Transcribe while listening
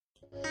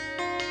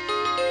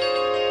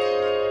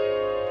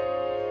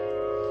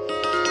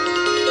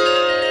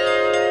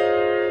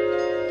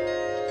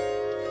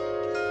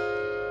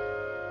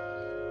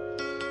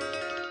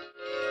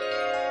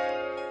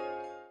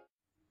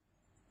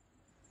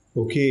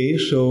Okay,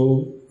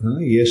 so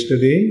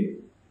yesterday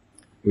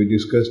we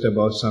discussed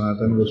about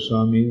Sanatana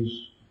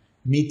Goswami's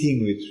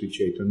meeting with Sri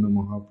Chaitanya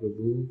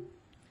Mahaprabhu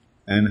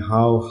and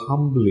how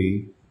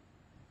humbly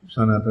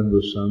Sanatana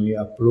Goswami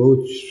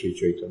approached Sri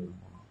Chaitanya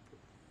Mahaprabhu.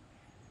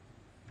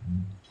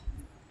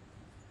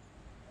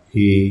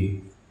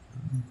 He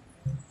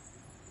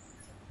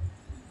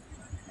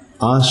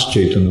asked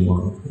Chaitanya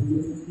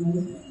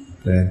Mahaprabhu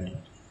that,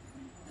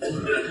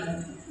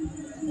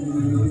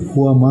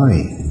 who am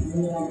I?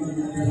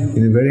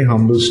 In a very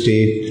humble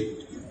state,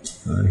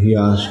 he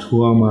asked,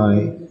 who am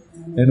I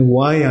and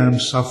why I am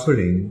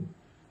suffering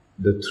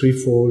the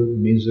threefold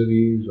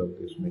miseries of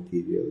this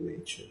material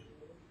nature.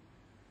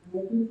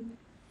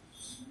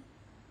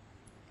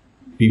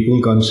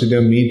 People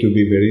consider me to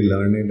be very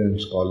learned and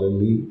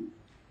scholarly,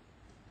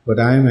 but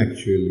I am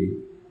actually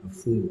a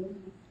fool.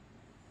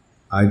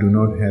 I do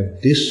not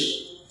have this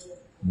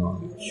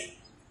knowledge.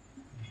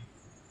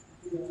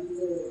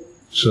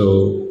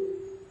 So,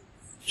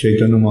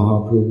 Chaitanya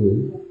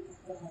Mahaprabhu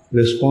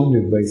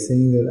responded by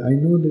saying that, I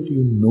know that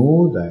you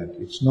know that.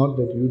 It's not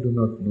that you do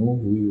not know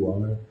who you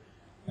are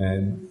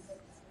and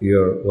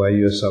why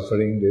you are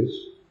suffering this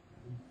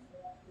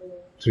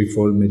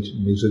threefold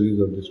miseries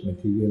of this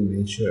material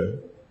nature.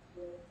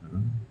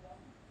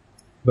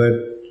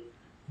 But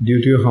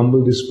due to your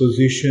humble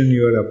disposition,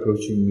 you are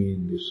approaching me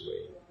in this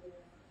way.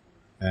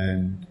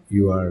 And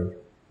you are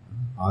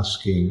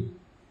asking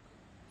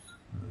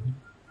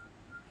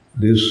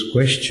this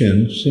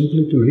question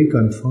simply to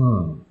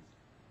reconfirm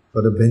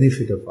for the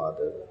benefit of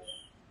others.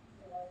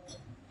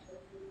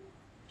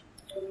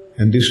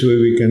 And this way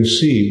we can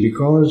see,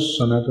 because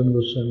Sanatana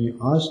Goswami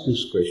asked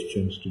these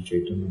questions to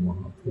Chaitanya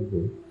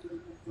Mahaprabhu,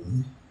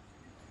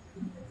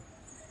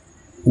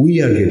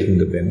 we are getting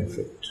the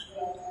benefit.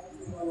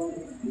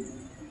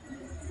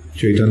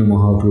 Chaitanya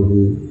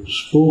Mahaprabhu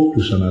spoke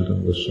to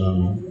Sanatana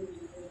Goswami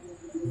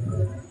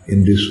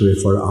in this way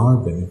for our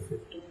benefit.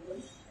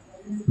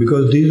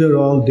 Because they are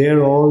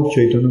all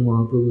Chaitanya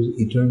Mahaprabhu's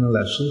eternal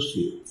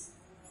associates.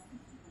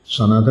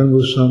 Sanatana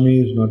Goswami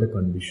is not a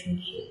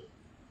conditioned soul.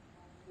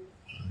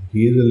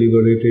 He is a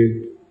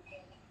liberated,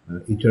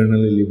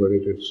 eternally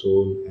liberated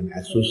soul, an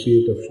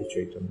associate of Sri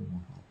Chaitanya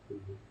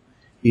Mahaprabhu,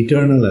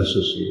 eternal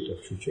associate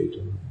of Sri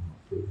Chaitanya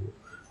Mahaprabhu,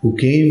 who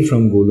came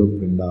from Golok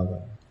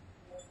Vrindavan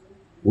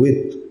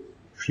with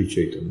Sri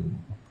Chaitanya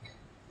Mahaprabhu.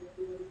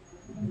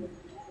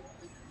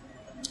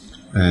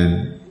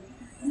 And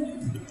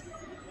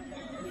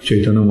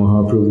Chaitanya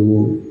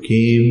Mahaprabhu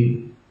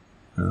came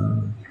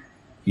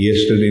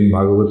yesterday in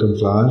Bhagavatam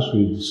class.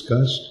 We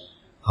discussed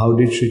how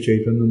did Sri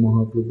Chaitanya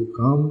Mahaprabhu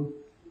come,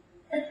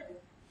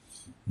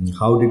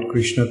 how did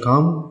Krishna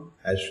come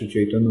as Sri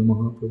Chaitanya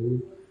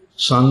Mahaprabhu?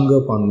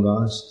 Sangha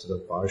Pangastra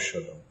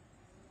Parshadam.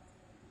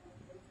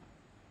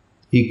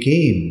 He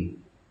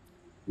came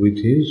with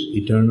his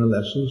eternal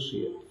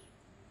associate.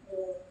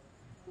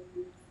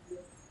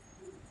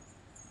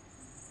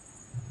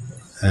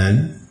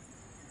 And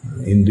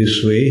in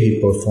this way, he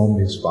performed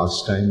his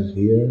pastimes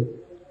here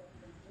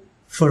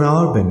for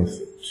our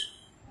benefit.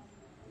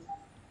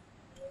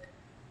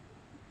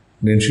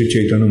 Then Sri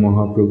Chaitanya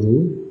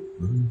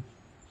Mahaprabhu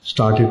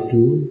started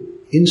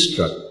to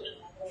instruct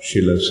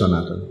Srila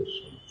Sanatana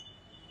Goswami.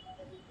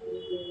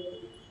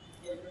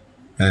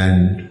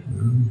 And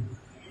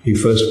he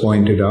first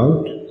pointed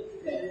out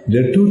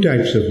there are two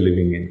types of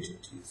living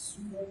entities.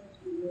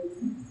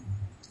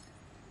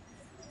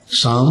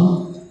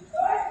 Some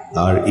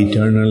are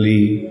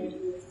eternally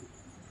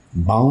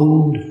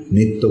bound,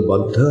 nitya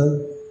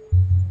baddha,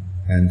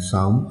 and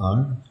some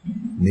are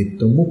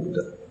nitya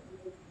mukta.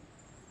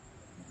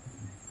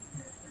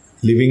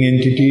 Living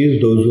entities,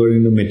 those who are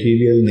in the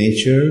material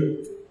nature,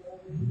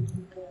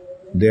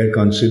 they are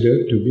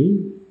considered to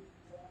be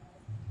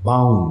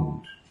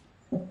bound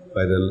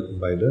by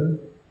the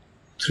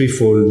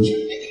threefold,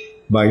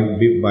 by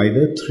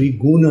the three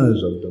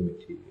gunas of the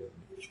material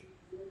nature.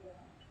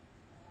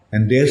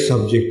 And they are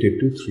subjected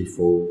to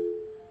threefold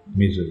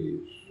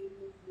miseries.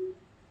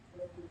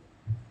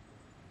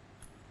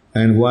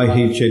 And why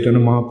Chaitanya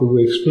Mahaprabhu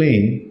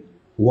explained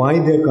why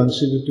they are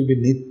considered to be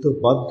nitya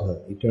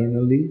baddha,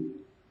 eternally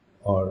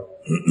or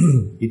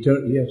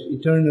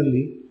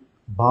eternally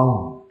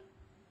bound.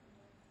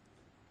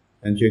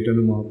 And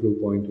Chaitanya Mahaprabhu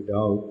pointed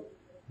out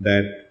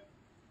that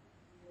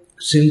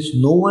since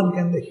no one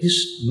can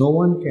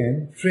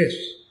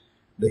trace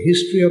the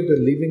history of the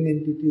living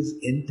entity's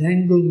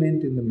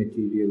entanglement in the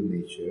material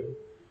nature,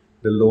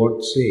 the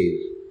Lord says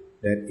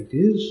that it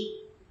is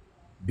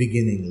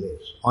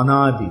beginningless,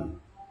 anadi.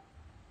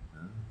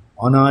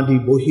 Anadi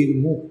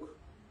bohirmukh.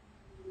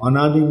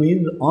 Anadi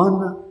means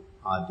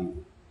on-adi.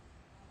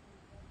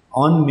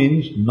 On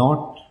means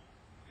not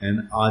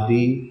and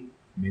adi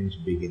means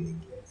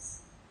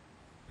beginningless.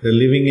 The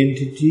living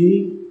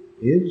entity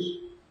is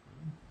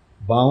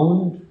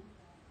bound,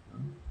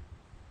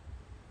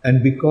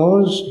 and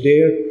because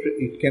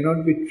it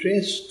cannot be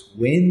traced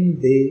when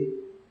they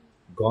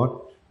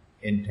got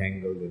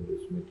entangled in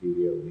this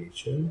material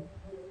nature,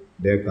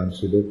 they are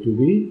considered to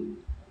be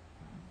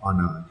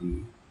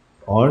anadi.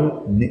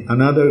 Or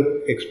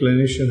another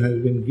explanation has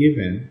been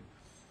given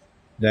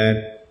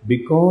that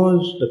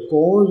because the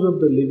cause of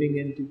the living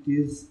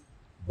entity's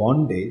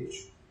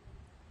bondage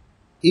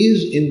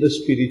is in the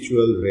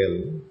spiritual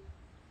realm,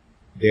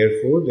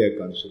 therefore they are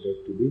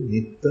considered to be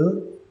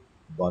Nitta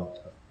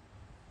Baddha.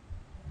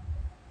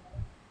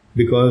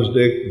 Because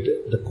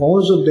the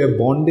cause of their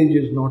bondage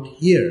is not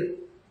here.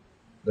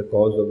 The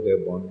cause of their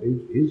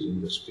bondage is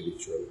in the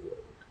spiritual world.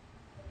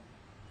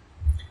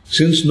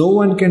 Since no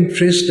one can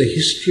trace the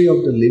history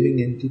of the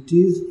living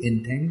entity's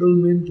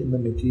entanglement in the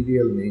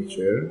material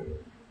nature,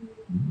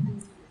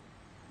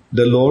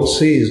 the Lord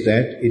says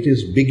that it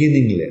is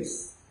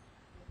beginningless.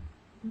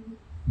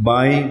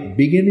 By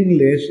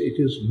beginningless, it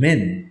is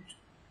meant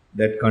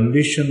that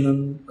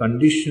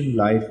conditioned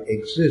life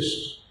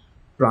exists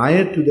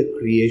prior to the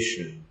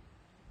creation.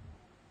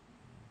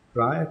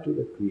 Prior to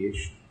the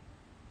creation.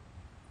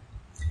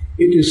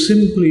 It is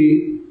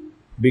simply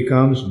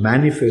becomes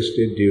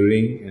manifested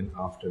during and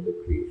after the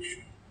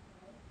creation.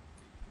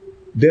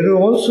 There are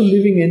also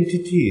living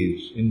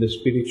entities in the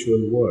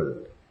spiritual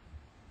world,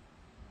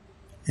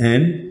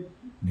 and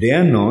they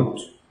are not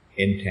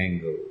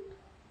entangled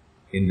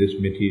in this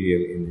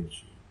material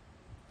energy,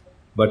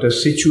 but are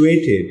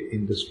situated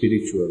in the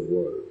spiritual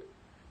world.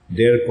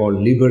 They are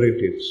called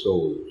liberated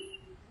souls,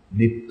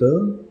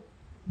 Nitta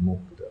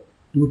Mukta.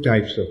 Two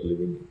types of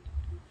living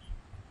entities,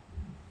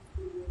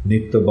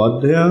 Nitta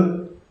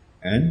Baddha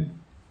and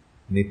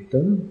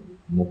Nitta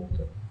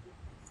Mukta.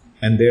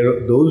 And there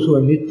are those who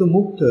are Nitta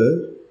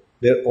Mukta,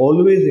 they are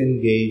always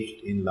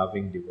engaged in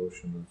loving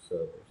devotional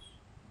service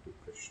to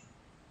Krishna.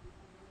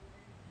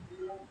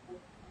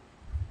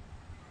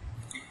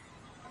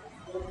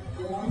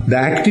 The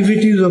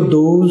activities of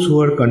those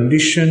who are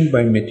conditioned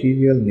by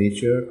material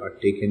nature are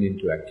taken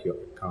into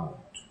account.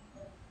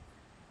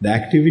 The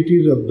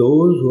activities of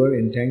those who are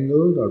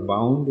entangled or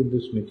bound in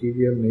this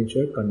material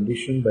nature,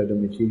 conditioned by the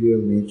material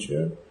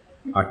nature,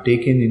 are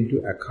taken into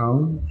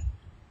account,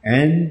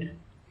 and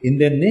in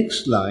their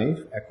next life,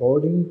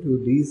 according to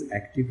these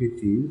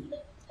activities,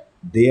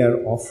 they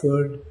are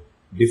offered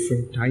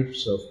different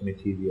types of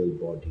material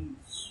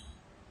bodies.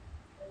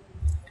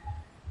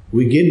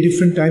 We get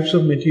different types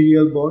of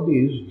material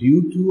bodies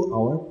due to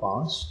our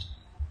past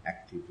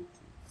activities.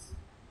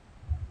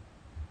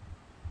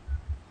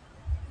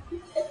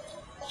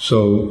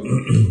 So,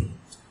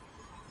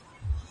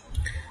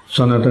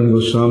 Sanatana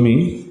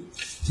Goswami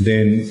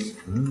then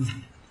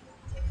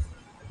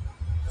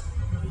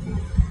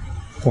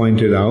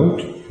pointed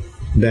out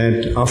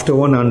that after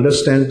one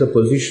understands the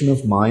position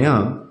of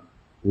Maya,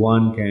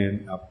 one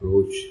can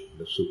approach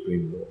the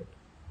Supreme Lord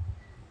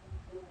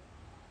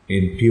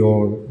in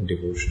pure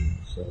devotional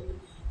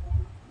service.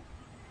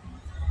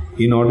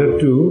 In order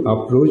to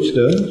approach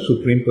the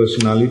Supreme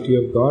Personality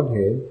of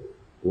Godhead,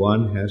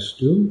 one has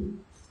to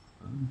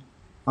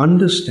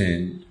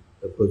understand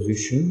the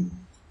position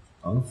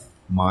of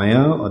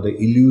Maya or the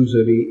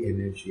illusory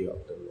energy of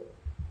the Lord.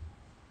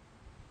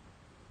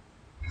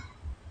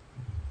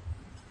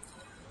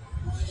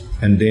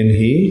 And then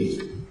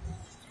he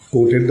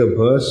quoted the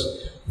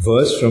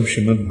verse from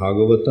Srimad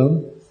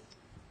Bhagavatam.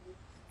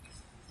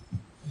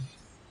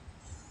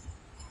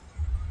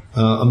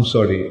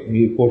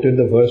 He quoted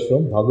the verse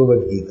from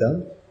Bhagavad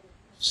Gita,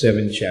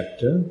 7th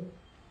chapter,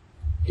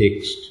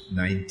 text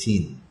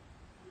 19.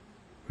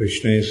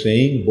 Krishna is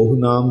saying,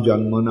 Bahunam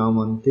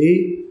Janmanam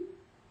Ante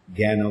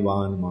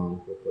Gyanavan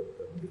Mam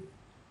Prapaddati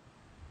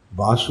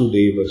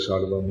Vasudeva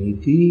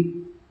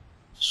Sarvamiti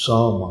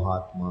Sa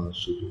Mahatma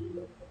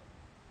Sudurlabha.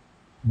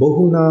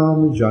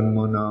 Bahunam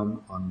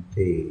Janmanam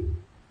Ante.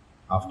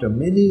 After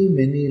many,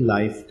 many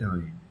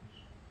lifetimes,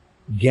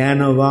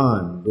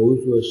 Gyanavan,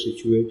 those who are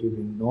situated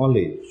in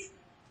knowledge,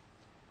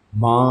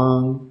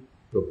 Mam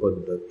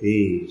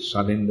Prapaddati,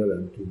 surrender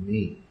unto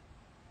me.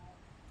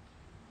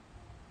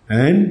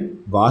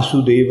 And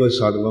Vasudeva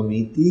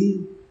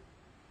Sarvamiti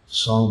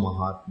Sa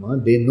Mahatma,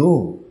 they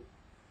know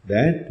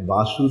that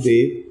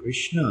Vasudeva,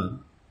 Krishna,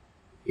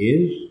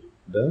 is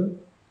the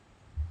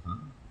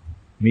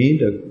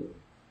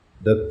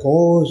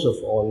cause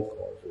of all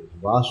causes.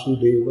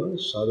 Vasudeva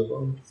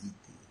Sarvam Iti.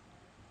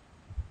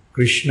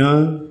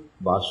 Krishna,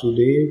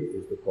 Vasudeva,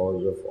 is the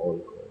cause of all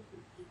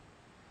causes.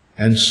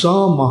 And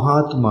Sa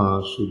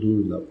Mahatma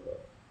Sudurlabha,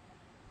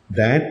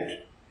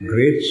 that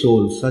great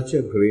soul, such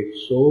a great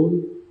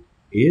soul,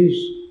 is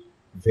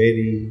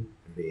very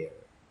rare.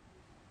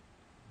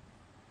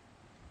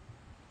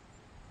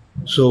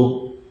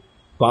 So,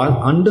 by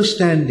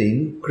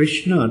understanding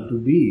Krishna to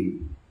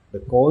be the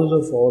cause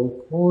of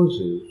all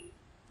causes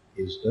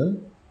is the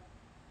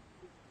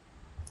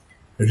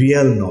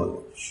real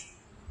knowledge.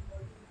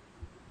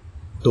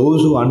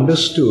 Those who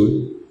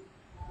understood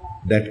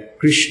that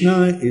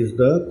Krishna is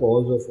the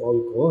cause of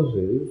all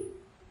causes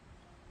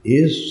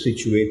is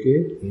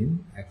situated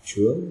in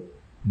actual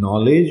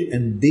knowledge,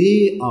 and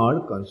they are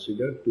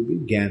considered to be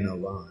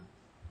Gyanavan.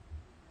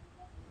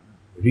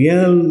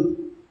 Real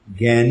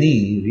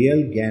Gyani,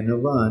 real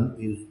Gyanavan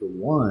is the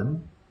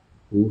one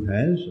who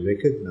has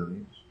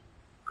recognized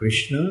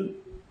Krishna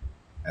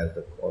as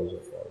the cause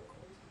of all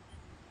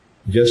causes.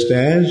 Just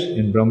as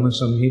in Brahma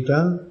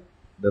Samhita,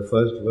 the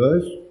first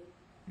verse,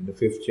 in the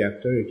 5th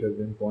chapter, it has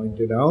been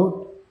pointed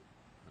out,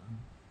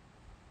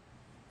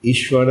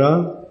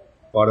 Ishvara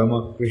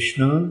Parama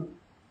Krishna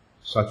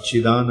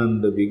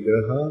Satchidananda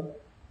Vigraha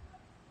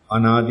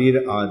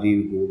Anadir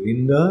Adir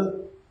Govinda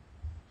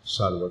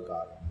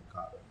Sarvakarana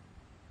Karana.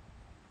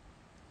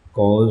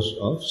 Cause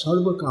of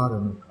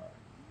Sarvakarana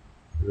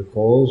Karana. The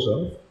cause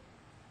of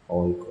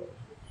all causes.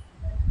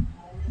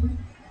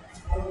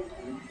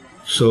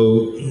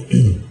 So,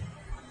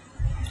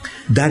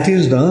 that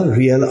is the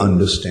real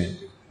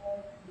understanding.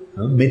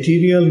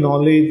 Material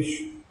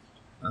knowledge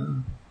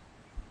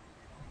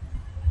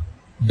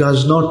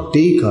does not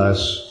take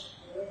us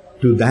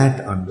to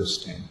that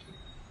understanding.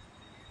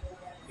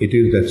 It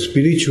is that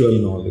spiritual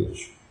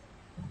knowledge.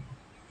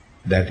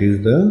 That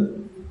is the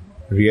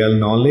real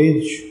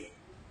knowledge.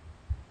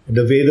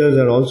 The Vedas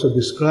are also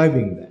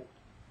describing that.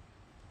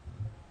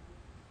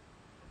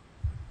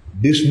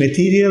 This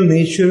material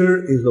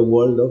nature is the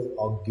world of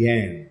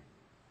Agyan.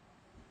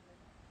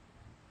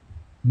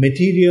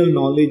 Material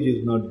knowledge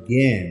is not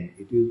Gyan,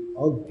 it is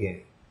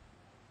Agyan.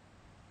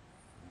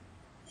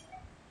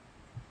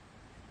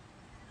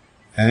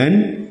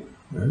 And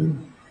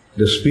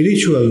the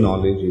spiritual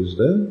knowledge is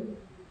the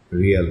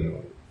real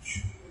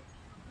knowledge.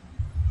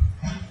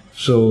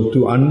 So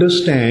to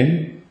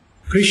understand,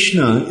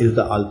 Krishna is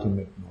the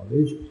ultimate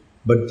knowledge,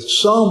 but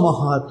Sa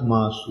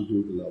Mahatma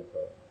Sudurlabha.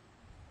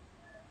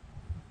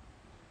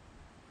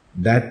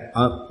 That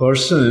a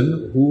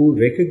person who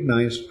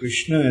recognized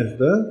Krishna as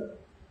the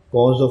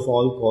cause of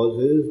all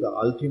causes, the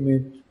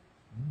ultimate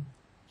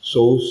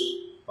source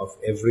of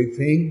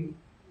everything,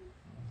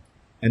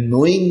 and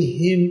knowing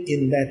him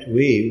in that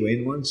way,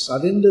 when one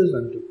surrenders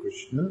unto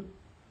Krishna,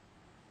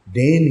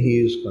 then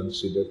he is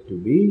considered to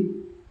be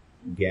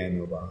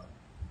Jnanavan.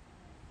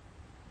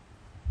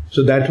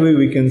 So that way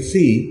we can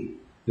see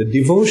the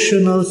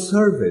devotional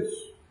service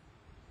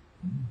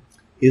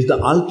is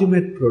the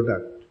ultimate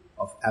product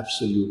of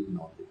absolute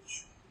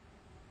knowledge.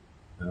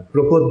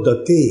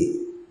 Prapaddate,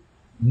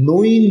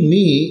 knowing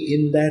me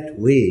in that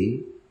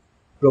way,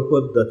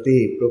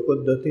 prapaddate.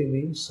 Prapaddate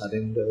means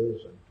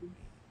surrenders unto me.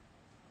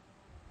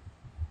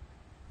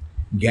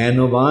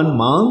 Jnanavan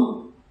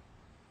mang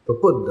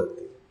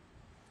prapaddate.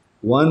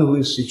 One who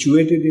is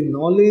situated in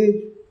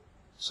knowledge,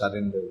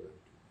 surrenders unto me.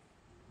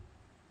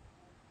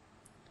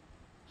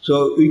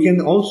 So we can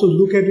also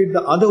look at it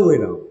the other way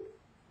around.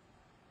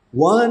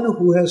 One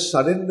who has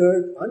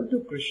surrendered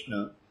unto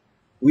Krishna,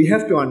 we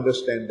have to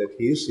understand that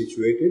he is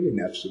situated in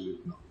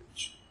absolute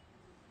knowledge.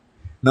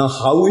 Now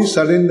how we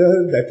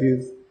surrender, that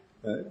is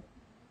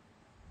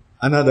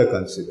another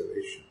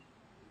consideration.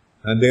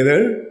 And there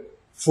are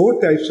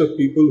 4 types of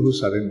people who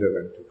surrender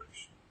unto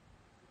Krishna.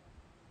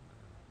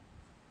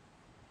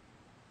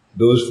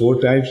 Those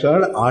 4 types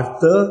are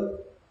Artha,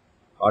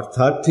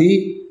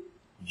 Arthati,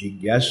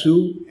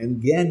 Jigyasu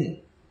and Jnani.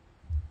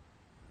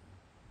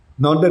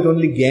 Not that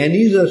only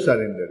Jnanis are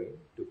surrendering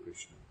to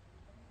Krishna.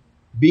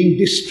 Being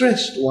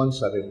distressed, one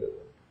surrenders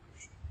to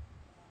Krishna.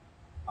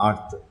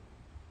 Artha.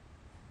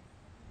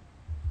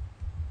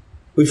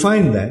 We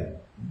find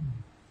that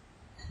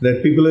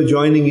people are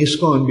joining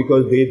ISKCON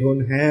because they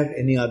don't have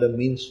any other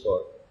means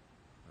for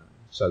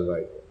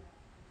survival.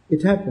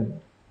 It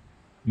happened.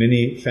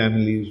 Many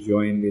families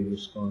joined in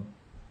ISKCON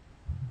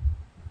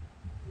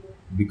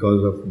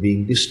because of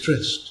being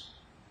distressed.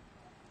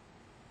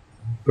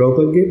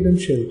 Prabhupada gave them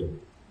shelter.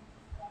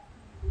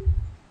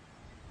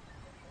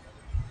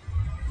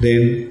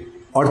 Then,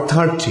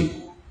 Artharthi.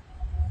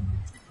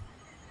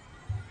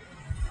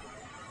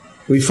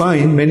 We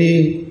find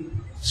many,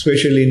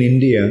 especially in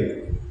India,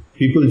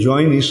 people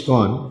join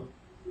ISKCON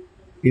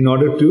in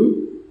order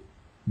to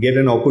get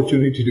an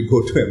opportunity to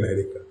go to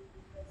America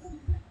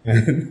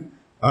and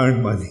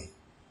earn money.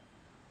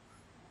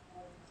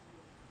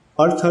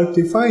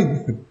 Artharthi,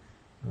 fine.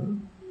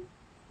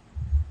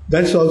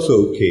 That's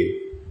also okay.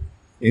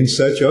 In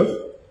search of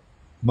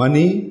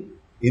money,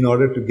 in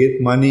order to get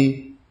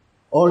money,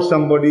 or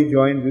somebody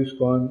joins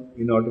ISKCON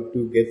in order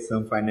to get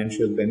some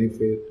financial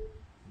benefit.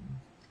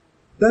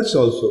 That's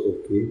also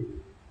okay.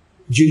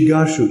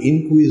 Jigyashu,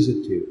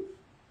 inquisitive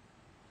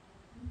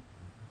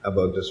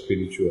about the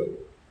spiritual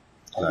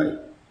life.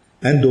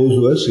 And those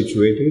who are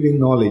situated in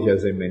knowledge,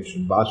 as I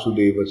mentioned,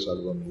 Vasudeva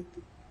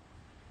Sarvamiti.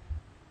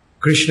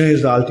 Krishna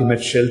is the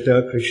ultimate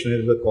shelter, Krishna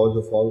is the cause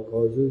of all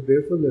causes,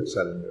 therefore let's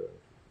surrender.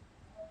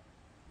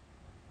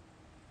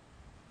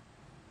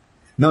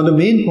 Now the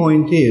main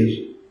point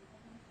is,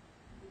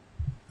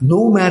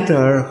 no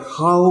matter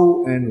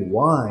how and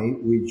why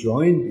we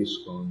join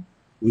ISKCON,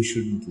 we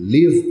shouldn't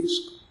leave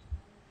ISKCON.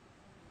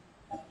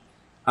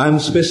 I'm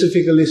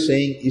specifically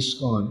saying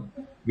ISKCON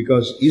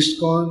because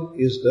ISKCON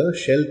is the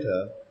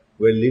shelter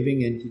where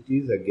living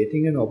entities are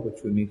getting an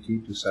opportunity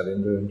to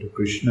surrender unto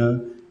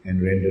Krishna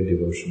and render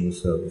devotional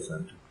service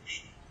unto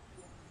Krishna.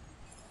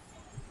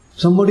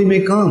 Somebody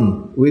may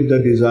come with the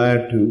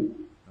desire to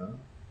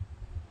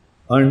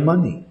earn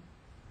money.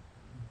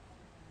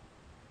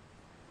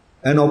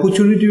 An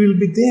opportunity will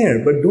be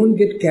there, but don't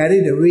get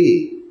carried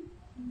away.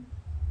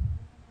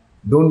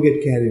 Don't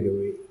get carried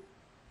away.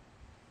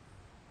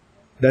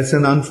 That's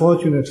an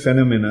unfortunate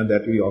phenomena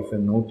that we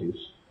often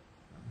notice.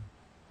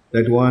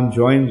 That one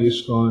joins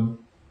ISKCON,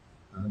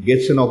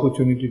 gets an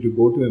opportunity to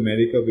go to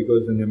America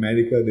because in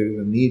America there is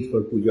a need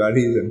for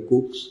pujaris and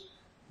cooks.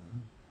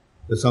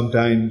 So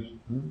sometimes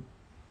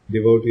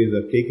devotees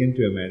are taken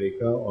to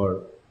America,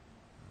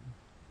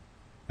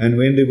 and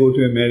when they go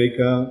to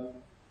America,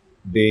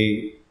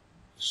 they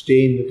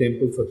stay in the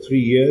temple for 3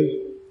 years.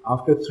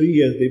 After 3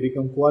 years, they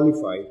become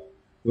qualified.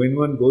 When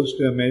one goes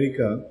to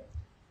America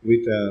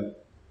with a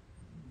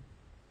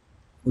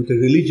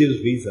religious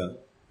visa,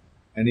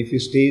 and if he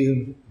stays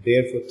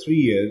there for 3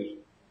 years,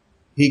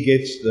 he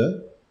gets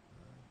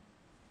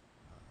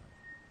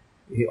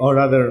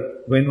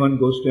when one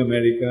goes to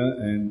America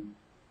and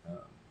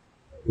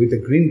with a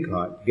green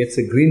card, gets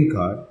a green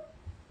card,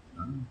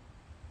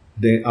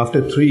 then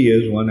after 3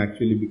 years, one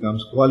actually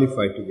becomes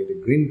qualified to get a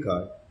green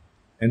card.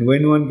 And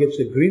when one gets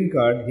a green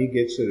card, he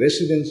gets a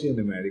residency in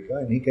America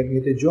and he can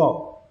get a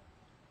job.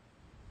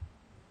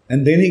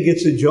 And then he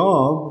gets a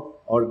job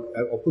or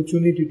an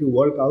opportunity to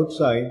work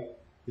outside,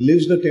 he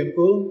leaves the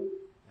temple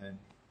and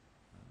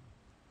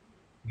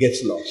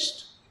gets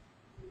lost.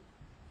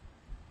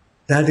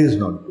 That is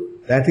not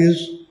good. That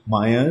is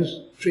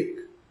Maya's trick.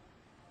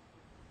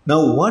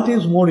 Now, what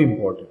is more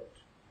important?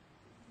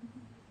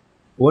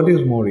 What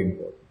is more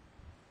important?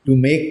 To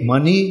make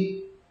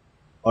money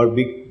or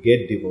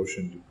get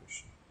devotion to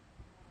Krishna?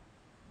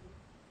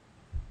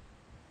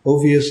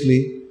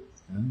 Obviously,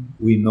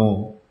 we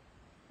know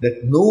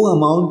that no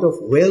amount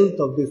of wealth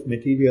of this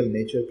material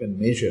nature can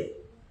measure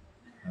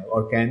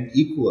or can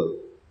equal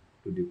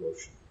to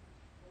devotion.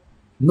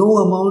 No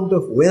amount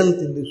of wealth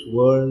in this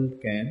world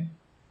can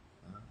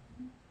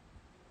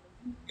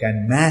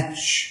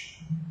match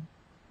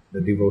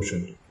the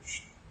devotion to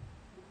Krishna.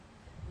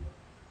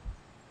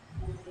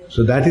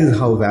 So that is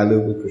how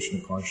valuable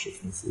Krishna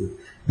consciousness is.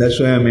 That's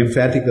why I'm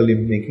emphatically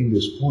making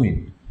this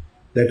point,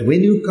 that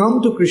when you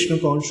come to Krishna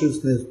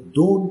consciousness,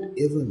 don't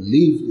ever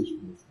leave this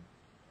movement.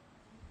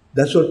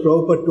 That's what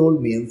Prabhupada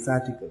told me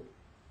emphatically.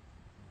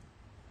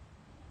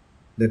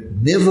 That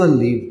never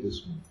leave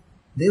this movement.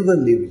 Never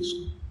leave this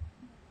movement.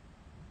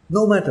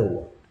 No matter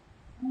what.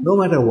 No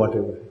matter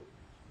whatever.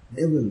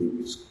 Never leave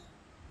this movement.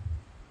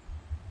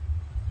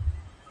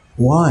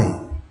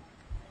 Why?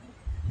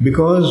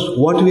 Because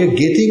what we are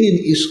getting in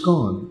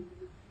ISKCON,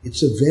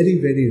 it's a very,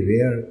 very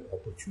rare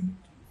opportunity.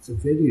 It's a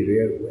very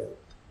rare wealth.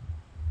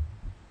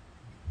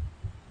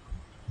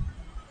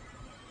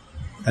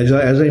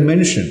 As I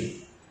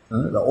mentioned,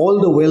 all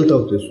the wealth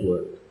of this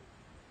world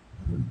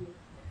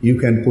you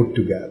can put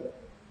together.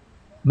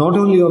 Not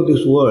only of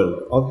this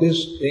world, of the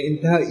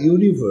entire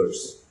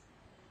universe.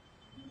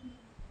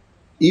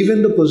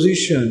 Even the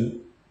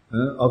position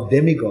of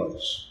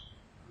demigods.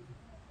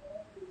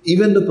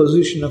 Even the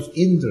position of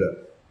Indra.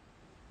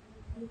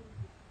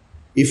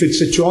 If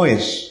it's a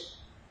choice,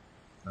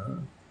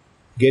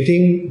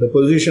 getting the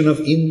position of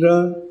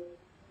Indra,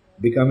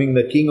 becoming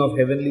the king of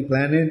heavenly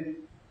planet,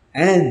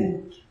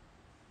 and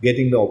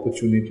getting the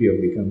opportunity of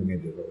becoming a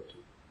devotee.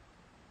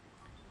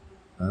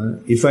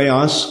 If I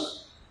ask,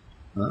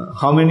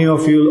 how many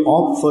of you will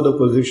opt for the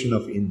position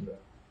of Indra?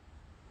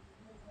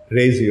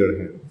 Raise your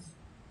hands.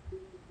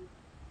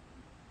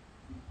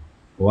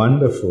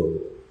 Wonderful.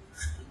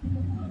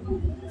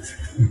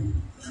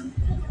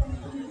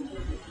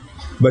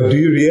 But do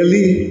you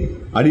really,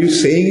 are you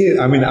saying it?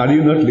 I mean, are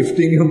you not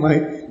lifting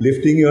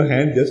your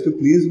hand just to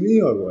please me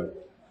or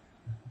what?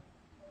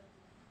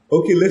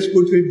 Okay, let's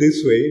put it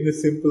this way, in a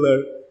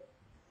simpler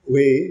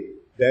way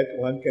that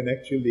one can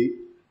actually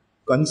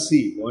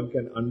conceive, one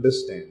can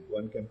understand,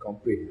 one can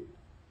comprehend.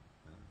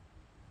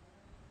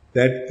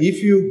 That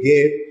if you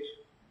get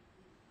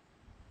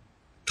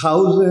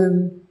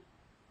 1,000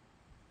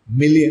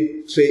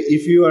 million, say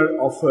if you are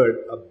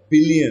offered $1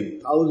 billion,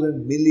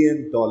 $1,000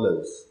 million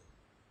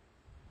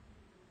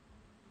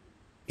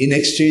in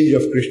exchange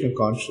of Krishna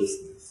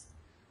consciousness,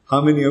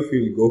 how many of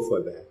you will go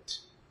for that?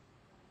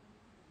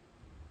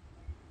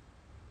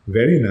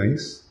 Very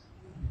nice.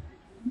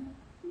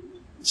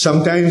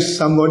 Sometimes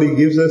somebody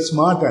gives a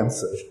smart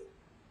answer.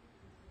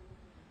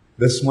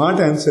 The smart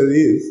answer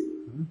is,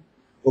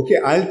 okay,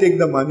 I'll take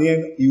the money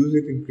and use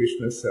it in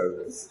Krishna's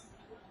service.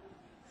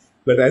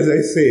 But as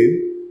I said,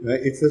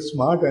 it's a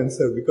smart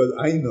answer because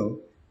I know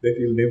that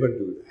you'll never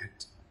do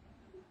that.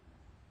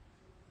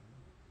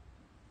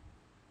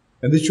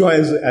 And the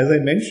choice, as I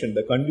mentioned,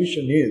 the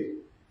condition is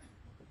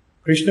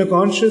Krishna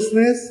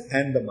consciousness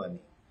and the money.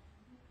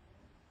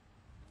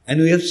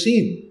 And we have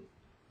seen,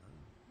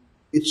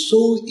 it's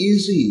so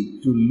easy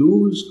to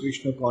lose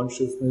Krishna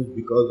consciousness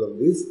because of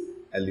these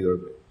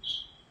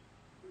allurements.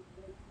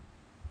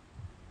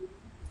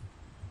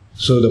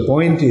 So the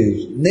point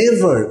is,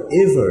 never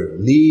ever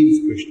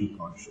leave Krishna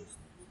consciousness.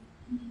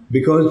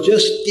 Because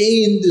just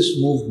stay in this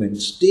movement,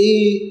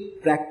 stay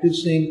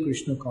practicing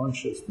Krishna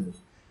consciousness,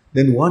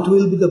 then what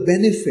will be the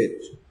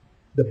benefit?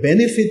 The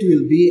benefit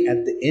will be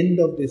at the end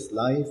of this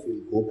life,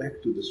 we'll go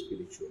back to the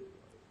spiritual world.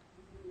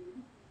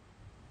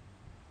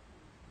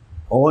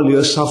 all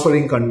your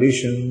suffering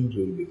conditions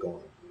will be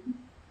gone.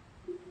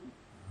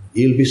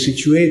 You'll be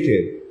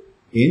situated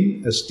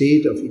in a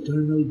state of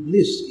eternal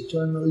bliss,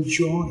 eternal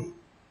joy.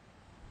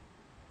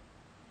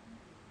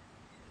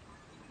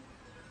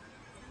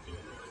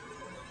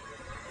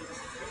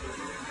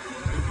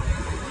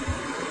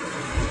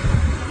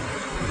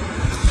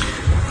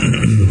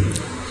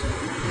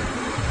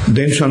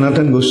 Then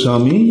Sanatana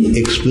Goswami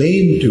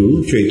explained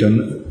to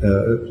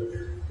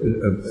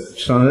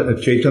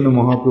Chaitanya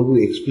Mahaprabhu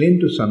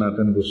explained to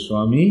Sanatana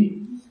Goswami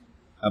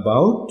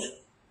about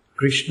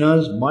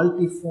Krishna's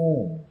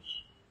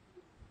multi-forms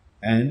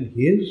and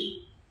his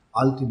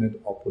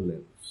ultimate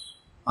opulence,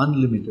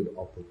 unlimited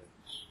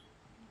opulence.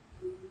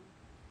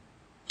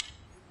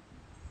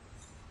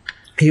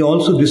 He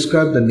also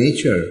described the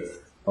nature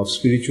of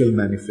spiritual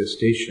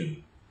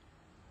manifestation,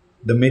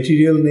 the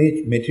material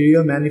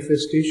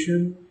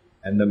manifestation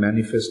and the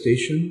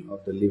manifestation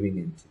of the living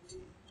entity.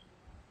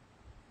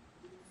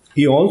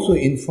 He also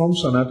informed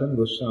Sanatana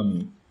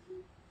Goswami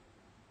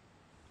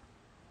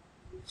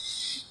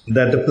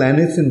that the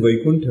planets in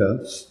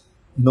Vaikuntha,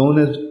 known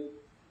as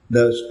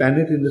the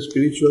planet in the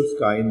spiritual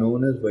sky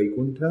known as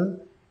Vaikuntha,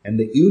 and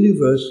the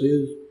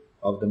universes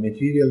of the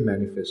material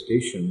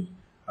manifestation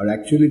are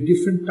actually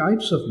different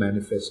types of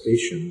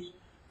manifestations,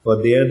 for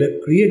they are the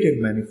created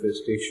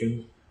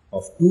manifestations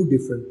of two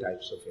different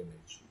types of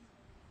energy.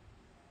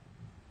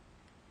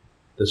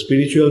 The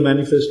spiritual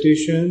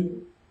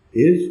manifestation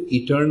is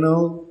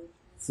eternal,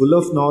 full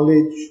of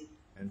knowledge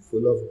and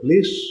full of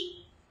bliss,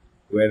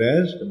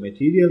 whereas the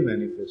material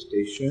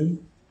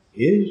manifestation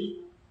is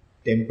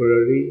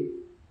temporary,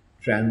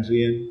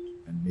 transient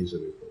and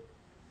miserable.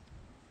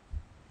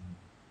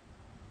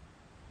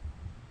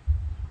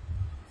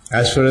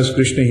 As far as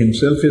Krishna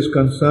himself is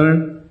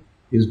concerned,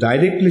 he is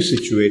directly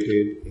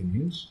situated in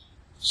his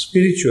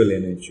spiritual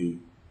energy,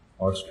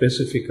 or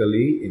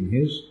specifically in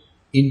his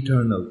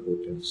internal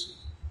potency.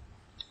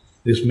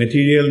 This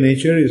material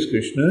nature is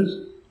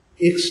Krishna's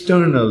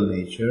external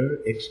nature,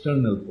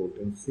 external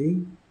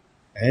potency,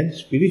 and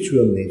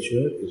spiritual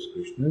nature is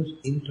Krishna's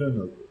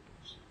internal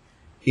potency.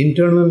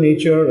 Internal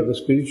nature or the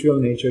spiritual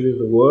nature is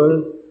the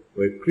world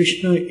where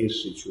Krishna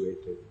is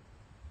situated.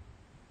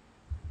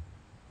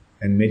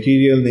 And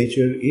material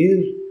nature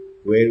is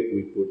where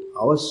we put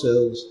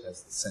ourselves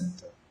as the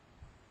center.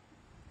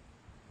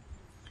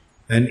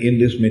 And in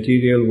this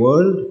material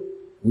world,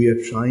 we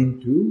are trying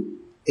to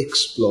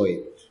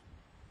exploit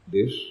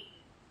this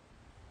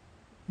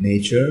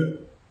nature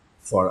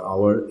for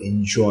our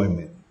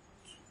enjoyment.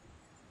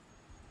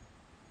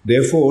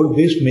 Therefore,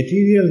 this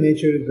material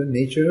nature is the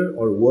nature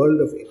or world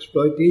of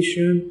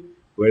exploitation,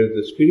 whereas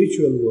the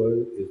spiritual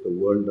world is the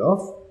world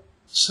of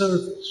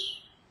service.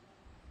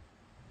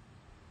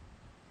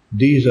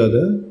 These are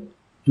the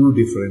two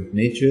different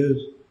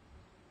natures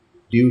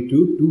due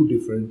to two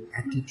different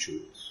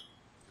attitudes.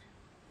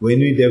 When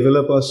we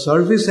develop a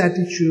service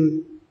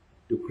attitude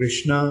to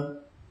Krishna,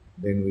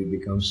 then we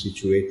become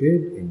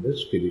situated in the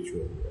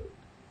spiritual world.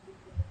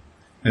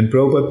 And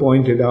Prabhupada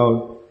pointed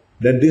out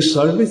that this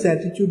service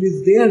attitude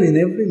is there in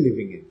every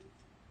living entity.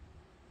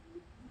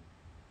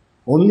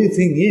 Only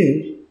thing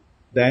is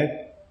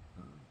that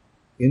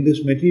in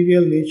this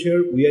material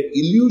nature, we are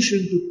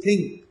illusioned to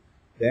think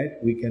that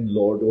we can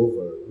lord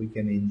over, we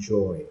can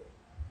enjoy.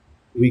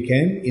 We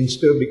can,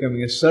 instead of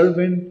becoming a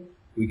servant,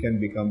 we can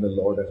become the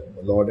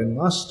Lord and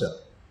Master.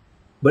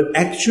 But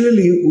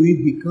actually we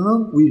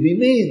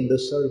remain the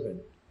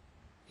servant.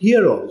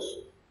 Here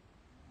also.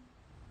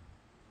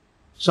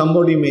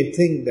 Somebody may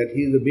think that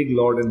he is a big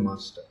Lord and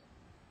Master.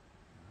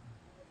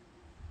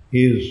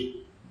 He is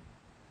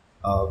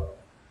a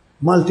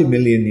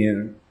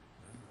multimillionaire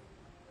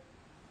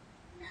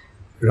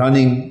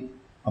running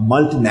a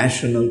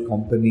multinational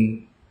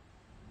company.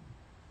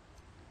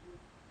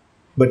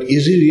 But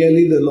is he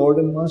really the Lord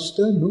and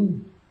Master? No.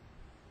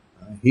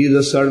 He is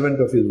a servant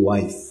of his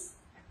wife.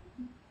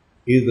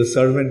 He is the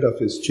servant of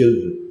his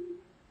children.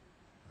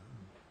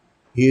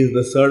 He is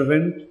the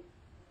servant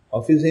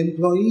of his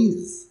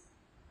employees.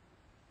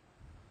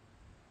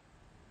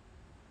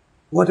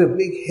 What a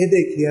big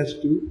headache he has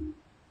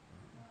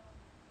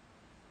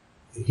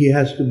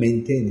to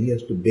maintain, he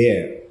has to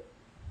bear.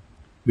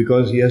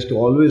 Because he has to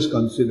always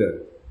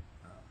consider,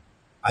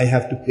 I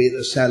have to pay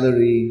the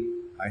salary,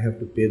 I have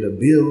to pay the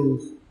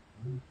bills.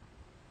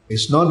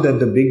 It's not that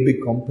the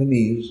big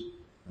companies,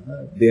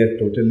 they are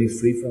totally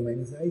free from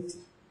anxiety.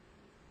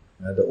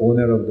 The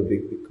owner of the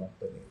big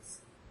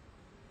companies.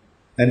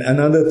 And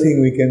another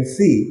thing we can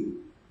see,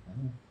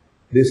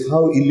 this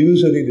how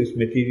illusory this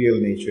material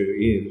nature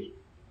is.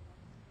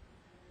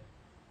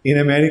 In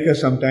America,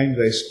 sometimes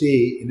I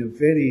stay in a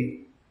very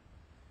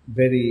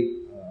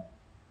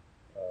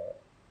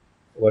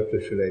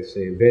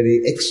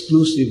very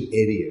exclusive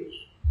areas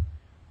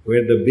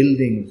where the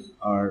buildings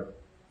are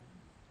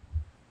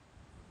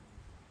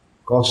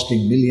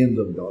costing millions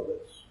of dollars.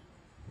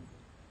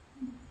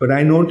 But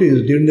I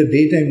notice during the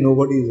daytime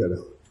nobody is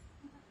around.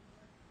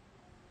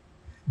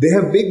 They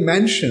have big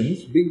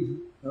mansions, big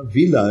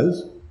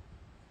villas,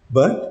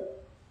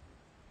 but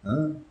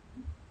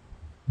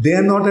They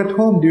are not at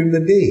home during the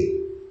day.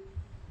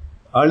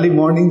 Early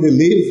morning they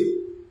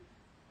leave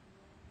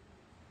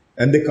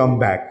and they come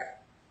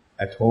back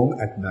at home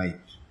at night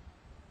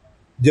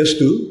just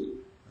to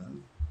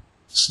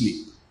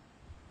sleep.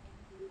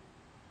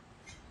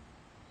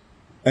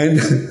 And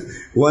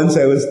once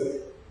I was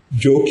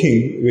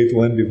joking with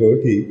one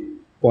devotee,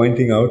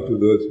 pointing out to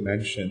those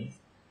mansions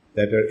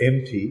that are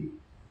empty.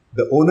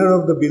 The owner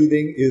of the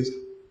building is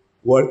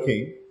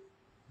working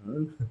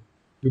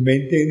to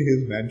maintain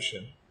his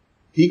mansion.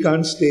 He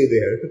can't stay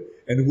there.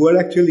 And who are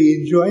actually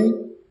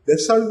enjoying? Their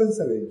servants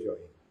are enjoying.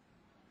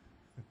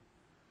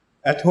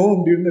 At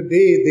home during the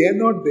day, they are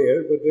not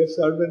there, but their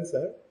servants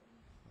are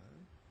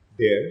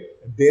there.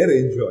 And they are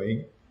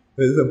enjoying.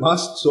 Whereas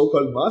the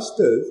so-called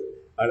masters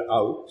are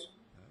out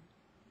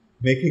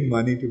making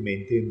money to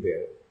maintain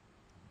their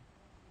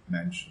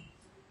mansion.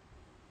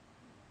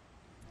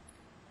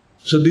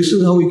 So this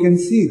is how we can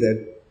see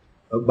that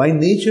by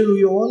nature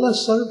we all are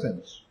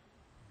servants.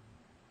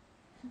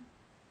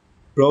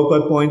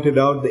 Prabhupada pointed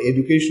out the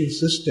education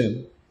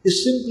system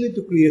is simply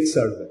to create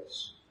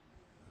servants.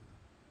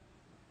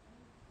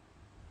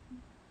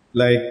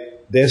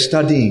 Like they're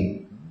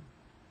studying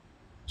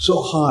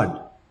so hard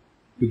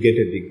to get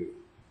a degree.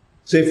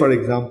 Say for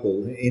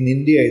example, in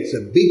India it's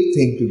a big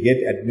thing to get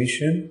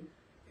admission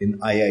in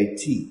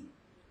IIT.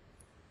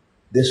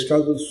 They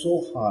struggle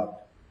so hard.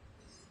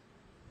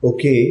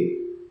 Okay,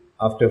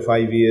 after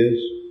 5 years,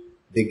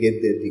 they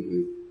get their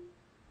degree.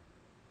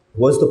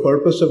 What's the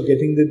purpose of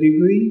getting the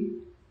degree?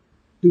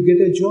 To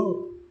get a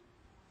job.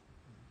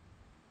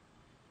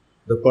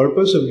 The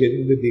purpose of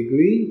getting the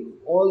degree,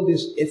 all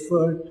this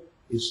effort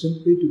is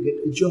simply to get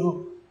a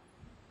job.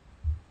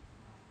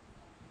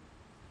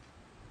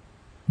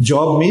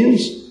 Job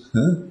means,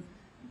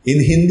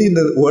 in Hindi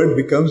the word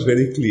becomes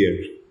very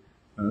clear.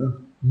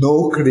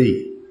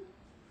 Naukri.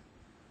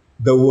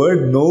 The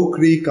word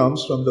naukri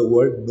comes from the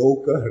word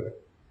naukar.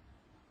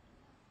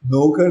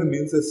 Naukar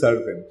means a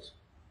servant.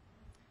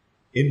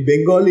 In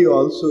Bengali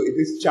also it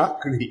is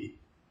chakri.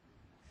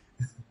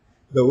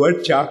 The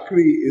word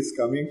chakri is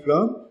coming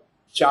from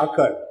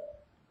chakar.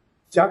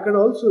 Chakar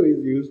also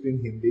is used in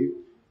Hindi.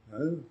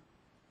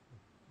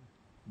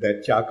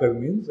 That chakar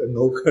means a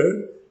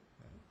naukar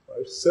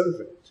or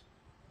servant.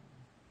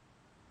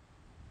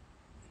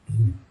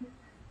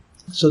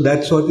 So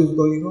that's what is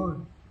going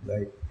on.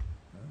 Like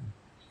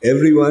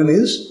everyone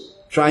is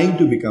trying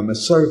to become a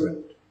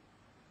servant.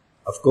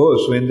 Of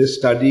course, when they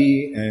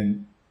study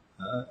and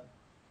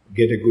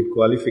get a good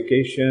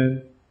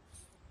qualification,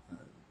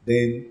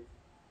 then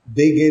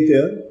they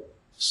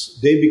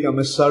become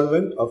a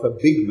servant of a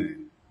big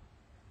man.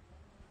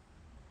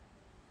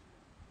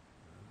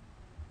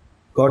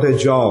 Got a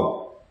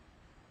job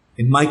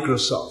in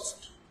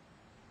Microsoft.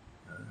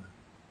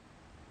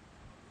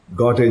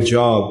 Got a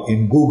job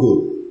in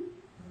Google.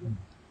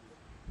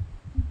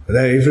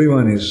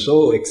 Everyone is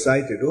so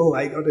excited. Oh,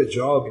 I got a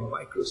job in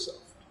Microsoft.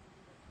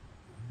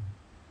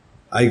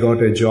 I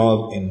got a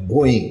job in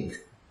Boeing.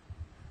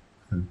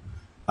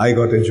 I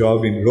got a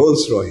job in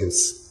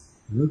Rolls-Royce.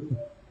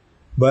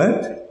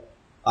 But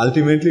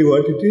ultimately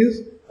what it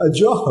is? A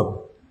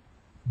job.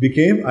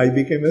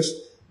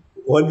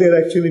 What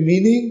they're actually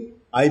meaning?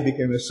 I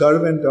became a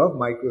servant of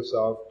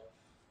Microsoft.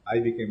 I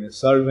became a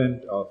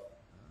servant of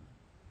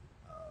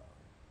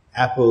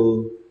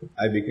Apple.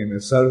 I became a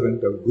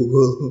servant of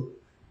Google.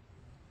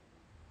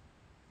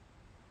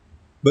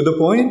 But the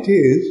point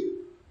is,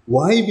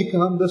 why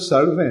become the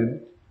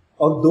servant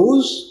of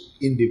those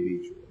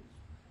individuals?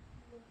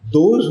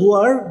 Those who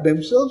are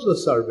themselves a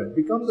servant,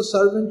 become the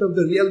servant of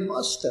the real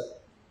master.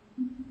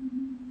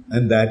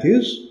 And that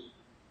is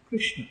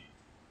Krishna.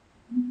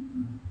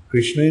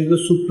 Krishna is the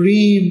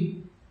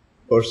supreme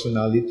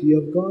personality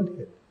of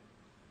Godhead.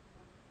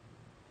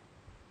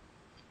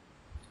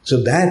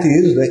 So that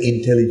is the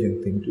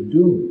intelligent thing to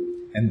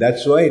do. And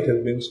that's why it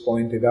has been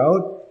pointed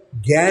out,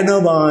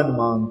 Jnanavan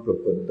man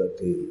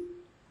prapaddate.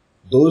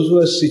 Those who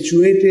are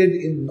situated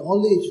in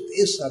knowledge,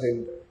 they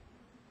surrender.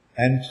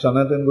 And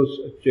Chaitanya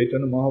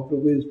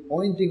Mahaprabhu is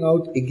pointing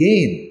out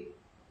again,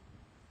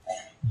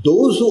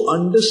 those who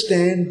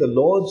understand the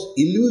Lord's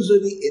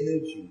illusory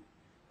energy,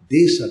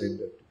 they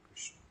surrender to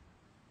Krishna.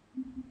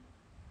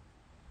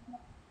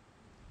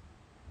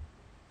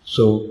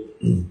 So,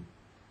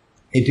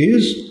 it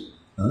is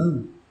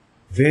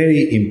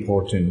very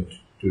important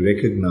to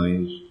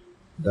recognize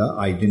the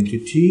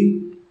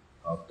identity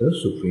of the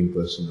Supreme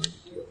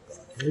Personality of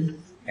Godhead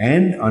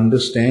and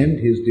understand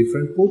His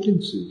different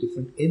potencies,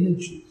 different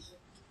energies.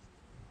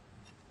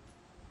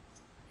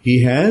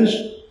 He has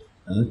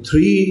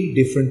 3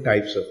 different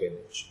types of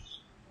energies.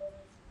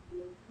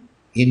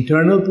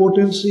 Internal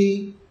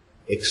potency,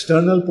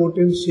 external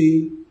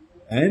potency,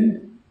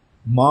 and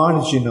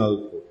marginal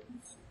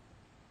potency.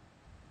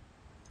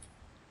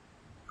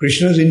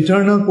 Krishna's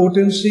internal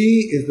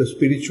potency is the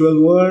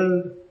spiritual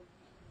world.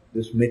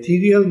 This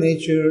material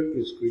nature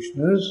is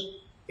Krishna's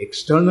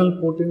external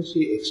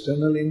potency,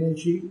 external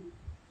energy.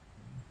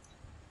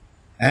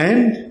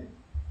 And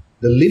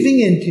the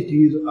living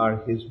entities are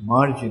His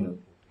marginal potency.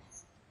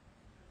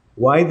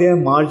 Why they are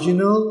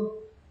marginal?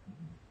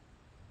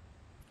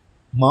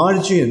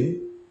 Margin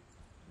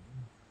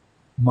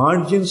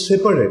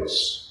separates.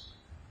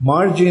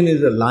 Margin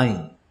is a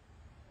line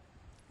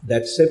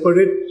that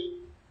separates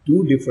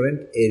two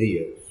different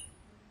areas.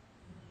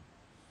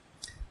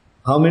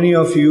 How many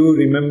of you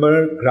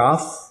remember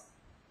graph?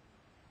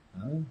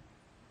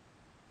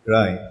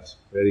 Right,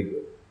 very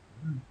good.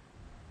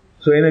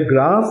 So in a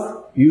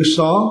graph, you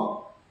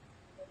saw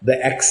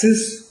the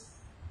axis.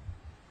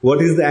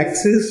 What is the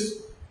axis?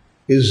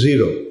 Is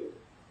 0.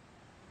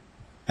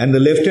 And the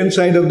left hand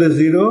side of the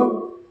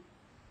 0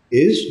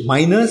 is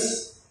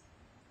minus,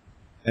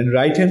 and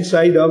right hand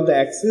side of the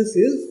axis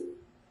is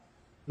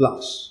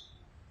plus.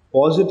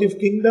 Positive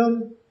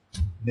kingdom,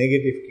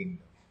 negative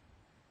kingdom.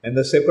 And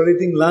the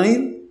separating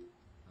line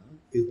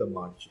is the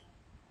margin.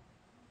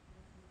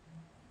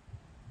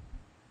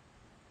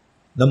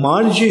 The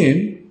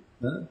margin,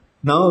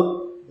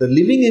 now the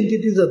living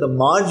entities are the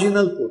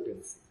marginal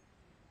potency.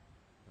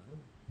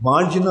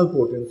 Marginal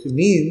potency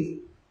means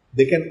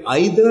they can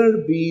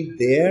either be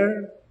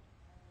there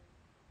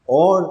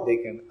or they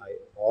can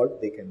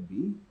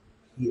be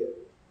here.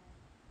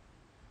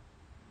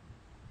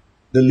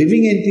 The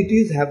living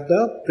entities have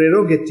the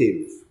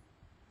prerogative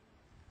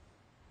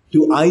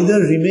to either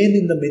remain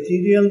in the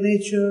material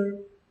nature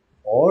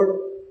or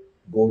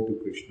go to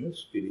Krishna's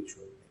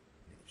spiritual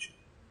nature.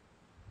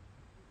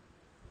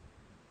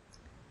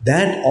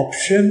 That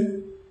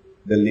option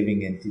the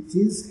living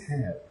entities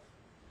have,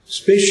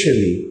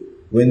 especially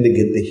when they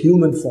get the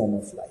human form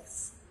of life.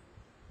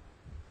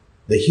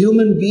 The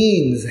human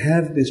beings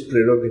have this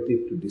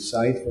prerogative to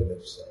decide for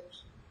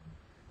themselves.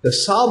 The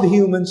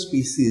subhuman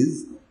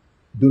species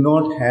do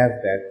not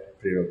have that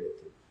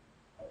prerogative,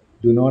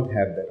 do not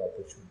have that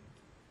opportunity.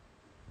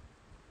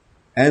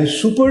 And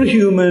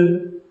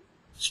superhuman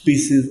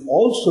species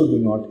also do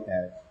not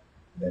have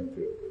that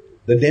prerogative.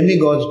 The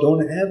demigods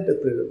don't have the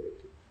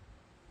prerogative.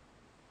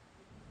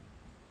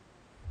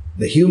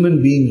 The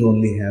human beings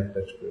only have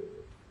that prerogative.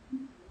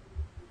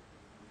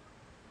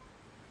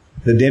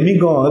 The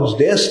demigods,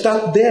 they are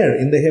stuck there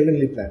in the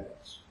heavenly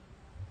planets.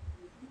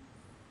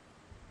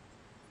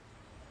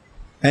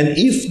 And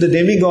if the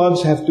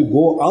demigods have to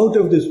go out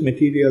of this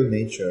material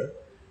nature,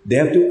 they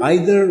have to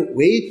either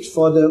wait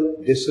for the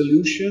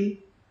dissolution,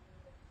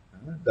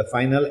 the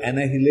final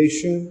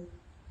annihilation,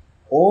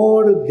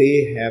 or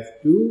they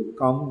have to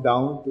come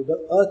down to the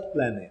earth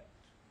planet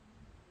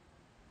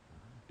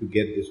to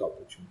get this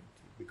opportunity.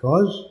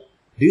 Because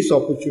this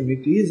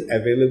opportunity is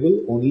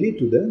available only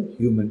to the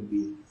human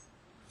beings.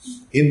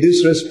 In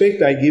this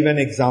respect, I give an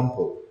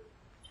example.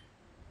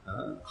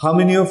 How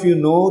many of you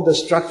know the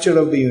structure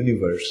of the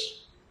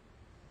universe?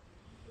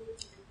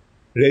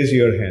 Raise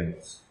your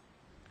hands.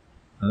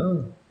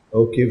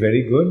 Okay,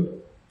 very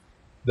good.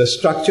 The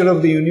structure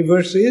of the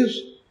universe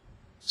is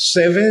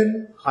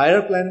 7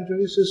 higher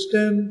planetary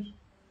systems,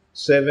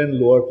 7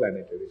 lower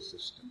planetary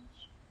systems.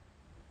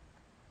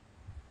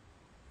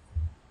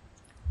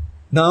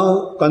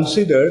 Now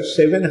consider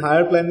 7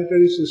 higher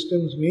planetary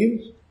systems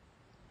means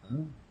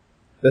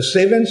the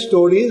 7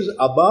 stories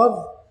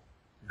above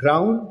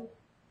ground,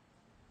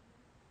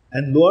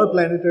 and lower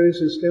planetary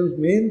systems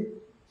mean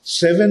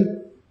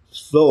 7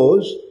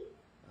 floors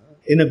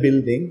in a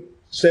building.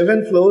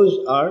 7 floors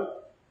are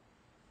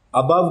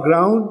above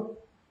ground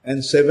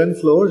and 7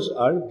 floors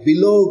are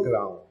below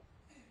ground.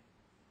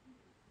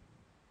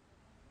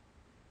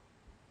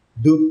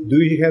 Do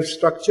you have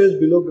structures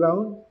below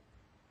ground?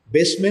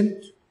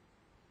 Basement?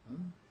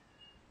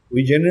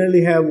 We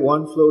generally have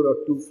 1 floor or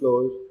 2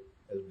 floors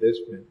as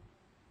basement.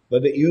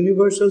 But the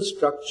universal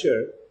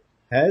structure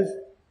has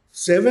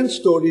 7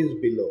 stories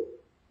below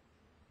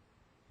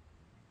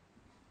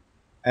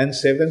and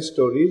 7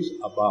 stories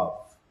above.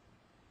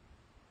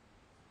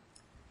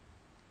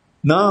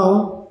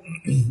 Now,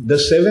 the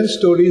 7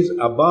 stories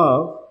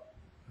above,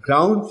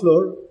 ground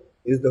floor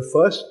is the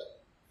first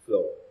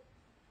floor.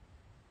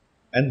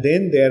 And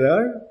then there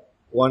are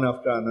one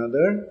after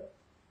another.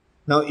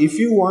 Now, if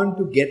you want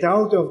to get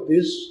out of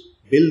this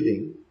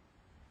building,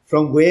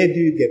 from where do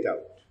you get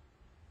out?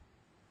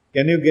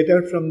 Can you get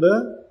out from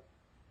the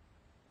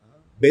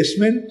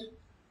basement?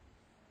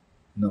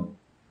 No.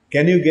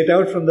 Can you get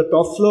out from the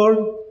top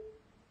floor?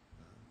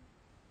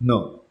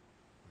 No.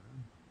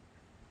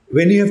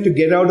 When you have to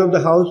get out of the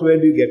house, where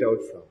do you get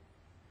out from?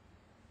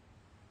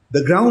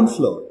 The ground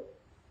floor,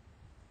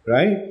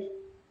 right?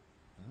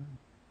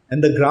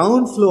 And the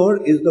ground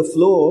floor is the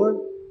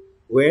floor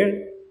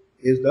where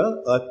is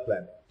the earth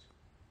planet.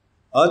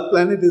 Earth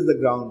planet is the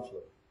ground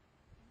floor.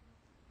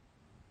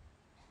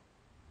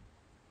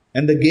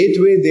 And the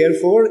gateway,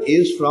 therefore,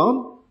 is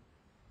from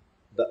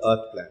the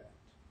earth planet.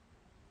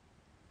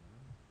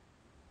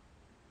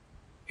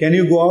 Can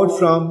you go out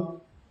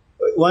from,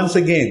 once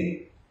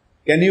again,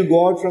 can you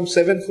go out from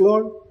 7th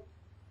floor?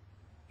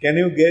 Can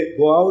you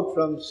go out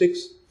from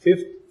 6th,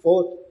 5th,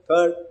 4th,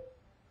 3rd,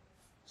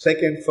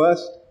 2nd,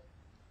 1st?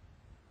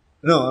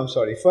 No, I'm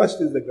sorry,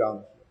 1st is the ground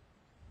floor.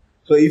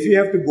 So if you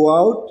have to go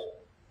out,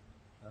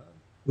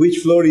 which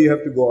floor do you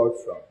have to go out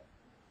from?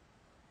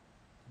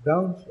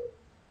 Ground floor.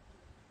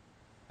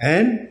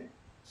 And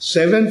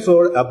 7th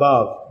floor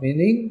above,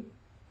 meaning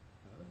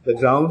the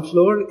ground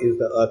floor is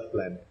the earth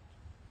planet.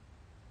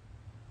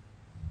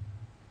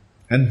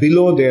 And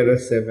below there are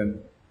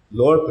 7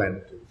 lower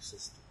planetary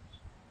systems.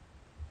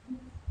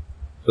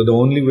 So the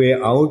only way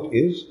out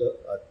is the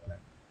earth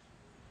planet.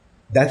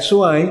 That's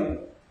why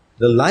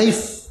the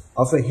life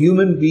of a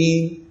human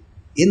being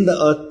in the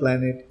earth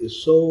planet is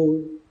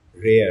so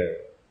rare.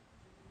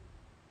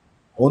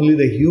 Only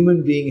the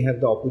human being have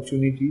the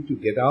opportunity to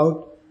get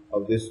out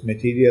of this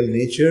material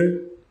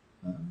nature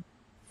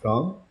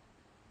from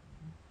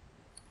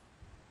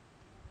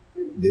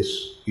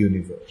this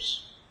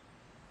universe.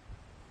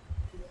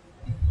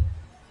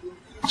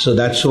 So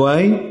that's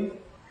why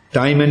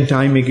time and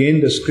time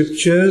again the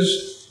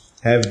scriptures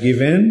have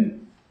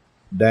given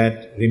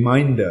that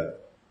reminder.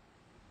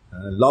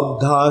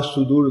 Labdha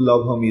sudur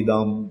labham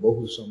idam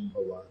bahu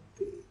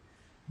sambhavante.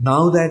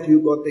 Now that you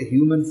got the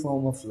human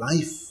form of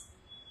life,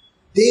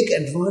 take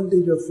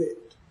advantage of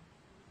it.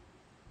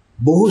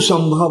 Bahu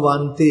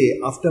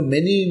sambhavante, after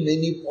many,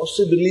 many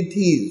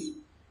possibilities,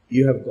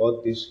 you have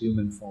got this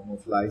human form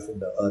of life in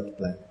the earth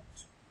planet.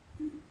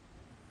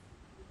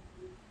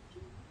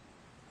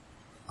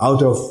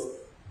 Out of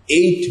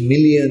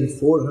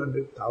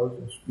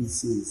 8,400,000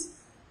 species,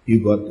 you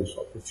got this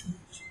opportunity.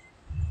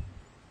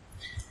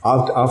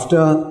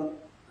 After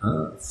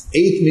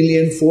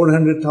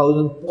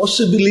 8,400,000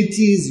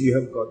 possibilities, you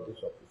have got this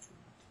opportunity.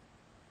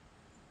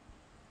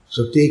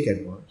 So take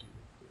advantage of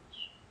this.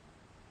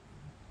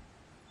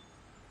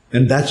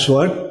 And that's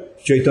what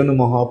Chaitanya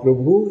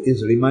Mahaprabhu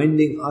is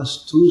reminding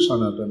us through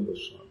Sanatana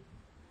Goswami.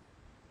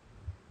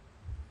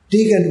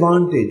 Take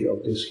advantage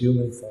of this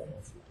human form of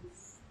life.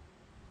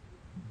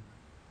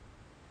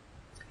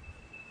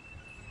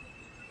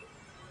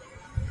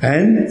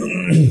 And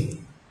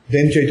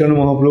then Chaitanya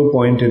Mahaprabhu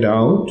pointed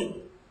out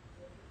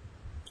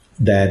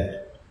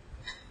that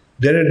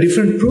there are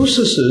different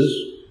processes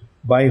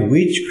by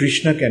which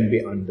Krishna can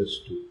be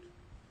understood.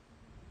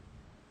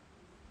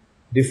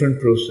 Different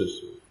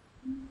processes.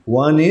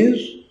 One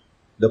is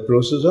the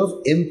process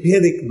of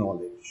empiric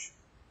knowledge,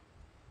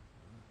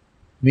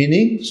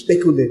 meaning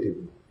speculative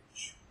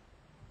knowledge.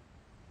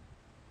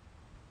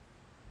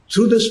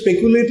 Through the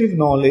speculative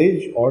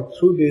knowledge or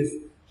through this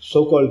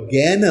so-called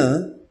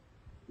jnana,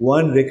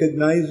 one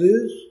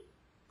recognizes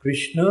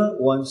Krishna,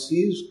 one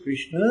sees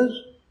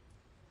Krishna's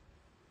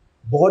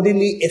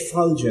bodily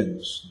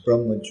effulgence,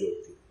 Brahma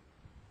Jyoti.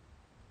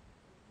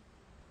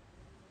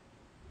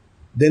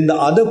 Then the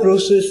other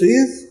process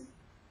is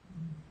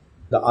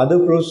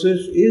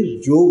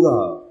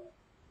yoga,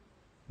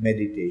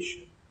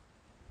 meditation.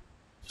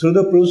 Through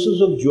the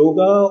process of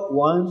yoga,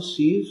 one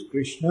sees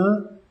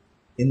Krishna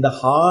in the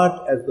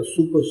heart as the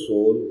super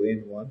soul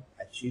when one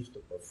achieves the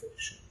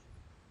perfection.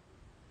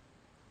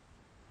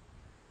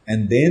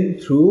 And then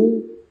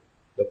through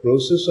the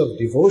process of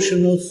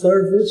devotional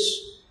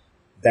service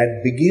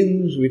that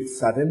begins with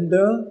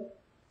surrender,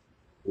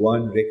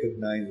 one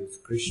recognizes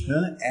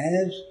Krishna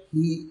as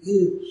He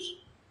is.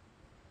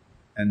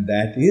 And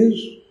that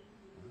is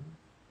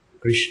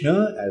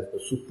Krishna as the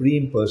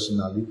Supreme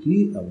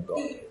Personality of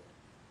Godhead.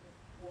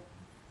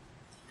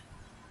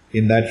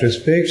 In that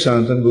respect,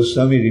 Sanatana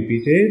Goswami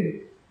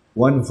repeated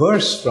one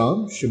verse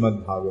from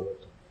Srimad Bhagavatam.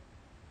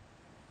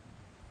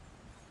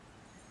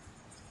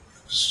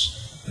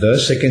 The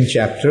 2nd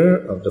chapter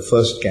of the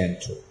 1st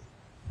canto.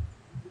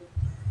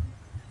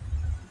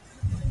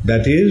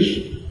 That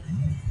is,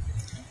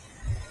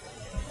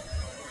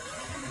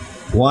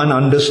 one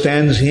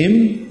understands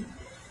Him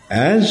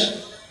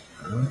as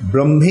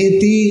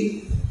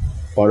Brahmeti,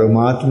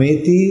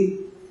 Paramatmeti,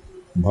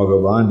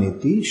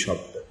 Bhagavaneti,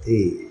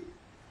 Shabdate.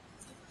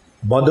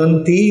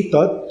 Badanti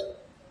tat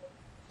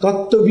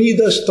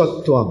tattvavidas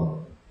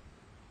tattvam.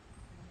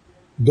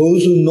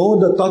 Those who know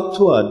the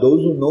tattva,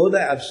 those who know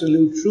the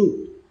absolute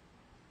truth.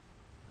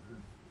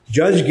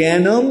 Jaj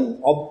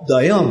jnanam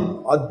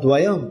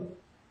advayam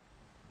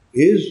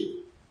is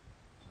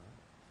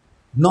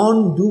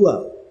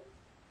non-dual.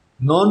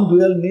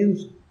 Non-dual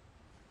means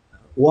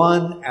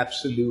one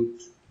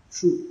absolute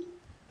truth.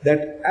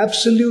 That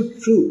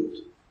absolute truth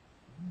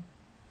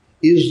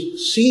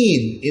is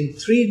seen in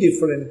 3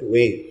 different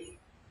ways.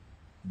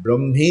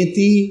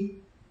 Brahmeti,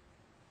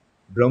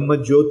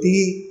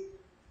 Brahmajyoti,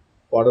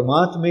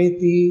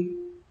 Paramatmeti,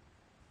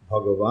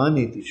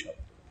 Bhagavaniti Shabda.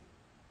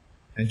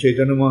 And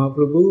Chaitanya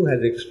Mahaprabhu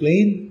has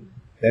explained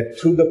that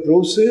through the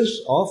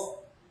process of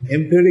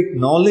empiric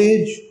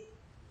knowledge,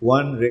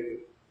 one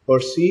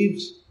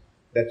perceives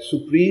that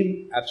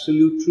supreme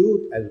absolute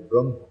truth as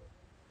Brahma.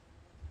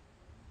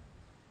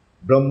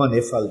 Brahman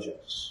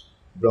effulgence,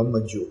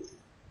 Brahma Jyoti.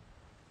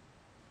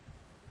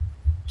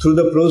 Through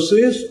the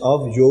process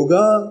of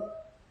yoga,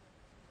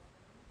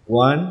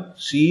 one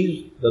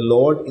sees the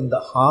Lord in the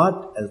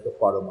heart as the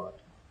Paramatma.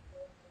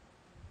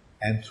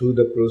 And through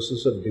the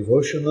process of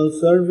devotional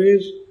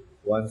service,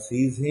 one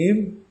sees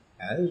Him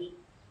as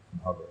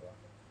Bhagavan.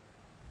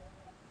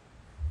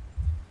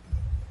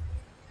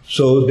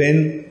 So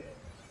then,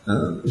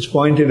 it's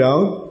pointed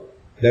out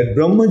that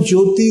Brahma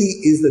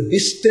Jyoti is the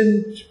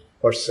distant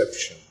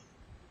perception.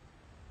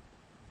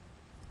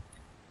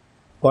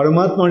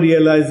 Paramatma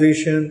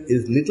realization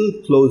is little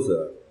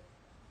closer,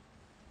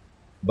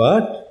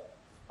 but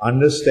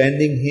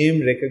understanding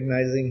Him,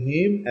 recognizing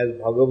Him as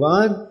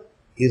Bhagavan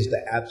is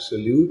the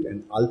absolute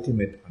and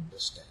ultimate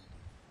understanding.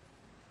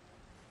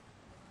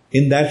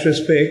 In that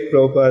respect,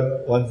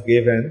 Prabhupada once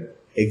gave an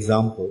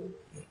example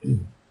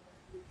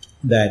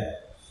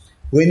that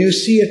when you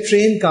see a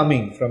train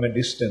coming from a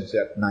distance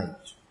at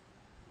night,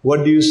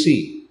 what do you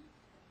see?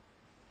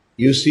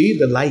 You see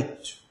the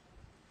light,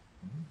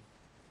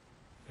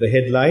 the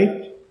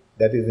headlight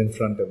that is in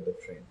front of the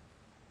train.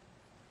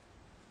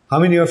 How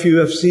many of you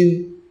have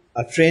seen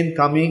a train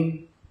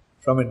coming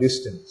from a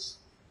distance?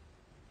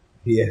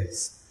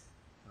 Yes.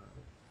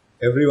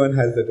 Everyone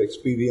has that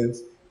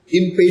experience,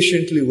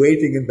 impatiently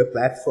waiting in the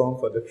platform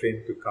for the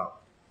train to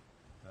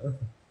come.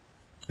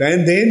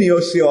 And then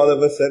you see all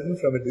of a sudden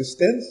from a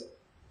distance,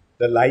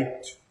 the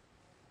light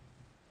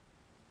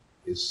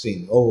is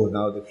seen. Oh,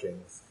 now the train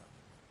is coming.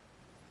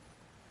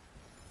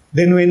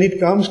 Then when it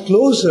comes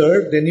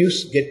closer, then you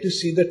get to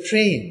see the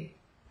train.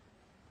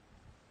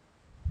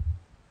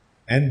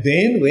 And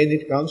then when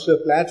it comes to a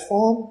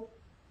platform,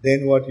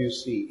 then what you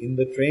see? In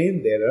the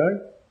train, there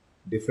are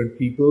different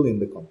people in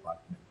the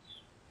compartments.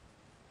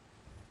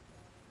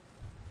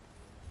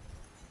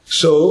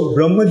 So,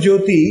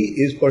 Brahmajyoti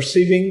is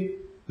perceiving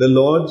the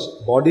Lord's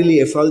bodily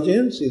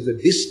effulgence is a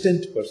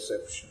distant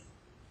perception.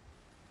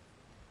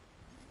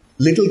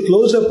 Little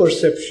closer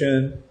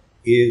perception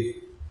is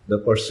the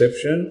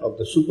perception of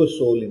the super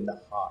soul in the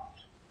heart.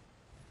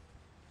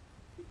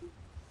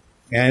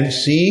 And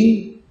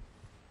seeing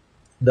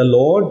the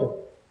Lord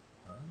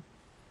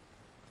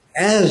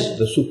as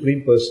the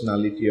Supreme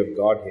Personality of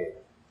Godhead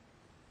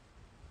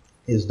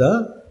is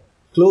the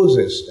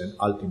closest and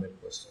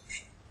ultimate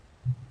perception.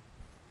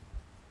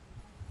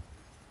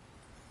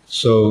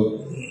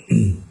 So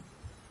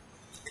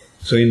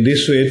in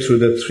this way, through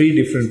the three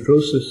different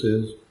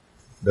processes,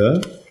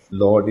 the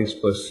Lord is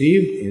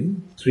perceived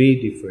in three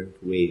different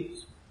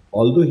ways.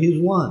 Although He is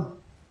one,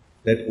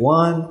 that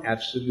one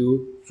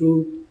absolute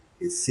truth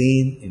is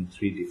seen in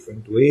three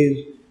different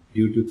ways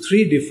due to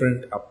three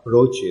different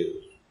approaches.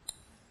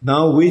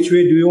 Now, which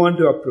way do you want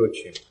to approach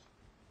Him?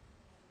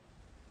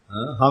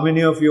 How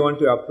many of you want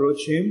to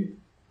approach Him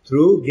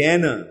through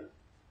Jnana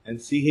and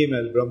see Him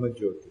as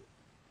Brahmajyoti?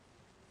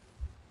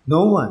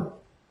 No one.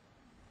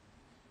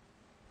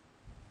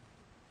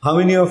 How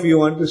many of you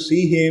want to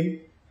see Him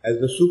as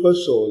the super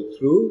soul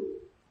through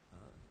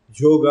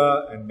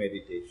yoga and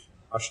meditation,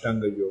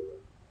 Ashtanga yoga?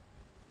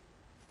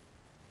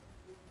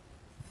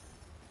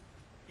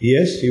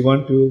 Yes, you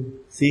want to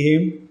see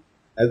Him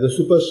as the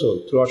super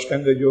soul through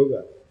Ashtanga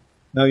yoga.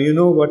 Now you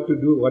know what to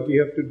do, what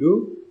you have to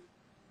do.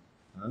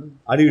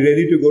 Are you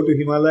ready to go to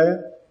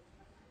Himalaya?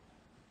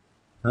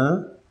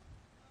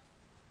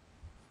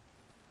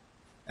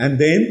 And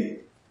then,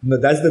 no,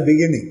 that's the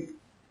beginning.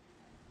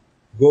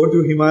 Go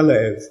to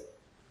Himalayas.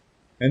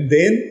 And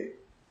then,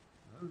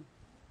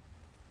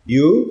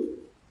 you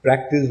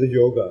practice the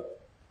yoga.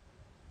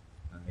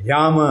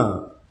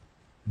 Yama,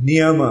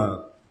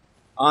 Niyama,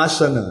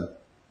 Asana.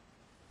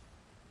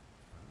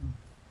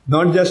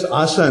 Not just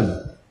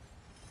asana.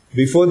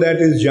 Before that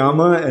is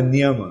Yama and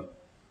Niyama.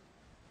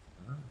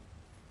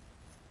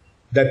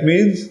 That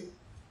means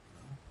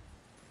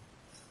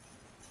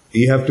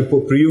you have to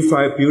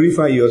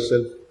purify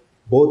yourself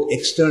both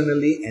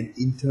externally and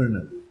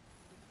internally.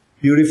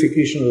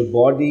 Purification of the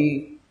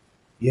body,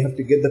 you have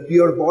to get the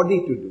pure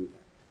body to do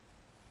that.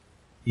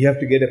 You have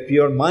to get a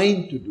pure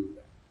mind to do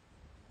that.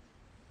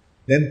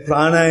 Then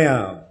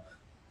pranayam.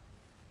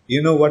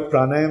 You know what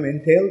pranayam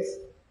entails?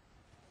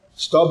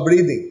 Stop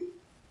breathing.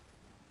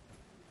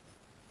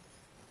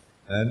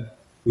 And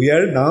we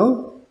are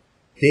now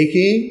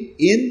taking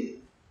in,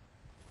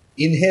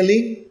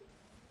 inhaling,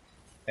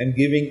 and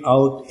giving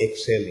out,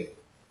 exhaling.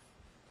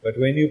 But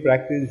when you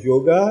practice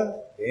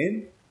yoga,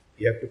 then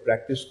you have to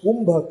practice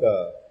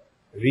kumbhaka,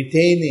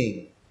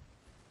 retaining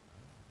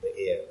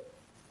the air.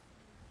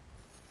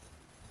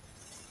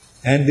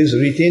 And this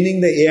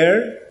retaining the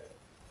air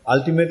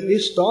ultimately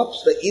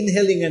stops the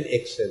inhaling and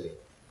exhaling.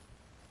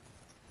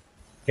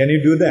 Can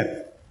you do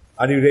that?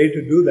 Are you ready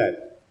to do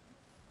that?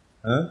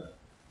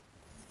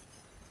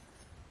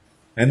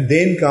 And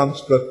then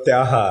comes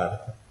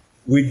pratyahar,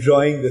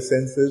 withdrawing the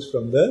senses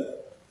from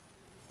the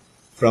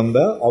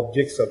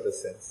objects of the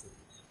senses.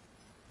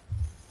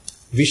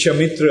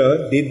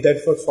 Vishwamitra did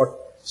that for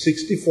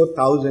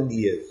 64,000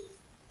 years,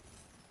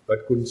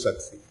 but couldn't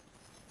succeed.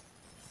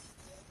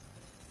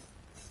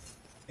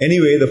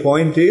 Anyway, the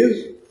point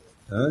is,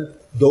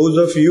 those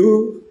of you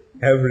who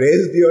have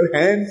raised your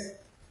hands,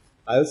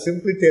 I'll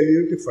simply tell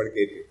you to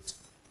forget it.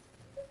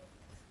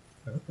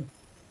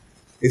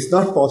 It's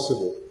not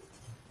possible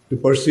to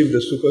perceive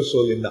the super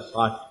soul in the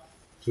heart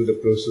through the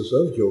process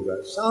of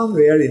yoga. Some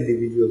rare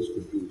individuals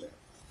could do that.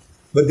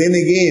 But then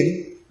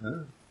again,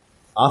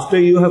 after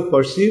you have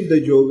perceived the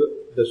yoga,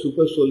 the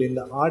super soul in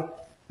the heart,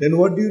 then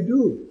what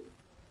do?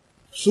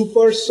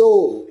 Super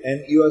soul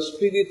and your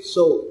spirit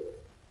soul.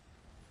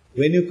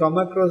 When you come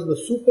across the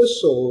super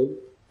soul,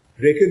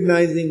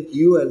 recognizing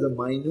you as a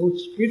minute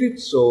spirit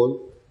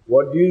soul,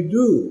 what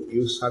do?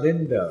 You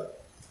surrender.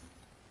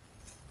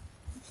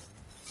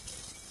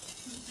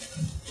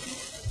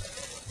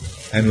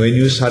 And when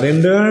you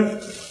surrender,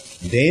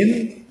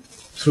 then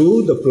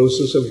through the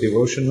process of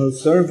devotional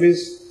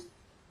service,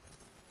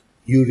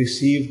 you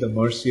receive the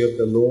mercy of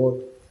the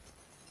Lord,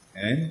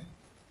 and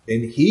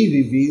then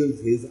He reveals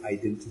His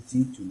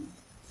identity to you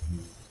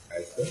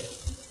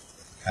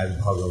as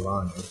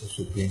Bhagavan, as the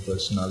Supreme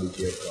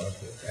Personality of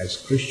Godhead, as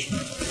Krishna.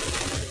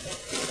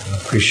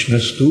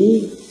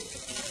 Krishnastu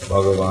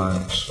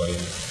Bhagavan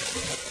Swayam.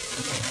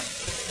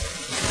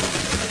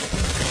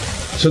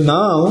 So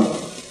now,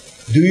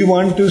 do you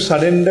want to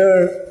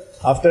surrender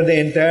after the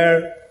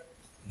entire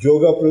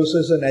yoga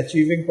process and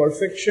achieving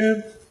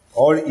perfection,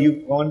 or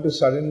you want to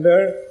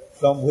surrender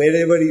from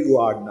wherever you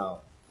are now?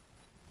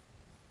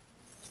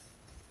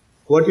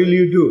 What will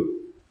you do?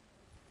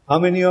 How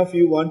many of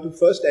you want to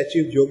first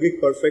achieve yogic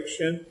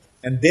perfection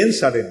and then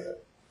surrender?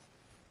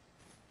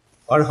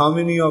 Or how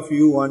many of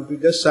you want to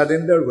just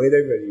surrender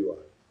wherever you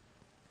are?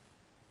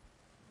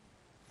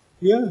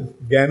 Yeah,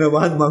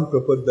 Jnanavan Mang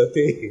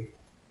Prapaddate.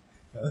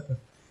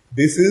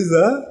 This is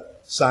a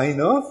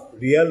sign of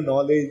real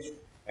knowledge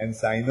and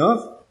sign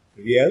of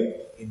real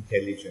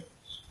intelligence.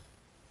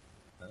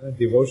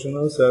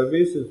 Devotional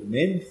service is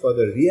meant for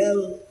the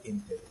real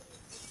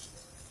intelligence.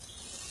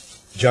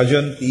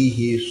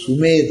 Jajantihi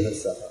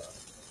sumedhasaha.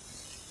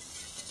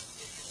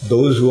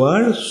 Those who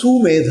are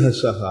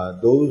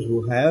sumedhasaha, those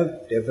who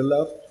have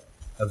developed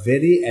a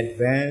very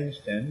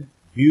advanced and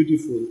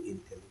beautiful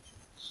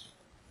intelligence.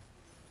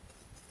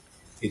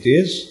 It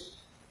is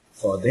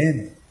for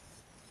them.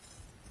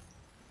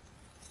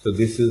 So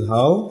this is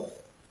how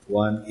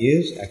one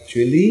is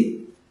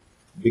actually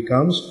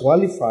becomes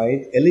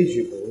qualified,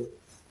 eligible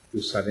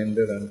to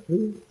surrender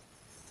unto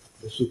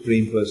the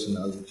Supreme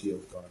Personality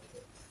of Godhead.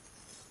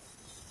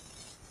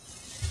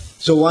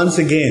 So once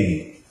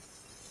again,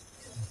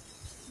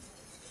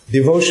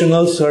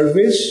 devotional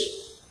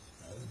service,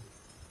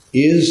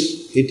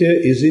 is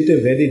it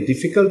a very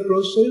difficult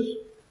process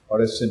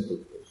or a simple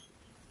process?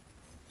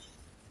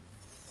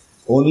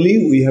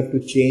 Only we have to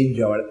change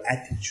our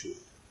attitude.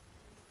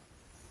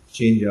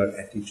 Change our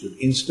attitude.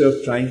 Instead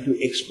of trying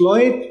to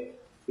exploit,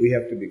 we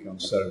have to become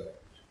servant.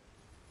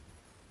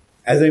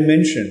 As I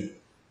mentioned,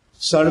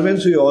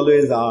 servants we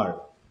always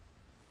are.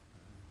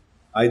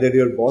 Either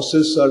your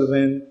boss's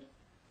servant,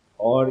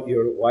 or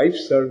your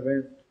wife's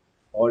servant,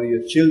 or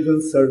your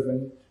children's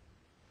servant.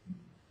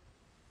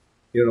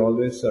 You're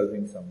always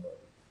serving somebody.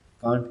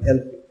 Can't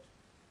help it.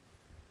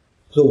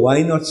 So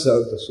why not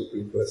serve the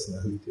Supreme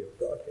Personality of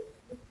Godhead?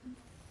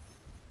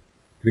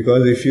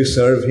 Because if you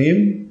serve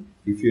Him,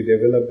 if you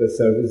develop the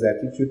service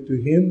attitude to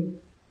Him,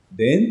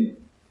 then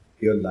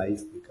your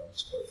life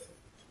becomes perfect.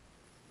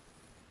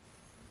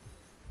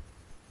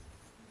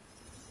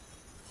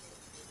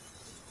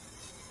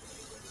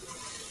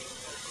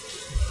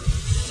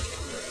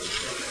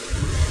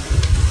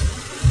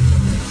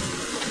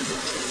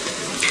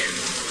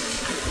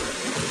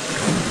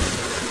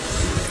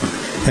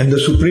 And the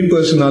Supreme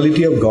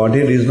Personality of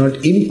Godhead is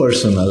not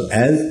impersonal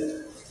as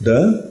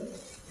the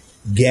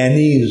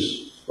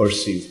Jnanis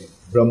perceive Him.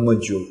 Brahma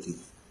Jyoti.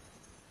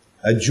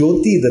 A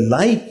Jyoti, the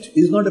light,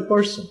 is not a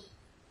person.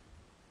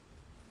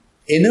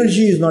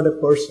 Energy is not a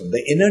person.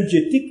 The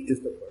energetic is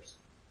the person.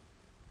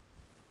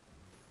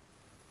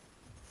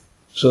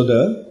 So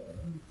the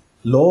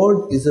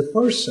Lord is a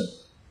person.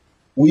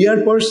 We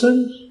are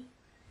persons.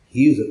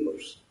 He is a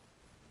person.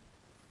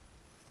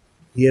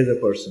 He has a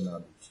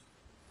personality.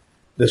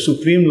 The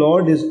Supreme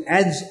Lord is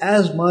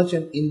as much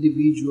an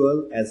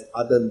individual as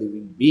other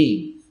living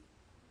beings.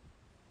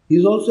 He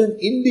is also an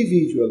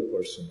individual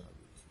personality.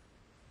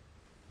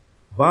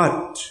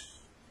 But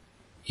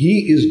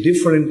He is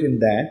different in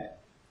that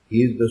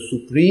He is the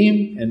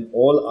Supreme and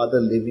all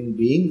other living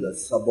beings are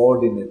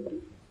subordinate to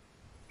Him.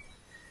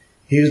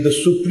 He is the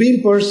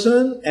Supreme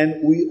Person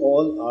and we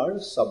all are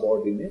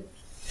subordinate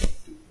to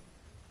Him.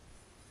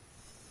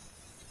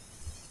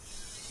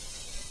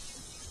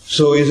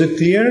 So is it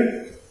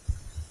clear?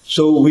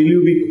 So will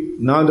you be,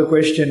 now the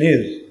question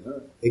is,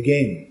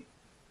 again,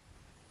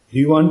 do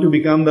you want to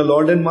become the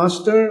Lord and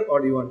Master or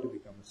do you want to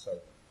become a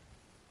servant?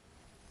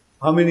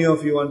 How many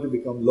of you want to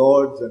become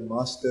lords and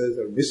masters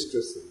or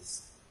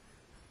mistresses?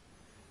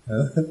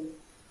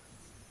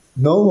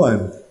 No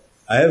one.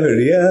 I have a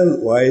real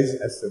wise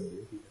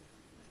assembly here.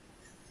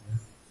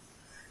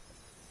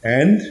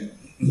 And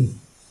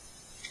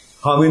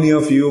how many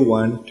of you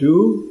want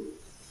to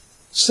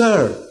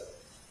serve?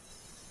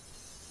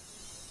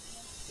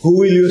 Who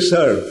will you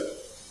serve?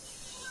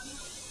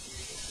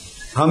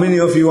 How many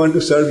of you want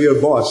to serve your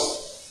boss?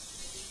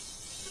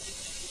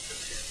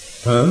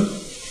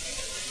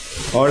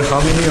 Or how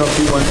many of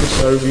you want to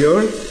serve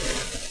your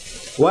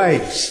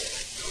wives?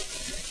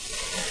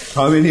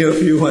 How many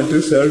of you want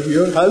to serve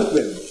your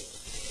husband?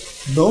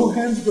 No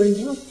hands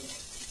going up.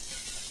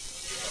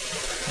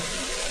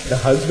 The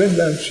husbands,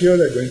 I'm sure,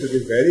 are going to be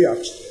very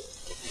upset.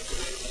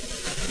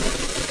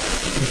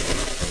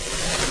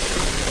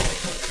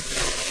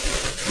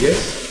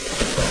 Yes,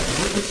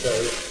 you to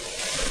serve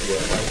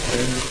your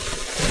husband,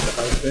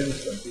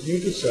 husbands continue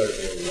to serve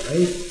their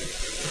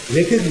wife,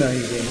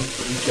 recognizing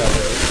each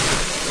other.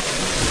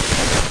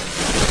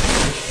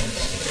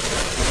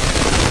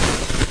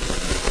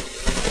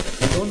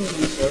 We don't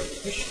only serve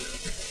Krishna,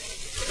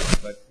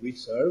 but we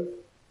serve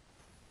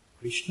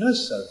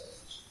Krishna's servants.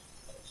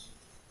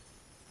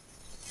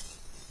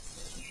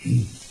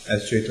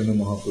 As Chaitanya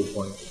Mahaprabhu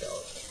pointed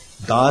out,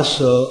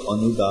 Dasa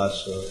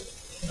Anudasa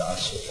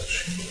Dasa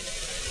Ashmi.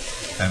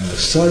 I am the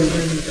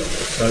servant of the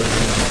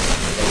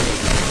servant.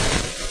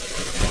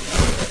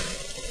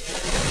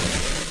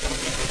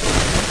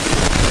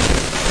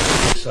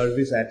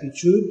 Service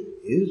attitude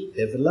is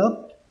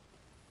developed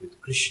with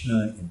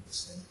Krishna in the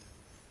center.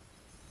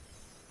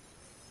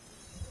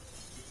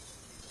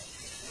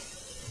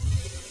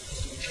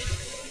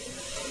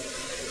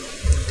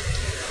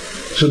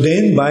 So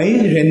then, by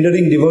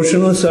rendering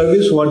devotional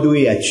service, what do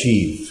we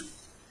achieve?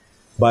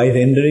 By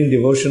rendering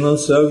devotional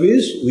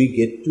service, we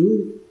get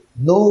to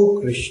know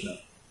Krishna.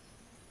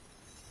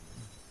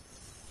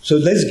 So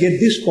let's get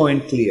this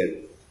point clear.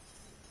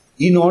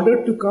 In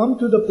order to come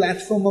to the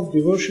platform of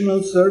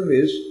devotional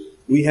service,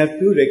 we have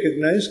to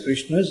recognize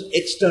Krishna's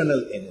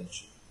external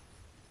energy,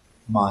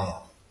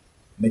 Maya,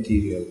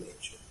 material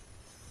nature.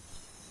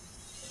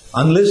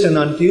 Unless and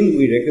until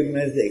we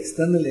recognize the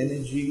external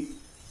energy,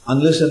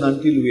 unless and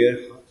until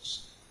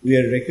we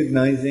are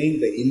recognizing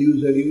the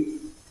illusory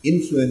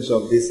influence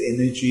of this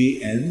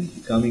energy and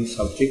becoming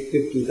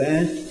subjected to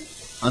that,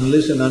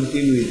 unless and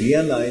until we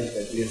realize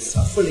that we are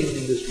suffering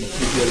in this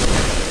material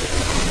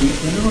life, we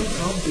cannot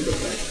come to the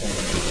platform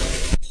of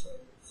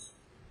service.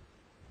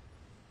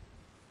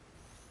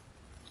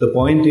 The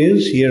point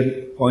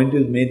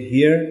is made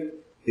here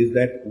is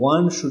that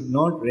one should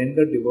not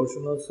render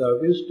devotional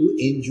service to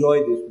enjoy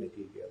this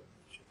material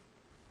nature.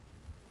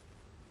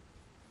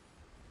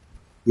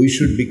 We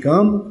should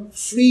become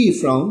free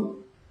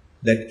from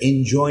that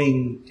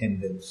enjoying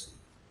tendency.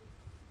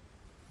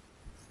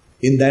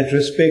 In that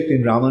respect,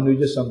 in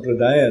Ramanuja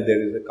Sampradaya,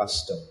 there is a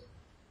custom.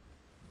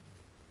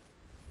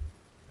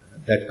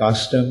 That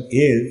custom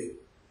is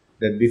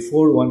that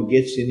before one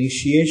gets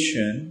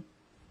initiation,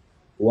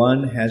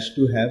 one has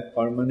to have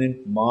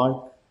permanent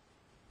mark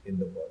in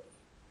the body,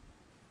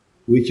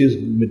 which is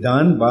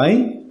done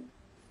by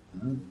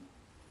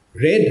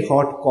red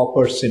hot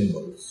copper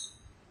symbols.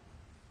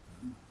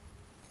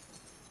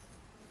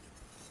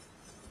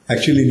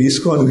 Actually, in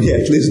ISKCON, we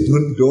at least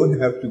don't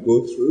have to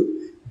go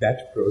through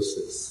that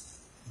process.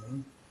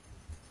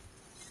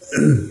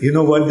 You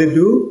know what they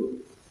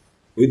do?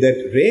 With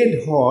that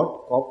red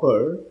hot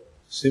copper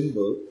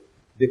symbol,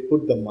 they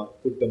put the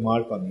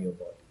mark on your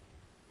body.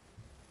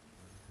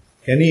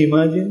 Can you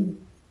imagine?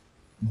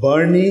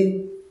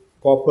 Burning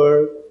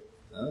copper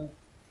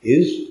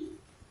is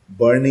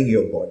burning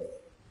your body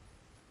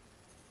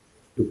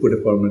to put a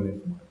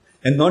permanent mark.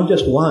 And not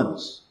just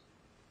once,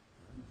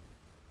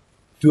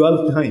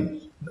 12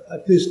 times,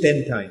 at least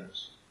 10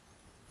 times.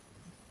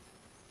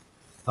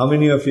 How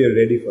many of you are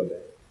ready for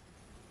that?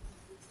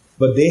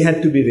 But they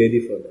had to be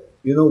ready for that.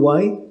 You know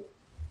why?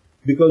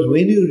 Because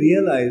when you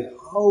realize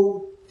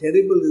how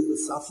terrible is the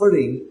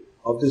suffering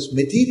of this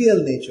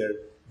material nature,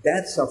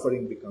 that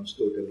suffering becomes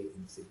totally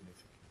insignificant.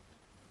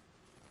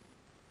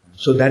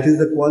 So that is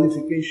the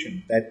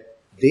qualification that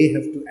they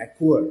have to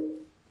acquire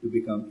to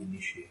become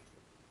initiated.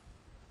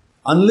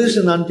 Unless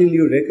and until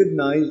you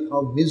recognize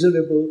how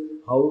miserable,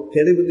 how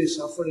terribly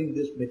suffering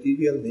this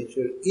material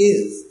nature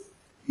is,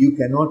 you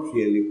cannot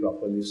really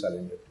properly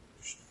surrender to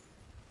Krishna.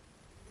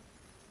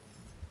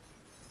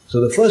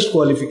 So the first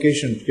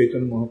qualification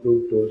Chaitanya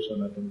Mahaprabhu told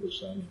Sanatana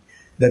Goswami,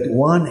 that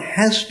one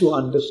has to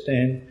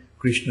understand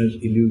Krishna's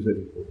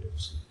illusory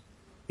potency,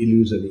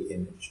 illusory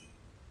energy.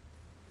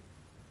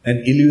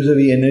 And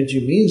illusory energy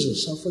means the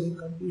suffering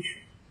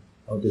condition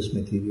of this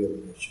material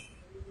nature.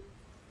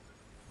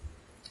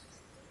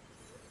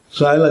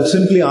 So I'll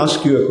simply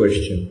ask you a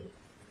question.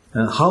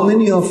 How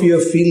many of you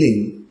are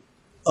feeling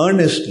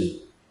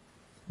earnestly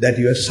that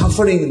you are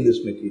suffering in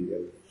this material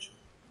nature?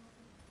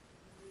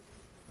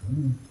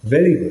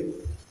 Very good.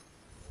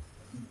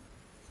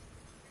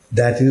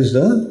 That is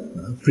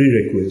the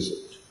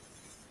prerequisite.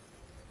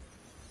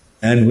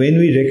 And when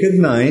we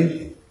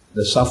recognize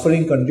the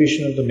suffering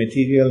condition of the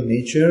material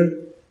nature,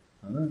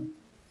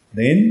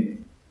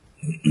 then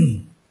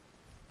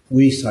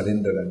we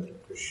surrender unto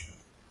Krishna,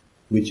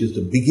 which is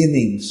the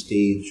beginning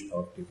stage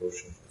of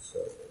devotional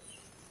service.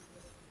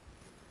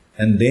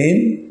 And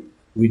then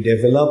we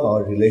develop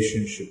our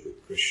relationship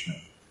with Krishna.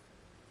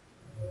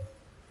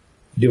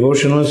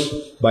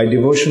 By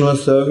devotional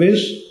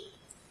service,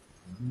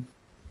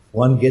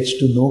 one gets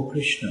to know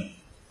Krishna.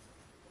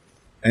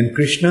 And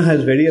Krishna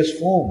has various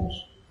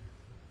forms.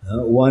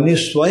 One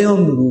is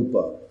Swayam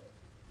Rupa.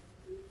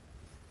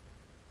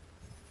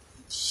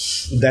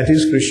 That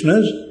is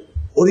Krishna's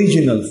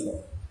original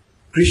form.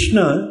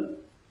 Krishna,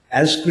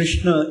 as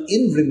Krishna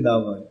in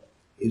Vrindavan,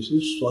 is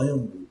his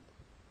Swayam Rupa.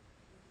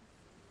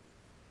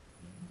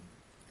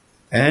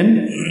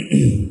 And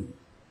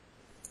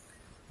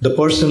the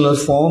personal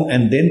form,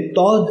 and then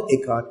Tad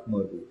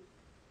Ekatma Rupa.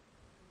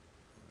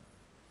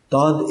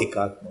 Tad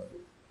Ekatma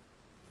Rupa.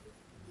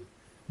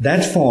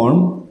 That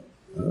form,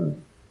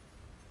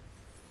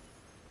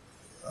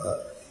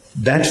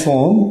 that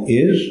form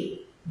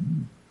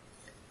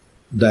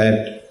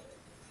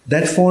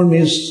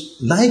is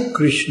like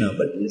Krishna,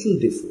 but a little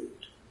different.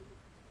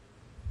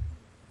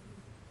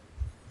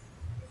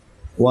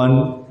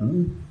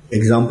 One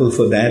example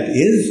for that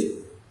is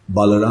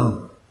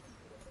Balaram.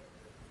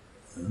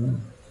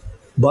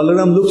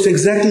 Balaram looks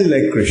exactly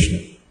like Krishna,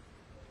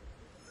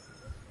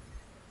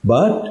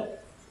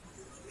 but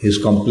his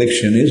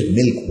complexion is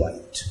milk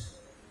white.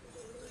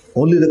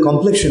 Only the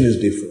complexion is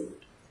different.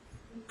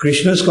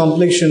 Krishna's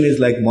complexion is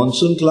like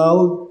monsoon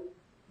cloud.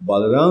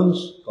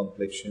 Balaram's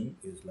complexion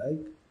is like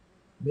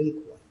milk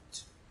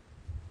white.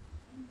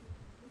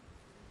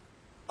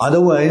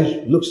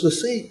 Otherwise, looks the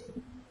same.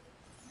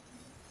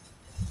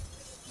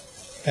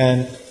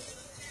 And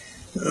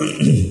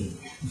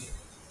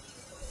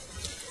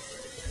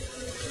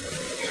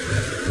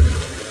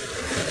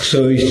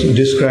so it's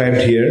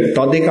described here,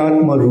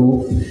 Tadekatma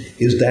Roop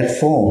is that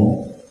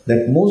form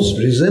that most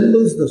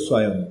resembles the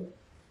Swayam.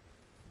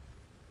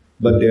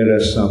 But there are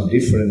some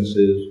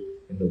differences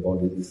in the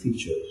bodily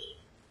features.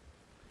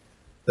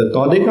 The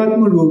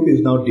Tadekatma Roop is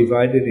now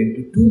divided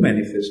into two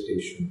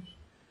manifestations,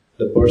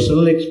 the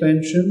personal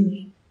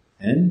expansions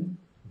and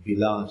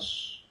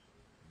Vilas.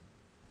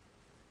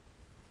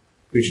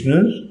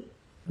 Krishna's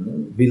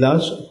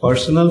Vilas,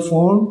 personal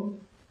form,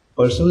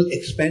 personal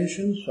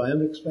expansion,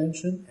 Swayam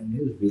expansion, and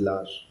his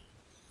Vilas.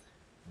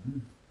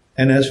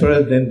 And as far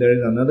as then there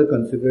is another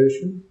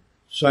consideration,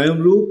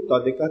 Swayam Roop,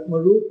 Tadekatma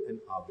Roop, and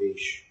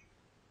Avesh.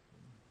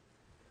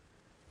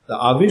 The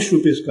Avesh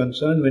Roop is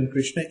concerned when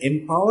Krishna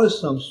empowers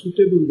some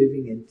suitable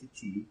living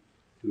entity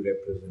to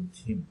represent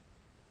him,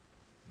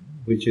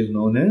 which is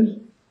known as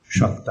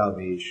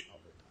Shaktavesh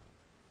avatar.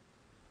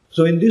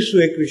 So in this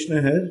way,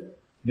 Krishna has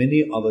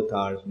many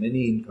avatars,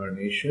 many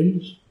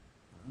incarnations,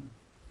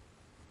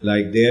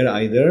 like they are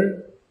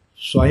either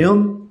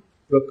Swayam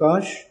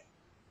Prakash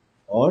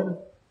or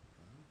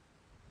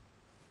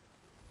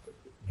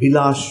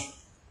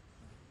Vilas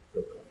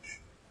Prakash.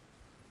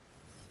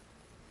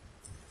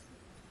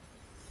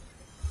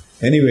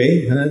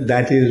 Anyway,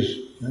 that is,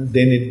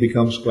 then it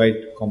becomes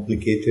quite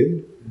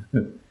complicated.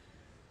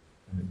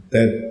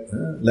 That,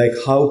 like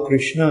how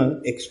Krishna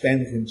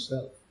expands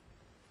himself.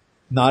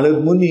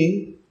 Narad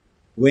Muni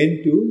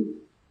went to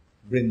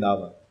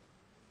Vrindavan.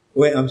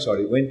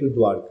 Went to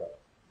Dwarka.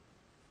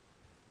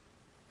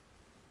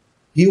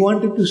 He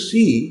wanted to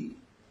see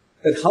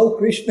that how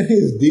Krishna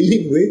is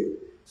dealing with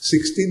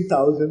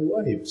 16,000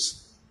 wives.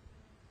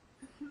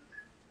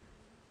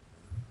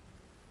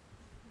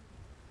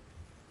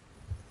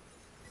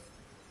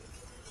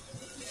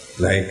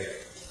 Like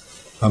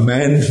a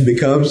man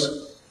becomes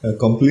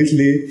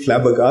completely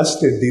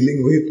flabbergasted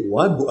dealing with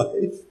one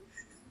wife,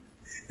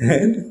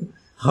 and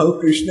how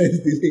Krishna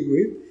is dealing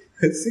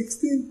with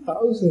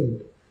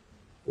 16,000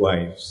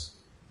 wives.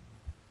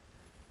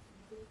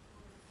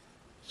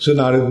 So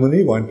Narad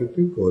Muni wanted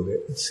to go there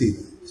and see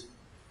that.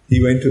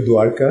 He went to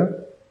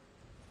Dwarka,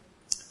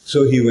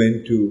 so he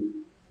went to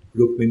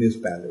Rukmini's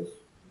palace.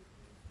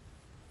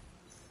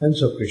 And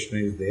so Krishna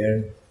is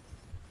there.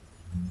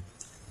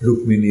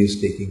 Rukmini is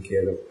taking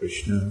care of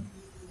Krishna.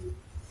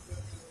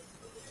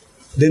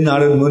 Then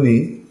Narad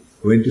Muni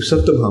went to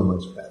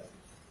Satyabhama's palace.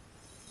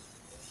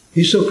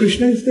 He saw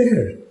Krishna is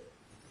there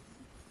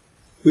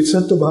with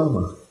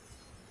Satyabhama.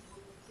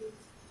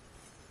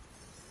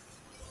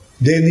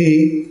 Then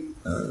he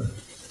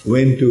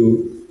went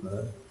to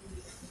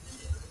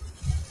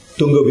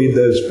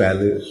Tungavida's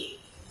palace.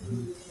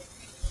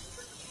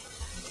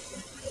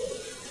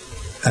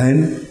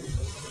 And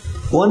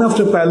one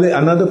after palace,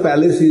 another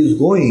palace he is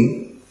going,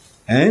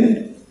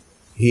 and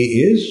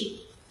he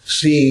is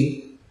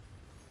seeing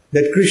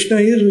that Krishna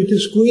is with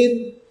his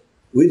queen,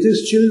 with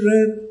his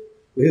children,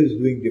 he is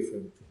doing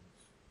different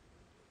things.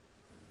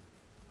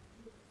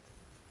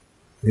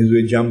 He is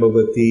with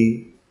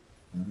Jambavati,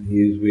 he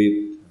is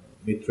with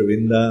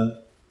Mitravinda,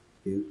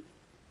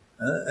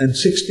 and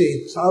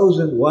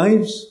 16,000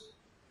 wives,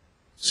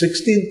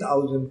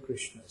 16,000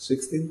 Krishna,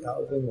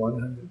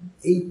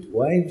 16,108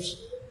 wives,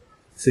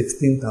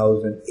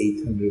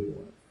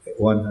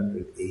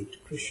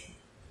 16,108 Krishna.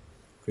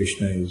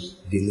 Krishna is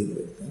dealing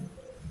with them.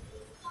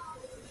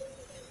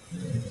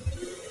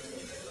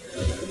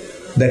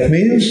 That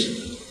means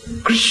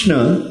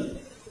Krishna,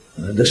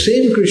 the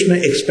same Krishna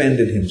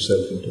expanded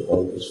himself into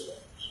all these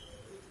forms.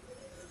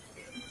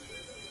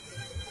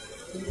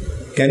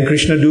 Can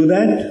Krishna do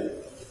that?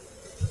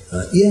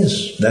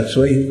 Yes, that's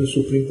why he is the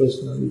Supreme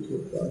Personality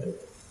of Godhead.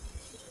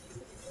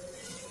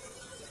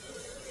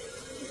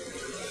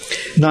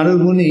 Narad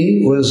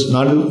Muni was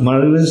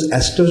Narada's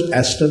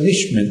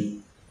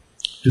astonishment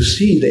to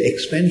see the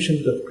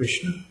expansions of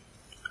Krishna.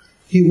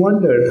 He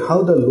wondered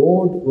how the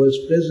Lord was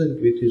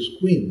present with his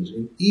queens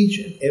in each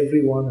and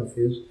every one of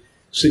his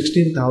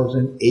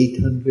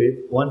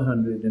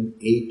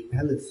 16,108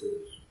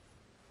 palaces.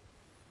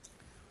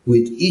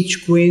 With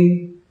each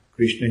queen,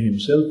 Krishna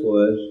himself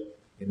was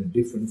in a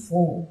different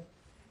form,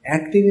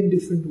 acting in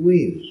different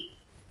ways.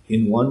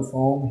 In one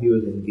form, he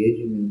was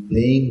engaging in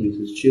playing with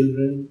his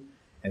children,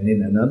 and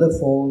in another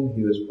form,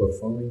 he was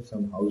performing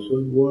some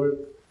household work.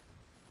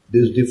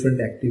 These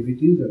different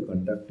activities are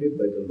conducted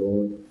by the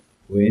Lord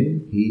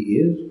when he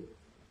is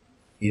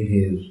in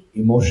his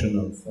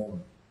emotional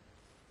form,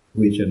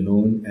 which are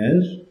known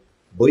as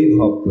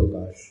Vaibhav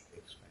Prakash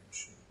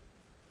expansion.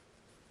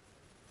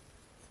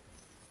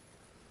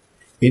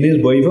 In his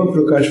Vaibhav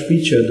Prakash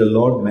feature, the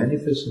Lord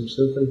manifests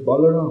himself as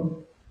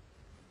Balaram.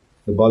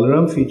 The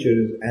Balaram feature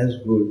is as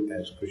good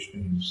as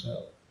Krishna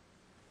himself.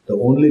 The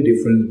only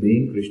difference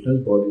being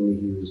Krishna's bodily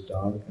hue is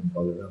dark and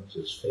Balaram's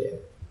is fair.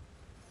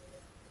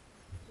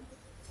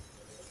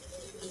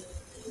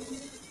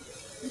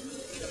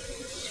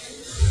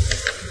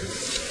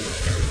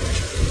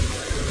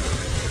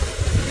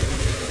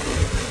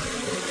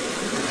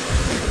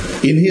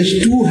 In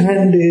his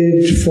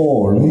two-handed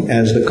form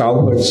as the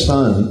cowherd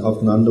son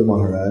of Nanda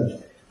Maharaj,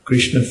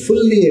 Krishna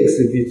fully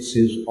exhibits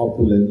his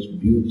opulence,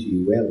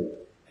 beauty, wealth,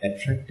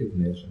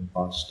 attractiveness and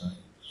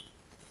pastimes.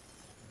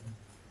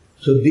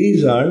 So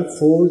these are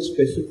four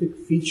specific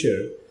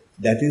features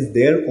that is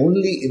there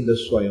only in the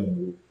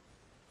Swayambhu.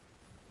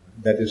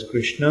 That is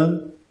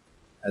Krishna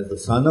as the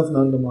son of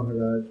Nanda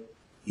Maharaj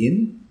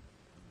in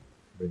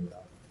Vrindavan.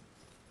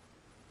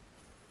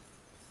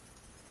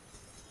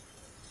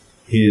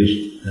 His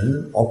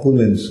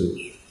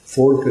opulences,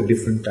 four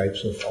different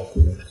types of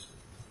opulence.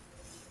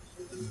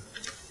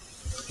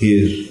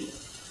 His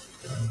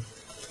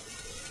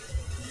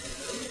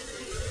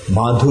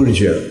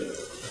madhurja,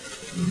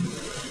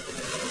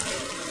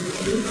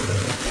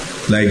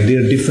 like there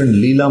are different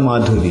lila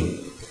madhuri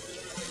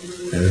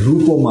and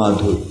rupa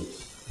madhuri.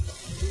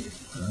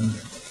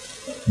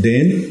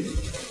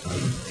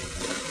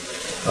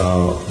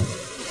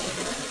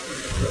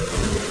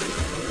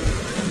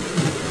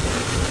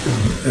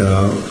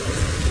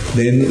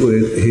 Then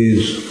with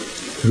his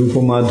Rupa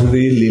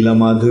Madhuri, Lila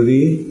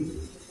Madhuri,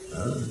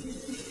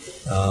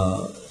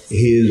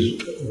 his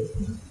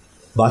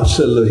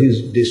Vatsala,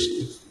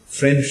 his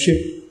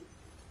friendship,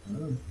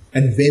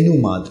 and Venu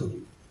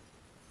Madhuri,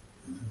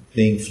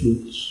 playing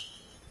flutes.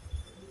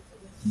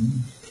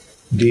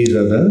 These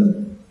are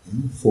the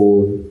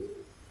four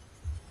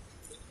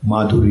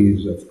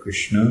Madhuris of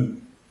Krishna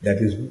that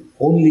is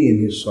only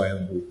in his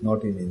Swayambhu,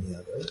 not in any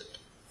other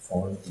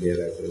form they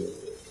are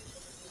available.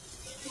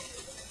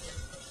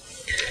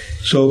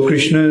 So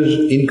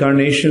Krishna's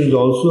incarnations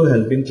also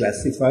have been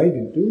classified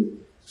into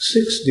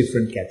 6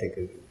 different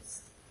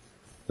categories.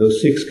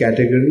 Those 6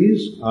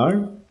 categories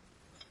are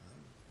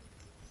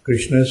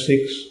Krishna's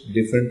 6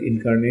 different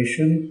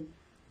incarnations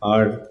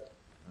are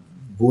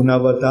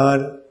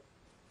Gunavatar,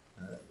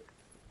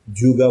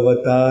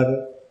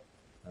 Jugavatar,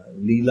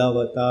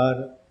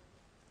 Leelavatar,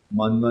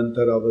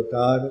 Manvantar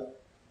Avatar,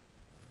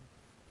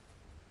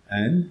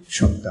 and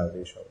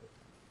Shaktavesh Avatar.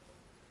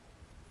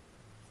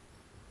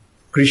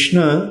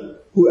 Krishna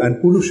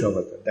and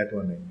Purushavatar, that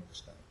one I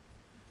mixed up.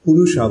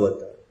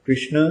 Purushavatar,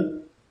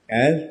 Krishna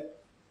as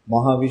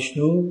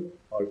Mahavishnu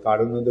or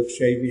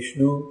Karanadakshay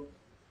Vishnu,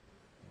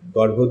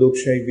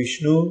 Garbhodakshay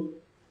Vishnu,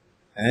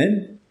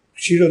 and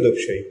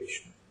Kshirodakshay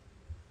Vishnu.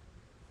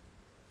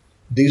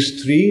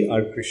 These 3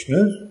 are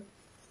Krishna's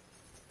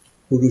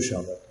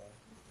Purushavatar.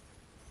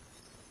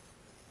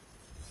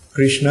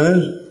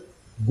 Krishna's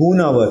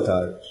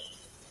Gunavatars.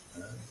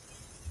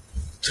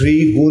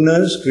 3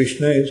 gunas,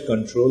 Krishna is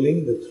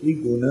controlling the 3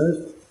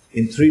 gunas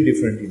in 3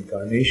 different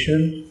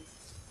incarnations.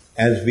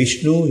 As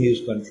Vishnu, he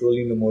is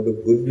controlling the mode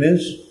of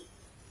goodness.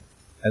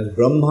 As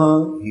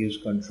Brahma, he is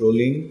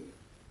controlling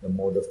the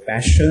mode of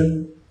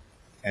passion.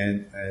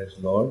 And as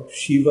Lord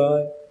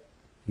Shiva,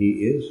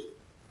 he is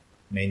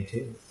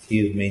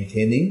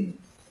maintaining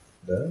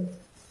the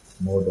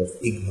mode of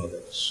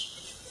ignorance.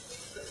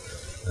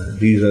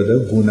 These are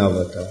the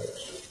Gunavatars.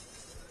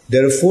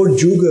 There are 4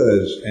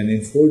 Jugas, and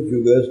in 4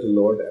 Jugas the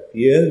Lord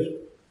appears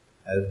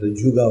as the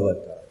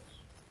Jugavatars.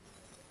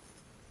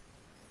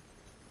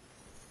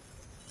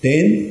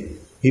 Then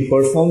he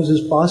performs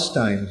his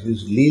pastimes,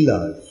 his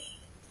Leelas.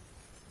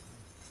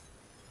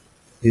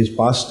 His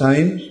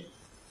pastimes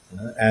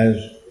as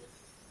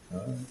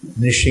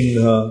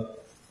Nrishingha,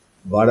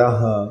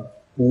 Varaha,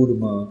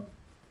 Kurma,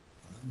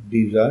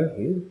 these are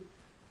his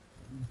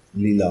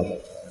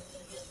Leelavatars.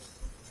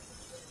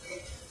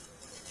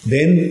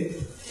 Then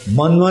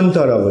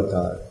Manvantar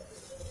Avatar.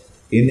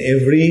 In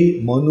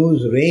every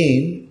Manu's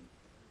reign,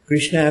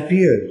 Krishna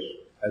appears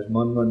as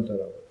Manvantar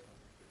Avatar.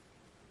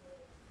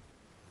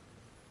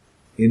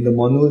 In the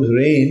Manu's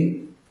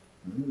reign,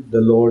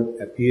 the Lord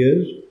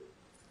appears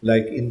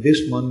like in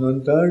this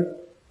Manvantar,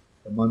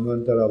 the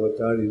Manvantar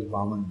Avatar is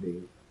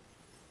Vamandev.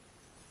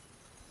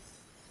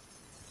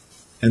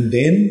 And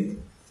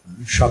then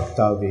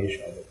Shaktavesh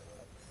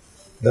Avatar.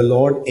 The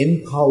Lord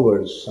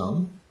empowers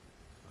some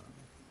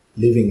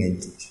living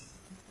entity.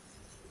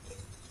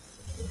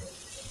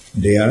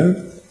 They are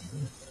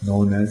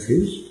known as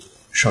his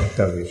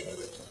Shaktavesh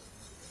Avatar.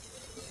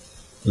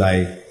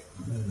 Like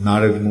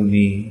Narad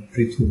Muni,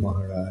 Prithu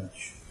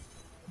Maharaj,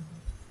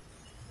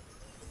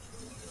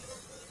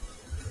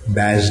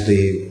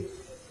 Basdev,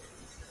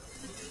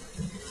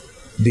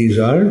 These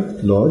are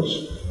Lord's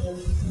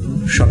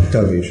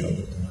Shaktavesha.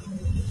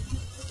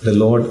 The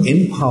Lord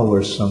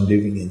empowers some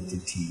living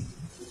entity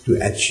to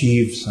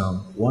achieve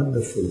some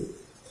wonderful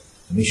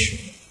mission.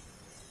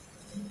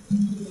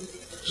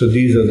 So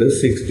these are the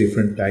 6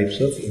 different types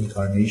of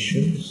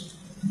incarnations.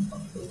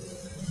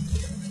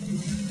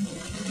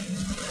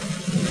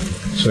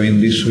 So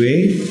in this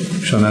way,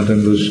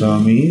 Sanatana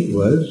Goswami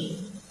was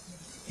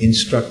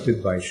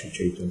instructed by Sri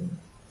Chaitanya,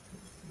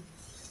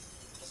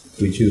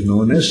 which is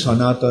known as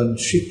Sanatana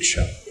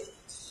Shiksha,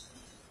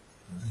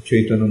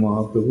 Chaitanya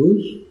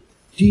Mahaprabhu's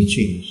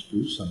teachings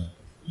to Sanatana.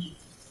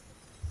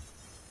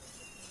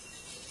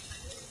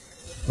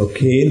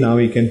 Okay, now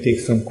we can take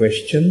some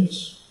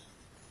questions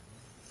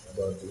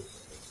about this.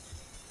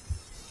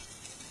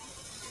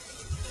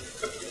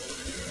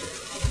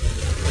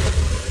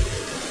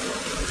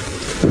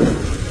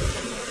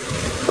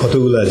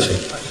 কতগুলো আছে?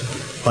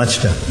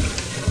 5টা।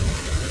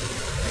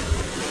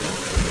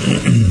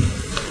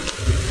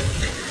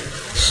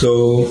 So,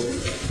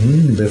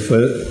 the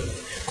first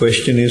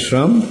question is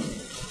from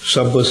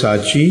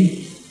Sabbasachi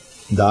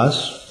Das.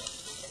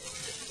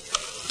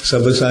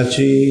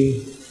 Sabbasachi,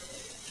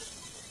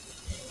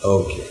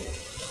 okay.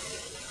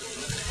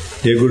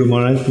 Dear Guru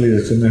Maharaj, please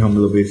accept my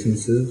humble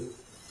obeisances.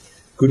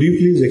 Could you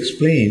please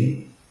explain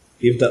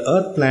if the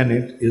Earth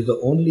planet is the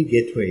only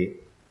gateway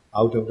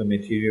out of the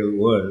material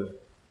world,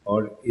 or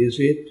is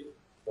it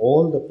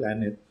all the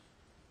planets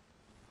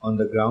on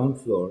the ground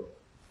floor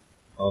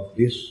of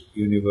this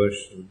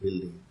universal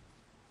building?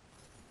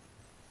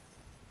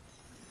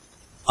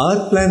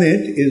 Earth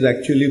planet is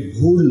actually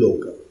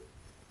Bhuloka.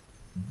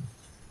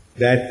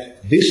 That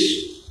this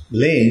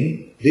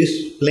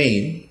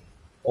plane,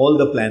 all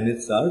the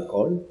planets are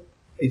called,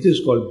 it is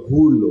called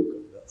Bhuloka,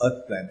 the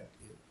Earth planet.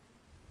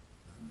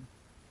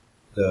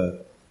 The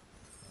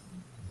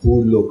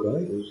Bhuloka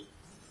is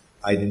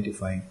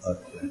identifying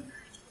Earth planet.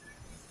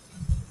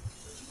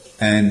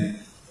 And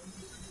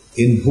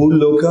in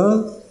Bhuloka,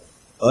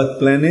 Earth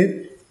planet,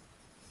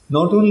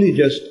 not only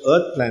just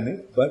Earth planet,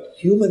 but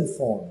human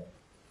form.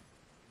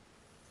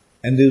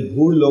 And this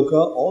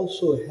Bhuloka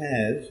also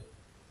has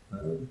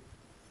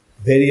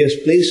various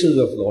places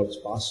of Lord's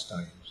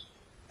pastimes.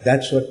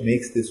 That's what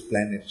makes this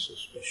planet so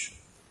special.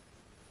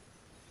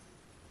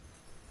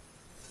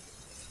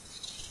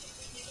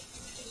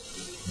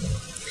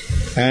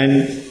 And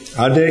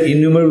are there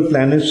innumerable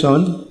planets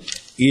on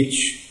each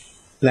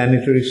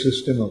planetary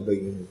system of the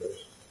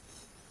universe?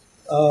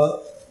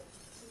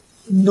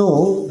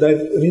 No, that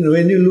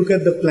when you look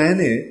at the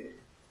planet,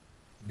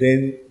 then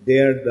they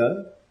are the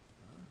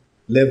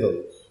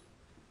levels.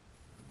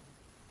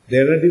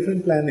 There are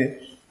different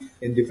planets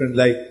in different,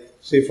 like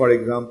say for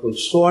example,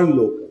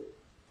 Swarloka.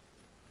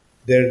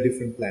 There are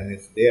different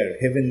planets there,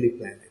 heavenly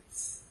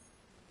planets.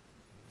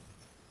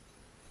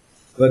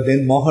 But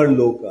then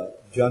Maharloka,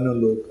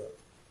 Janaloka,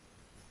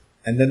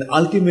 and then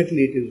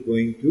ultimately it is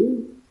going to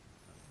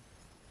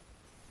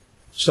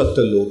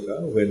Satyaloka,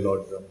 where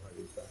Lord Brahma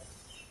resides.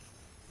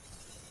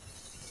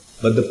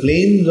 But the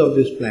planes of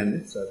these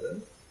planets are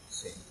the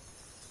same.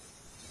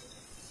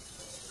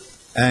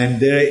 And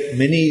there are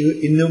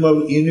many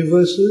innumerable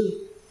universes,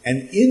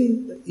 and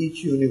in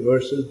each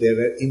universe there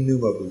are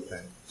innumerable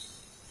planets.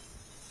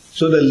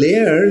 So the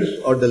layers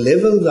or the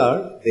levels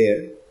are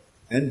there,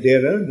 and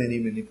there are many,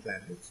 many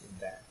planets in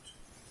that.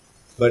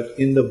 But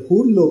in the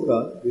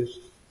Bhuloka,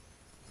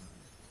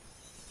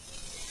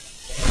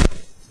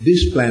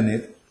 this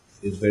planet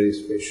is very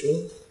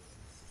special.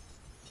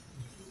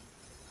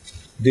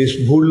 This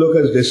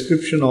Bhuloka's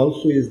description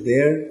also is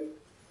there.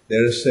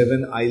 There are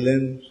 7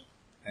 islands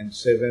and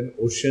 7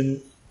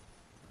 oceans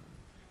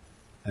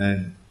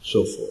and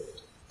so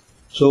forth.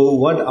 So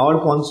what our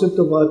concept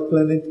of Earth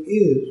planet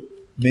is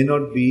may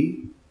not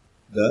be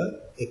the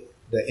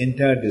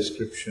entire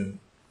description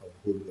of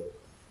Bhuloka.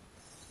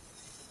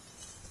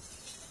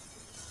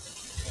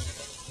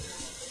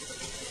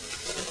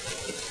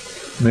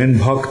 Then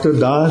Bhakta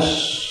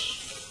Das.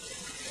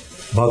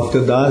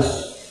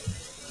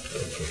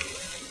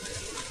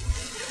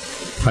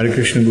 Hare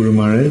Krishna Guru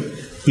Maharaj.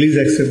 Please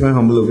accept my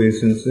humble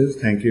obeisances.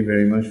 Thank you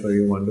very much for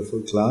your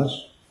wonderful class.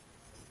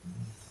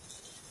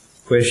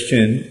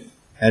 Question.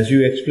 As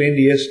you explained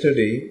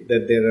yesterday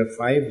that there are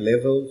 5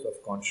 levels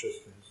of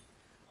consciousness,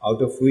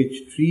 out of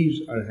which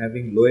trees are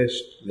having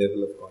lowest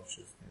level of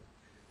consciousness,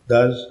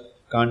 thus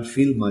can't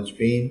feel much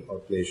pain or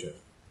pleasure.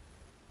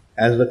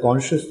 As the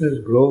consciousness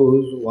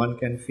grows, one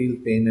can feel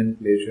pain and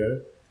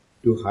pleasure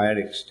to higher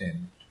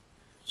extent.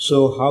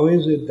 So how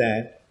is it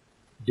that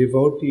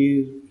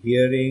devotees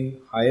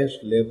having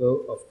highest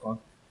level of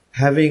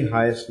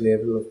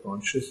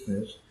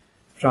consciousness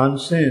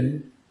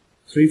transcend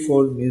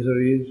threefold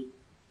miseries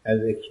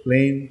as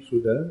explained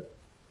through the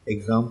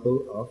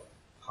example of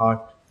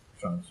heart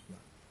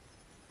transplant?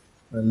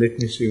 Let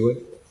me see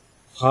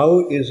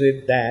how is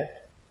it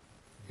that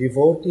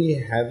devotee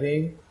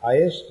having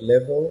highest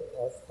level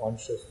of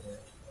consciousness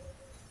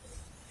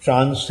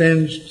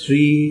transcends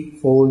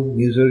threefold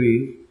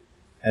miseries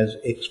as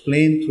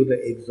explained through the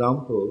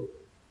example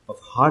of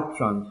heart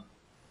transplant.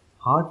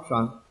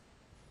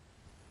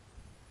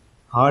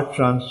 heart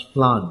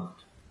transplant.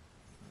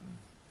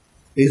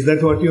 Is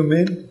that what you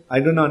meant? I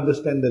don't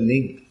understand the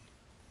link.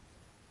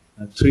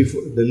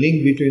 The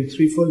link between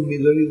threefold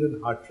miseries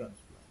and heart transplant.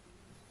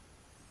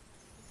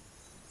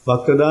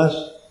 Bhaktadas?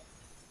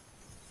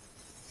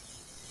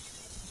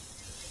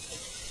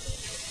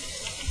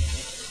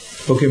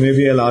 Okay,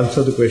 maybe I'll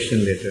answer the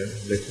question later.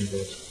 Let me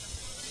go.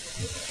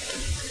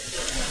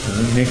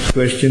 Next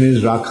question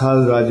is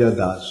Rakhal Raja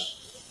Das.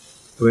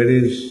 Where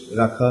is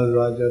Rakhal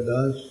Raja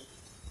Das?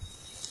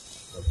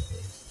 Okay.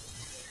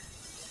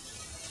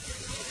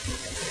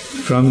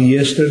 From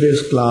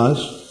yesterday's class,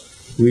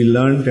 we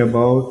learnt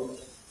about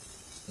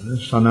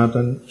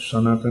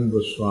Sanatan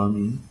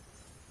Goswami,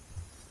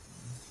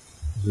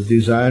 the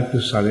desire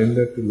to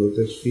surrender to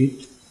lotus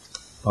feet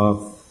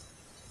of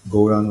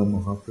Gauranga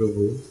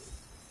Mahaprabhu.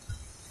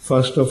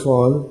 First of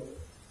all,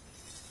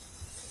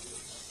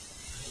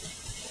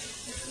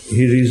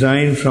 he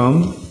resigned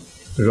from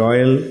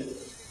royal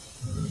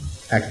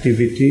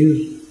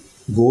activities,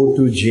 go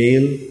to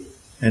jail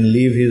and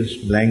leave his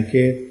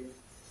blanket.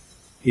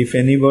 If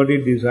anybody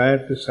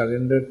desired to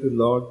surrender to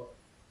Lord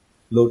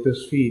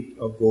Lotus feet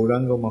of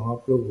Gauranga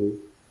Mahaprabhu,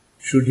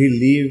 should he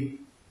leave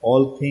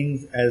all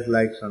things as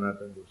like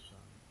Sanatana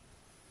Goswami?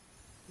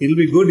 It'll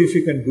be good if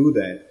you can do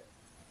that.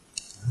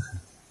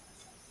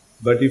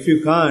 But if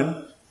you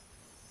can't,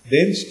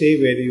 then stay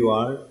where you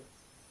are.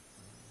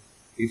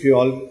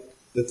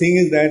 The thing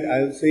is that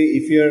I'll say,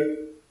 if you're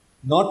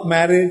not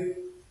married,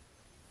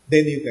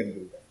 then you can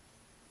do that.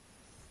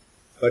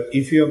 But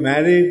if you're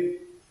married,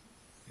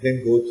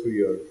 then go through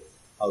your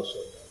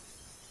household life.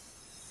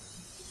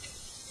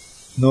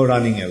 No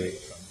running away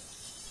from it.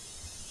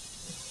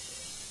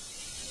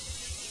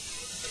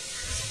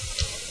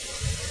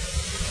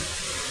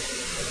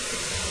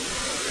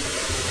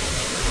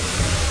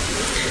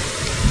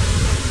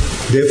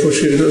 Therefore,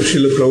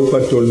 Srila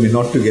Prabhupada told me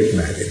not to get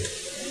married.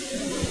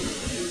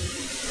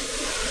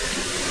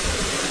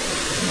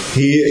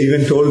 He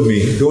even told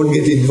me, don't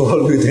get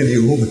involved with any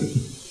woman.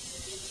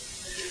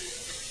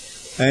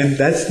 And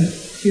that's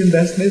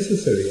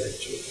necessary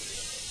actually.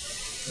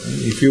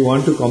 If you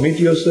want to commit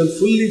yourself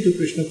fully to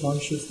Krishna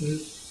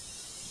consciousness,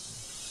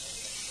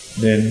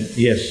 then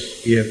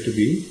yes, you have to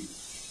be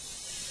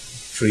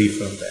free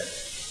from that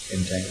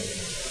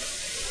entanglement.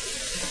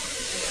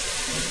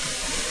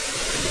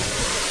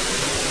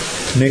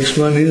 Next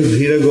one is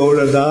Dhira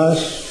Gaura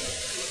Das.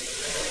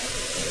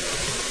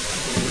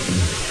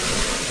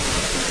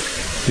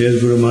 Dear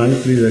Guru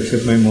Maharaj, please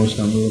accept my most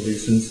humble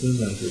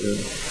obeisances unto the...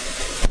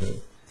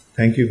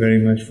 Thank you very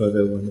much for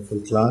the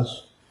wonderful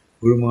class.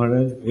 Guru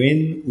Maharaj,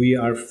 when we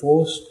are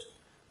forced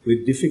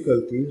with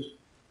difficulties,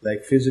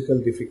 like physical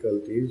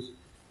difficulties,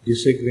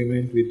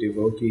 disagreement with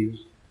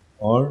devotees,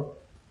 or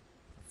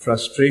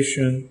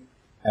frustration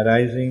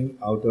arising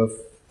out of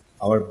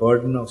our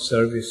burden of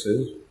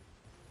services,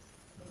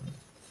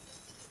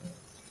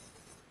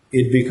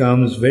 it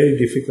becomes very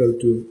difficult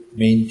to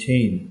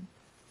maintain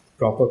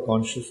proper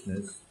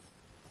consciousness,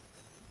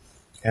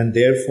 and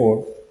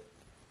therefore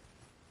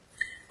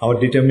our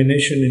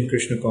determination in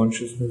Krishna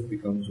consciousness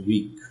becomes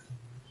weak.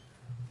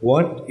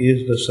 What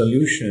is the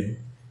solution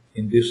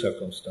in these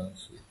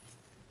circumstances?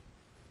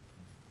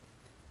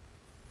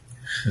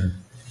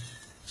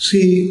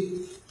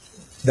 See,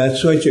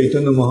 that's why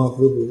Chaitanya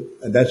Mahaprabhu,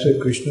 and that's why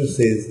Krishna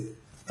says,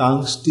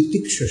 Tang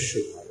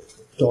stitikshasya,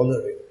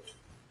 tolerate.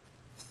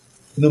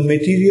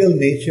 Material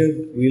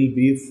nature will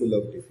be full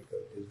of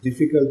difficulties.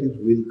 Difficulties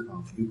will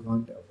come. You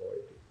can't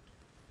avoid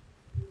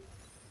it.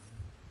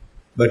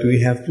 But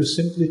we have to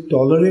simply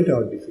tolerate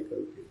our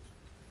difficulties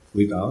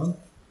with our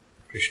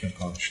Krishna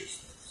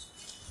consciousness.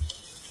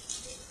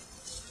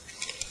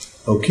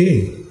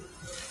 Okay.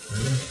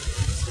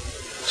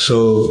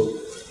 So,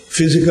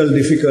 physical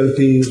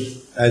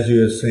difficulties, as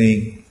you are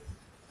saying,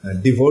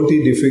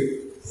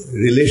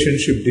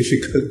 relationship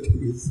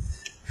difficulties,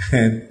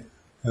 and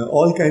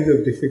all kinds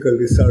of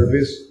difficulties,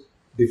 service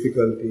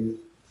difficulties,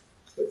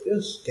 but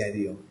just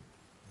carry on.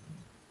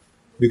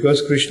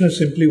 Because Krishna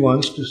simply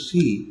wants to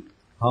see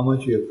how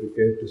much you are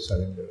prepared to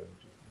surrender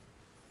unto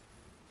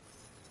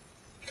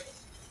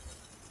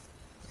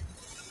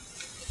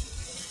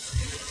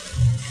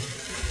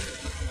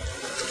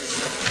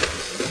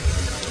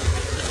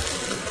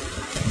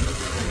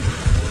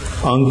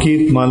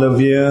Ankit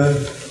Malavya.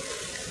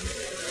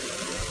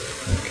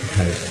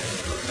 Okay.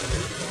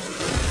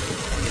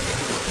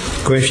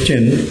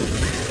 Question.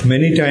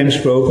 Many times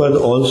Prabhupada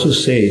also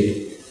said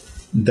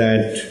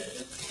that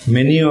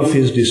many of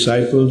his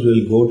disciples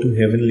will go to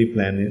heavenly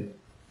planet.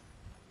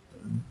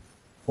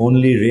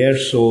 Only rare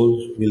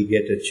souls will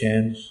get a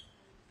chance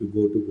to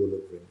go to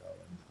Golok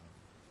Vrindavan.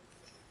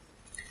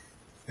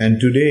 And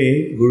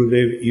today,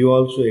 Gurudev, you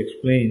also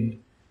explained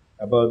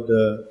about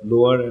the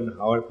lower and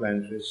higher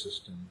planetary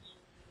systems.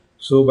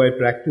 So by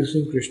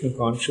practicing Krishna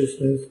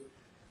consciousness,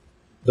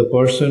 the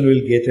person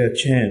will get a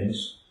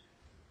chance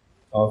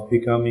of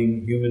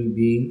becoming human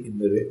being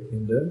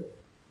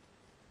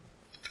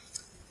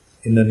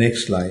in the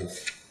next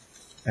life,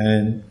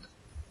 and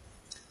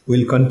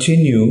will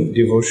continue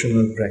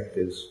devotional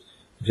practice.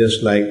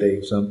 just like the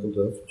examples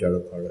of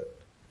Jadabharat.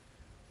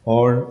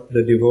 Or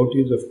the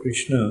devotees of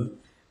Krishna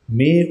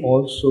may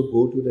also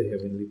go to the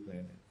heavenly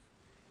planet.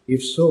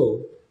 If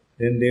so,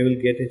 then they will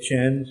get a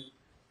chance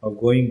of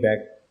going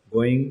back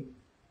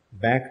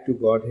to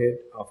Godhead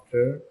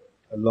after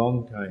a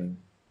long time,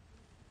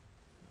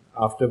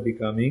 after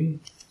becoming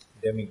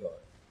demigod.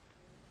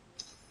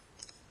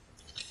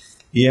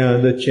 Yeah,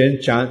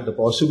 the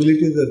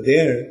possibilities are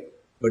there,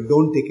 but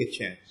don't take a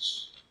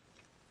chance.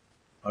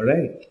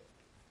 Alright?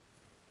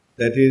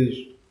 That is,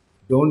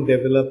 don't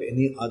develop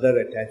any other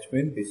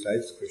attachment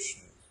besides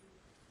Krishna.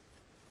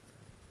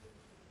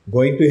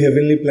 Going to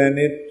heavenly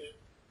planet,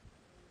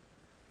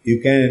 you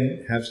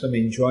can have some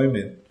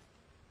enjoyment,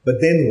 but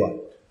then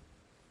what?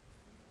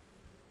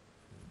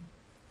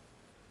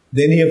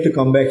 Then you have to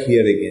come back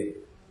here again.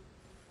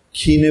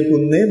 Khine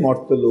punne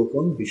marta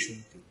lokam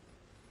vishunti.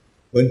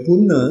 When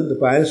punna, the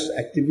pious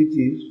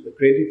activities, the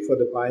credit for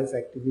the pious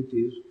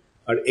activities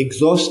are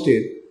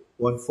exhausted,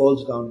 one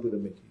falls down to the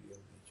material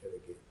nature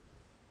again.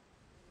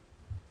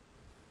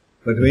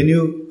 But when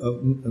you,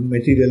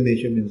 material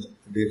nature means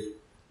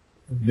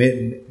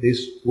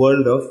this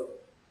world of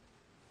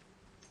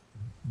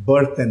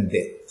birth and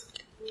death.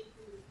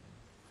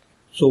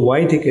 So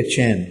why take a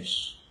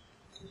chance?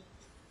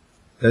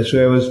 That's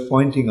why I was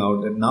pointing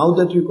out that now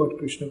that you got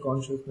Krishna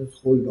consciousness,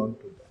 hold on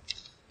to that.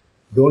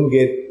 Don't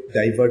get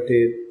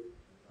diverted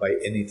by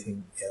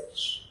anything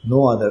else.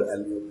 No other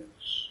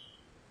allurements.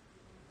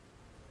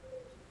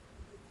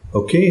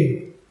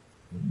 Okay?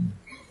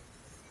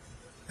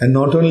 And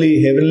not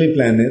only heavenly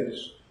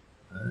planets,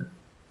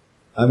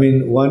 I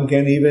mean, one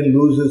can even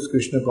lose his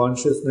Krishna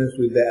consciousness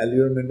with the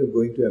allurement of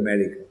going to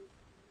America.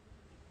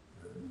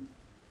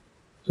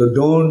 So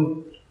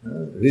don't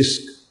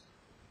risk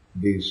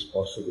these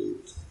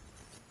possibilities.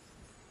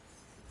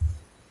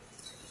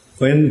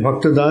 When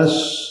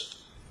Bhaktadas,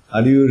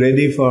 are you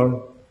ready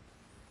for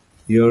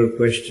your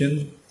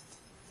question?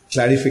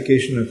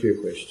 Clarification of your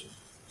question.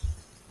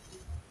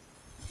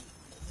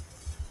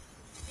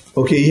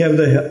 Okay, you have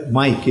the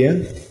mic,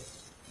 yeah?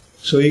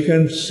 So you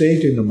can say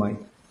it in the mic.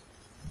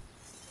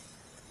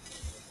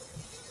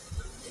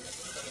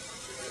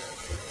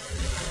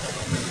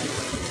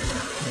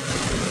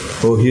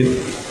 Oh, here.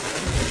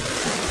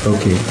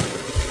 Okay.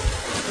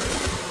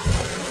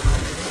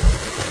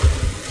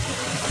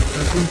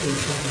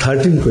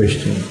 13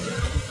 questions.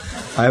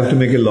 I have to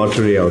make a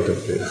lottery out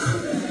of this.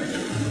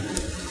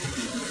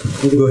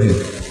 Go ahead.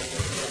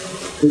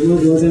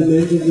 Because what I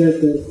meant is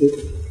that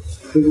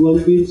if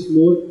one feels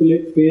more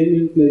pain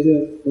and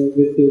pleasure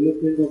with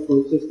development of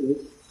consciousness,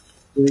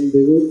 then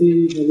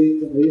devotee having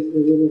the highest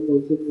level of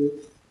consciousness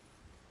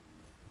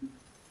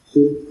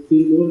should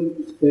feel more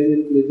pain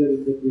and pleasure in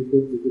the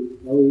frequent beginning.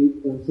 How he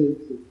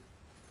transcends it.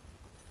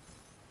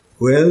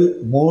 Well,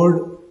 more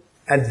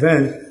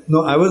advanced.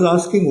 No, I was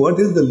asking what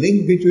is the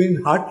link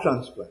between heart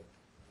transplant?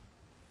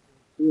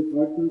 So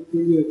heart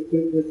transplant, you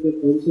expect that the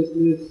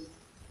consciousness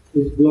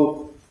is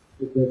blocked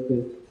at that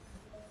time.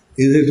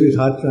 Is it with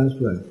heart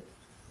transplant?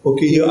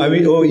 Okay,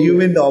 you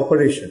mean the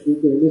operation?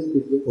 With the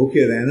anesthetic.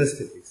 Okay, the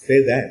anesthetic.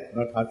 Say that,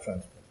 not heart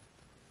transplant.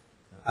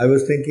 I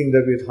was thinking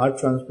that with heart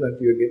transplant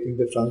you are getting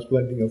the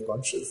transplanting of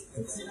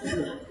consciousness.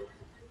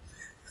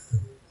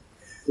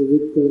 So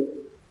with the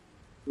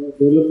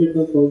development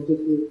of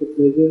consciousness, the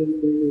pleasure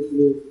and pain is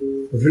low.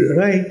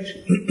 Right.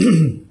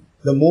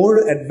 The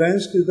more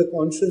advanced is the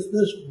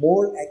consciousness,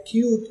 more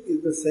acute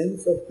is the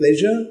sense of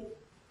pleasure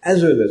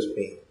as well as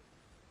pain.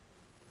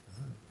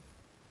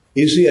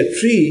 You see a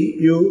tree,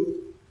 you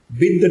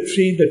beat the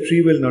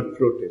tree will not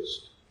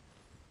protest.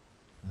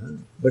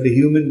 But a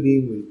human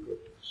being will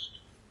protest.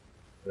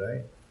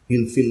 Right?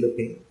 He'll feel the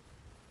pain.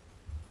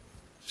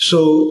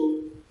 So,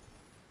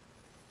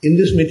 in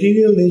this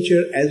material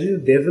nature, as you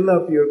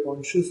develop your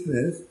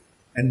consciousness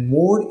and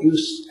more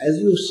as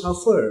you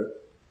suffer,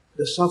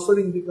 the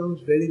suffering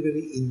becomes very,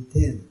 very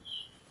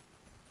intense.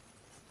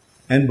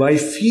 And by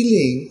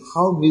feeling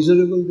how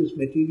miserable this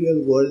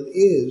material world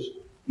is,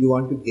 you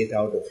want to get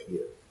out of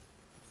here.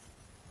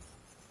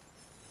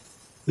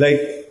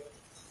 Like,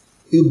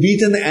 you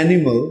beat an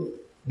animal,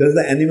 does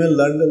the animal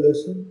learn the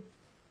lesson?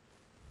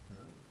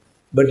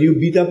 But you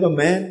beat up a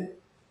man,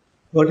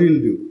 what will he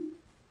do?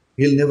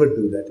 He'll never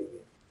do that again.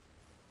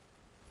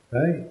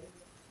 Right?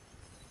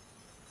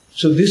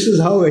 So this is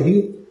how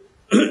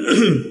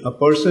a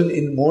person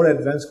in more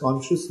advanced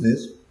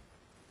consciousness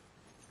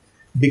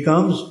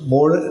becomes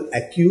more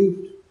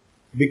acute,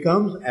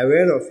 becomes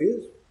aware of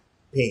his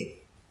pain.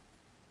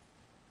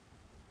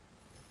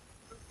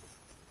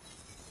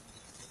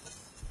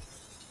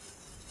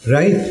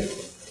 Right?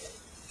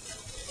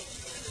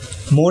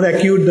 More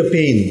acute the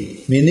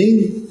pain,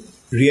 meaning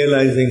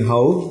realizing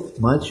how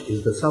much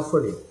is the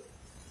suffering.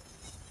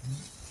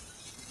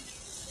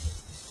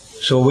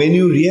 So when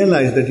you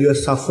realize that you are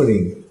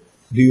suffering,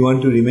 do you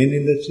want to remain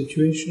in that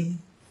situation?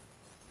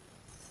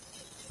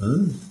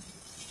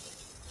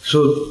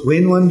 So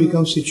when one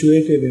becomes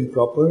situated in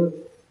proper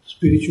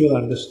spiritual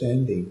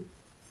understanding,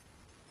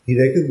 he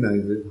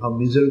recognizes how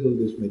miserable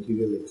this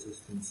material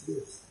existence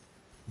is.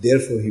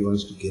 Therefore, he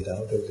wants to get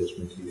out of this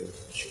material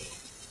nature.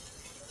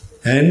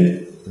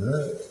 And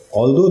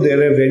although there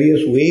are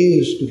various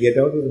ways to get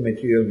out of the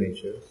material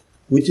nature,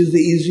 which is the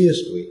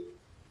easiest way?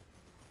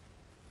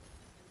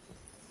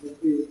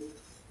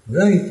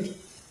 Right.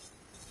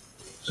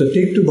 So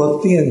take to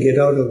bhakti and get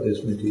out of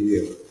this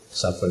material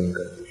suffering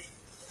condition.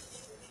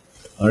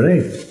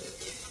 Alright?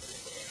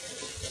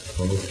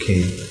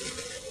 Okay.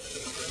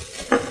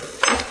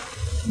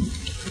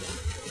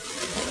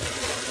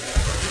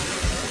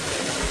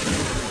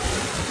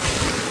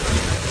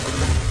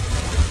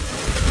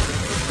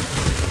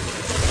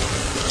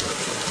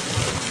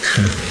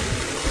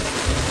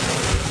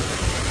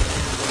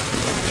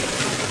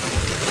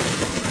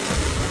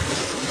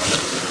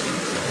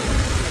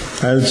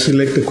 I'll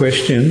select the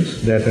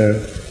questions that are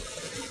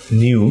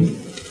new.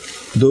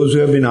 Those who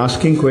have been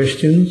asking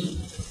questions,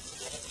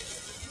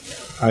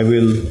 I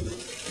will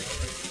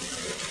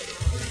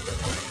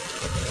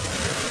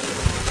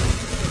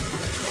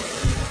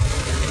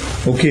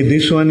okay,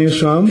 this one is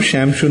from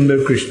Shyam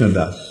Sundar Krishna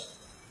Das.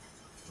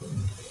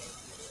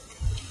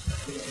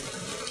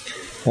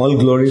 All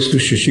glories to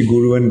Shishi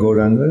Guru and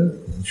Gauranga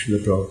and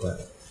Srila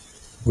Prabhupada.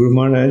 Guru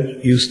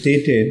Maharaj, you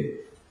stated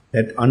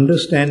that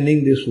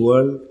understanding this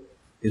world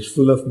is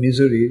full of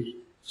miseries,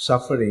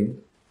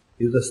 suffering,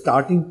 is the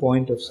starting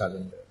point of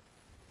surrender.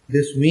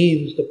 This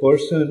means the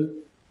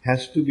person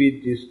has to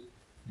be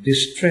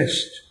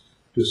distressed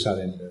to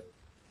surrender.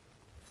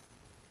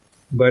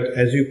 But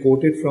as you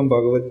quoted from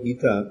Bhagavad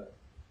Gita,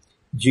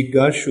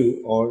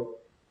 Jiggashu, or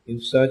in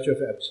search of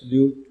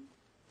absolute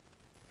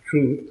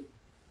truth,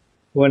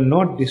 who are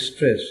not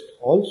distressed,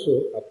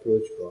 also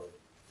approach God.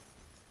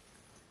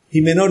 He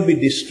may not be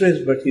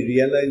distressed, but he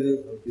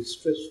realizes how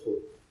distressful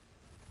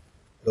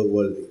the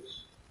world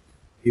is.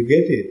 You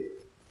get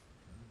it?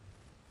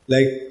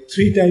 Like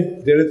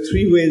there are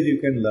three ways you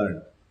can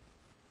learn.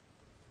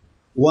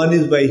 One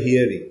is by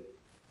hearing,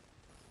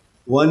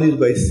 one is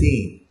by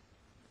seeing,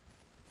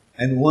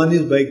 and one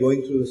is by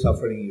going through the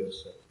suffering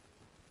yourself.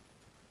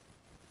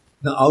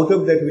 Now out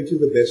of that, which is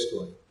the best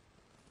one?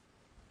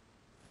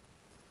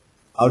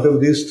 Out of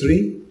these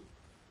three?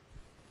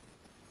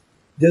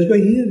 Just by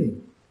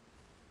hearing.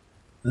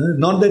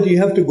 Not that you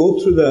have to go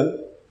through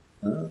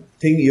the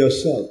thing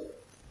yourself.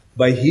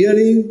 By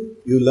hearing,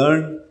 you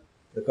learn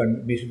the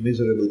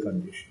miserable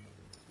condition.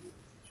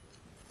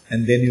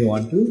 And then you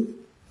want to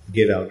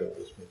get out of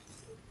this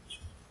material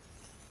nature.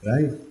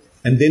 Right?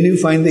 And then you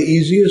find the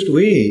easiest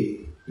way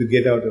to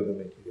get out of the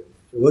material nature.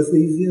 What's the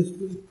easiest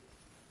way?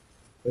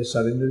 By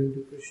surrendering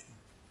to Krishna.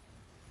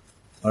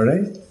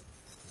 Alright?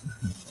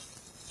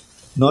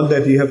 Not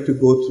that you have to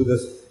go through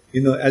this,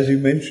 as you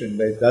mentioned,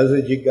 right? Does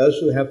a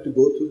Jiggasu have to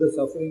go through the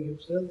suffering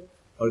himself?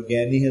 Or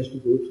Jnani has to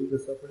go through the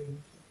suffering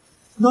himself?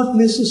 Not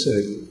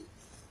necessarily,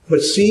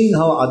 but seeing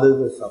how others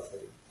are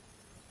suffering,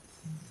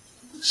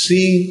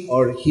 seeing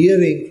or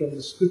hearing from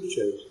the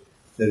scriptures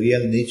the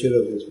real nature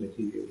of this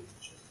material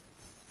nature.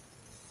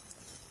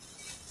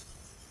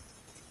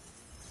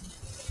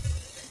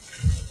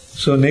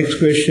 So next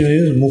question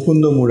is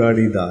Mukunda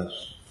Murari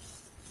Das.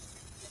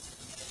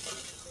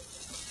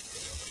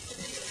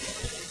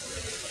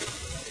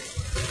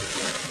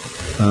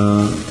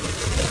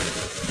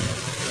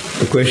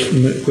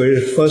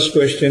 The first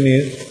question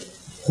is,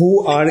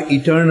 who are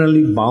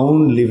eternally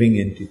bound living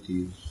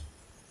entities?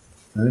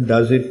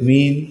 Does it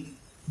mean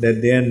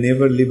that they are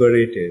never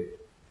liberated?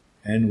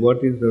 And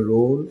what is the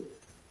role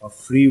of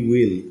free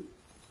will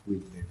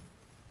with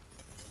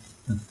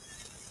them?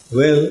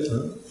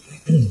 Well,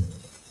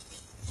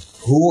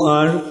 who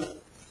are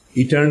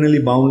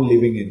eternally bound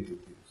living entities?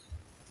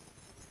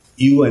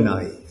 You and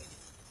I.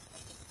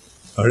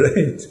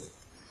 Alright?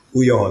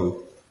 We all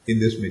in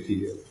this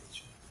material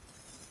nature.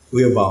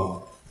 We are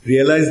bound.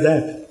 Realize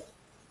that.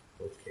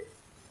 Okay.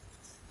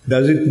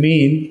 Does it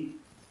mean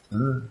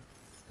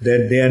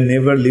that they are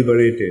never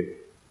liberated?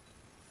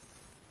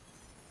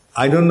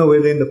 I don't know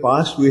whether in the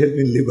past we had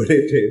been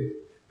liberated,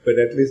 but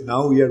at least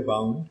now we are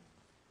bound.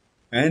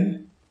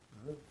 And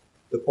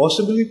the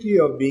possibility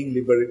of being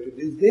liberated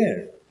is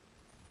there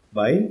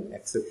by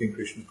accepting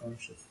Krishna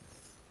consciousness.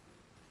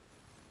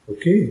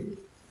 Okay?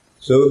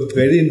 So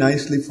very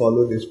nicely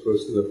follow this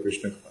process of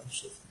Krishna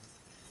consciousness.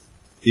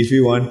 If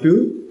you want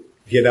to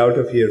get out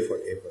of here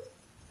forever.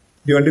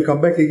 Do you want to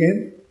come back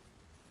again?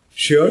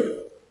 Sure?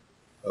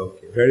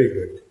 Okay, very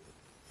good.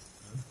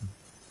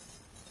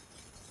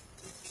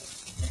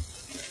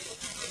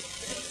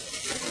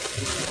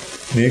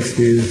 Next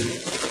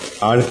is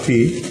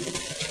Aarti.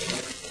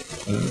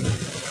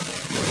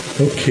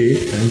 Okay,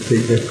 I'll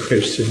take that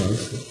question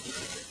also.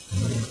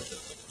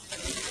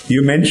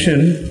 You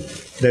mentioned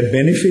that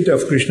benefit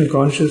of Krishna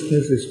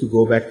consciousness is to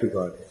go back to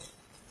Godhead.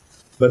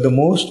 But the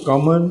most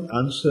common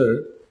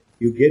answer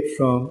you get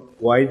from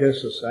wider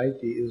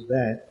society is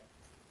that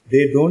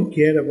they don't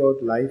care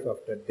about life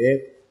after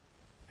death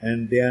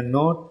and they are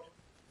not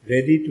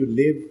ready to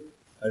live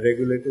a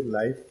regulated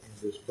life in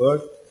this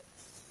birth.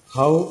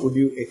 How would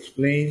you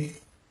explain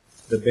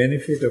the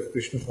benefit of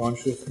Krishna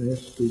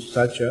consciousness to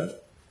such a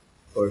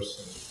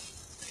person?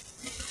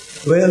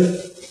 Well,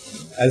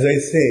 as I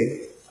said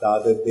the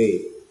other day,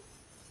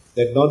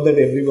 that not that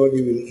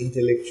everybody will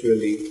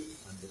intellectually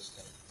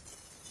understand.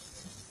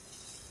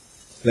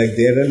 Like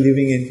there are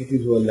living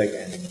entities who are like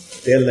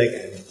animals. They are like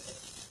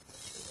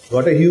animals.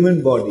 Got a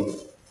human body,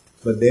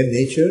 but their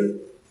nature,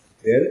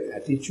 their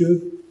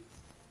attitude,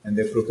 and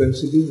their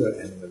propensities are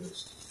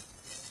animalistic.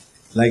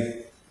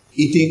 Like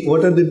eating,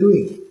 what are they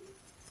doing?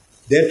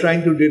 They are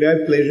trying to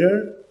derive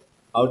pleasure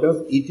out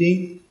of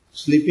eating,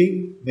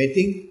 sleeping,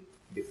 mating,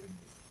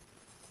 differently.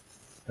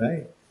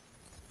 Right?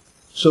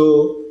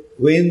 So,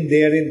 when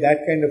they are in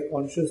that kind of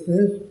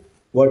consciousness,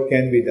 what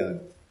can be done?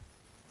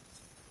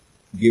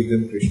 Give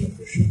them Krishna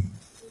Prasad.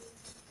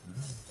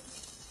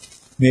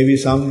 Maybe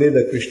someday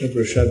the Krishna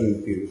Prasad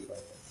will purify them.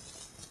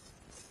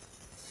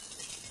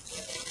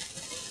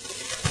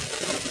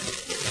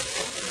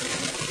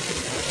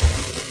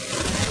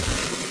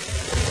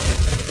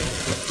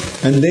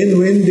 And then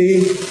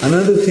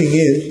another thing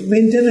is,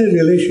 maintain a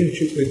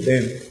relationship with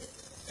them.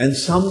 And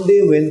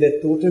someday when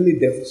they're totally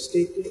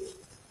devastated,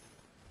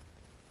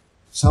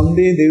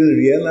 someday they will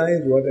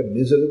realize what a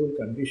miserable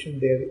condition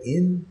they are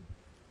in,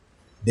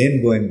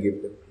 then go and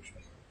give them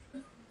Krishna.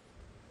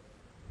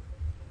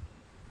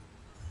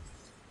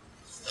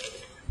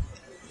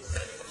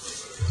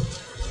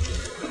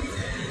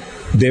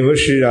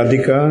 Devashi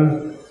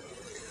Radhika,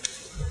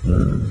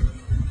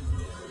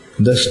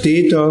 the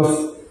state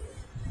of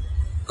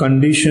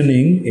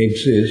conditioning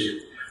exists.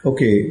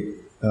 Okay,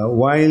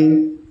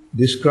 while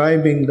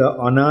describing the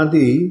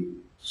anadi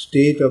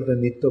state of the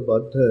Nitya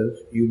Baddhas,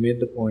 you made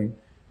the point,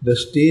 the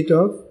state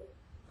of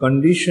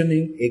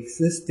conditioning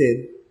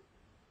existed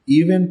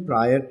even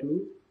prior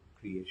to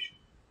creation.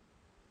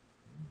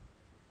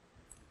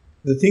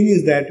 The thing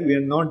is that we are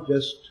not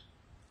just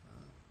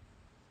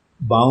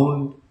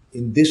bound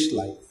in this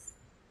life.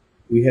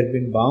 We had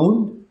been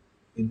bound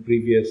in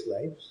previous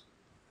lives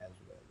as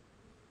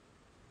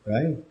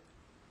well. Right?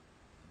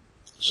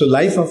 So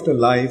life after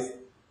life,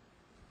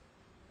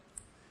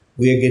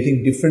 we are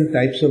getting different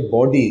types of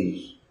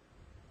bodies,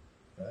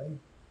 right?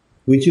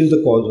 Which is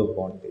the cause of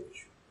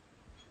bondage.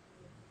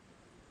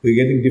 We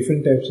are getting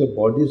different types of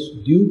bodies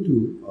due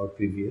to our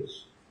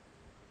previous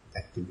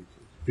activities,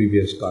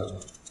 previous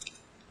karma.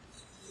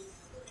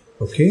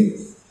 Okay?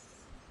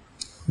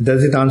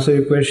 Does it answer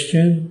your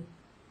question?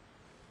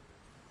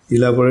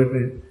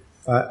 Elaborate.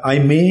 I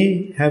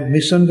may have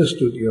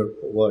misunderstood your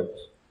words.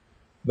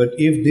 But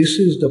if this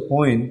is the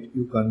point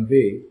you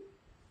convey,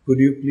 could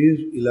you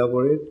please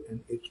elaborate and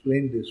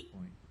explain this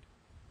point?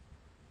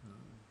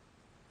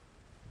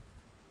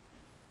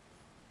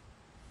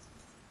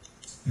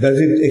 Does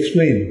it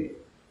explain?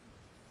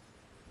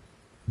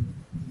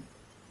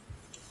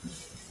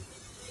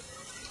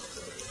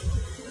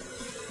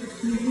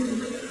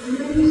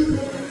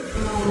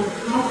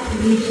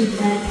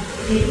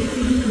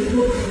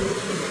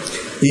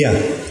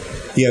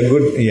 Yeah,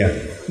 good, yeah.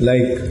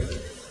 Like,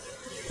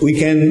 we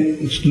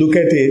can look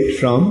at it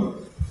from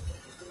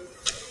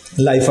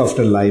life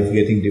after life,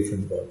 getting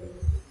different bodies.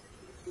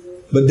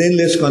 But then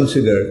let's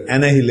consider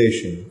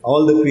annihilation.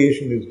 All the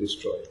creation is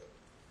destroyed.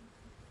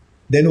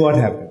 Then what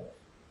happens?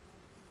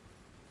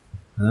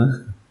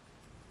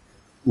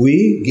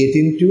 We get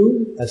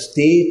into a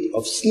state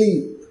of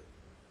sleep.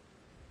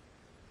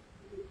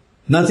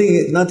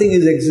 Nothing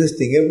is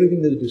existing.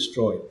 Everything is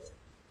destroyed.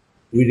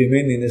 We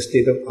remain in a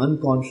state of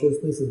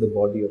unconsciousness in the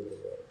body of the world.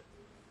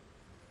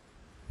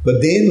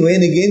 But then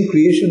when again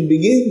creation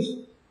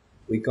begins,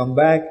 we come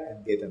back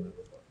and get another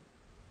body.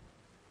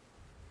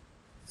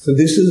 So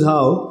this is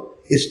how,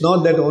 it's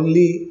not that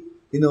only,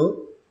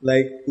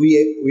 like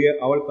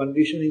our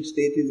conditioning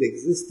state is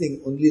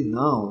existing only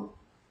now.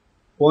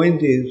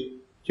 Point is,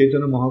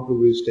 Chaitanya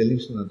Mahaprabhu is telling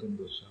Sanatana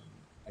Goswami.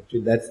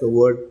 Actually, that's the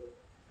word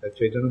that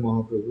Chaitanya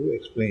Mahaprabhu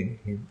explained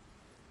him.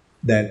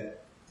 That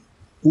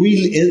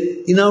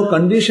in our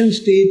conditioned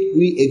state,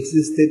 we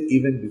existed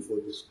even before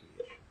this creation.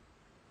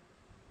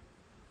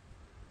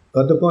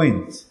 Got the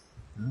point?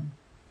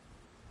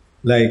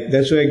 Like,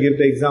 that's why I give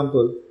the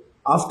example.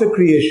 After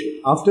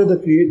creation,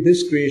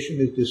 this creation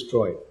is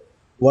destroyed,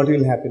 what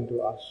will happen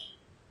to us?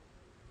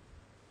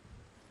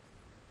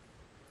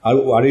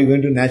 Are you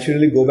going to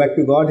naturally go back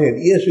to Godhead?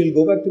 Yes, we'll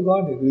go back to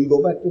Godhead. We'll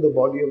go back to the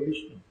body of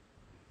Vishnu.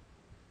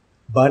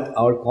 But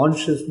our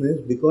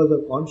consciousness, because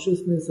our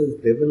consciousness has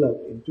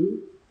developed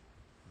into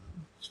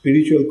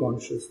spiritual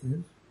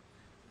consciousness,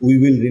 we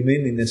will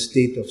remain in a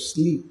state of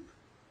sleep.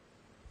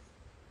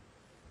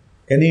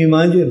 Can you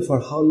imagine for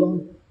how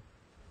long?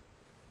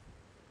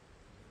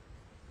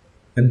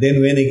 And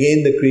then when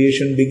again the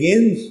creation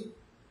begins,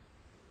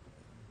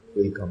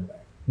 we'll come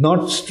back.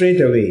 Not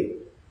straight away.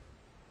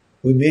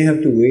 We may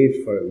have to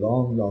wait for a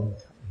long, long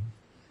time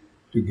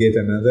to get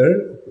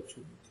another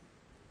opportunity.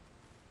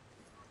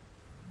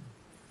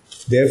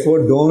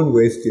 Therefore, don't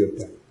waste your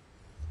time.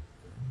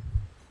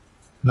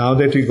 Now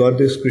that we got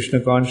this Krishna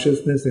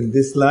consciousness in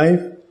this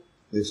life,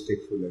 let's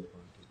take full advantage.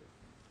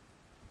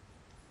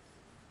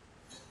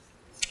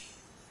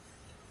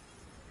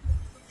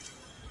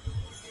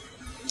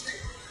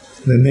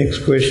 The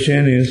next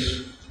question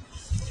is,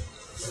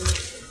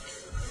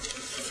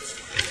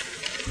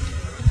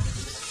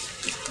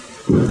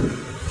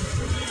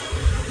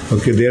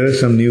 Okay, there are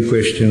some new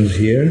questions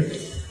here.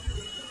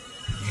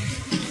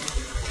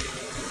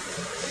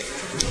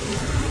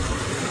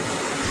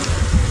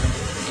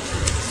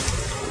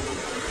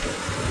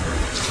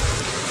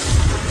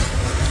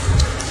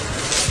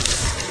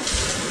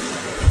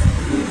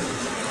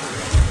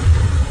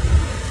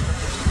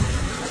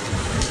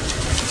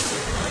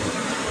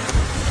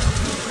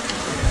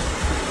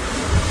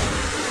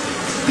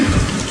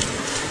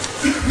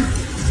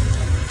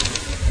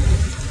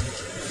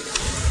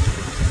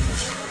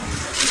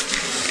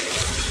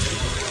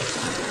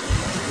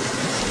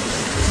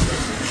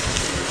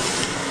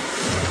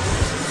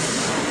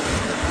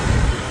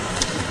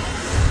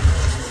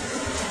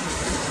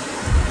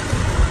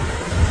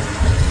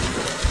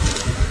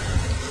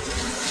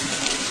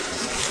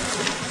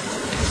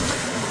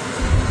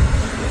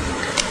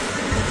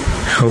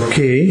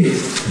 Okay.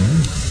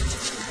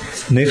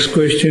 Next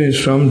question is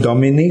from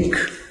Dominic.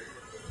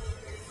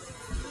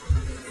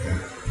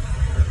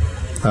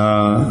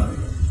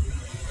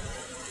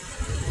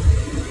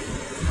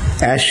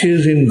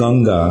 Ashes in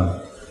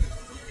Ganga.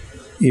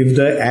 If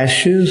the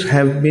ashes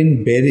have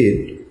been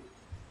buried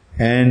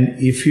and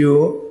if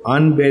you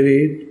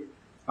unburied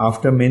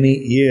after many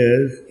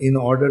years in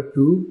order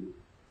to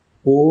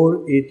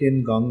pour it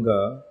in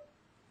Ganga,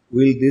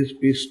 will this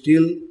be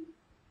still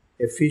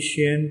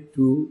efficient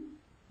to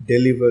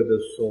deliver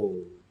the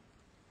soul?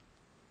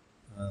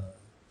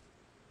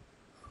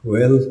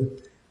 Well,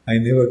 I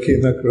never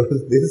came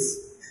across this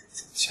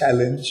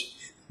challenge.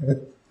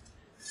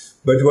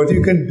 But what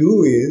you can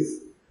do is,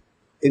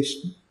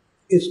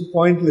 it's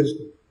pointless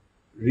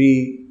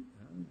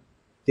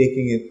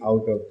taking it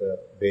out of the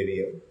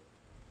burial.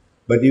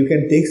 But you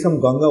can take some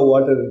Ganga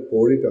water and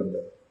pour it on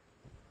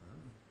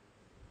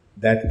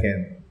that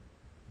can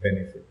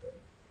benefit the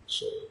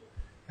soul.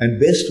 And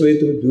best way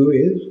to do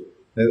is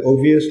that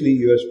obviously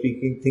you are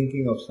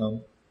thinking of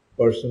some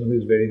person who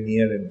is very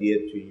near and dear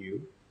to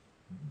you.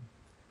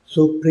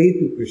 So pray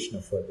to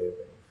Krishna for their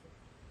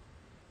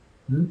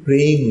benefit.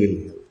 Praying will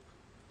help.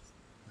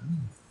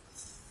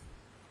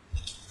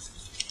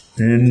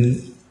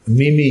 And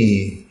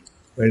Mimi,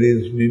 where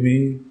is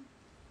Mimi?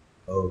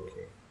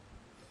 Okay.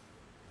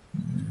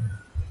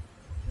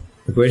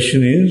 The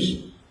question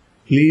is,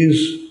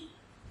 please,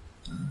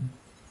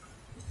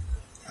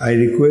 I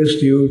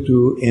request you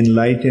to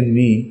enlighten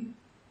me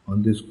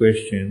on this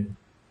question.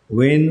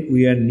 When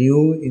we are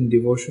new in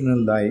devotional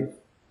life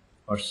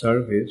or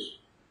service,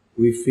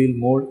 we feel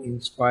more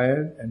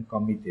inspired and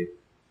committed.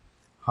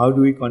 How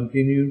do we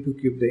continue to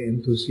keep the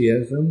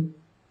enthusiasm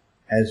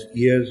as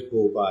years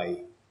go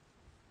by?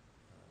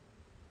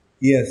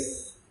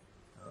 Yes,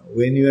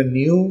 when you are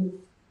new,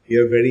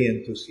 you are very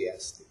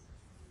enthusiastic.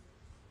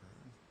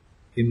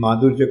 In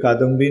Madhurya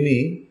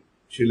Kadambini,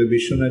 Srila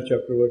Vishwanath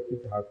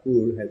Chakravarti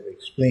Thakur has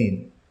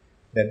explained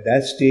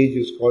that stage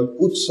is called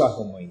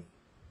Utsahamai,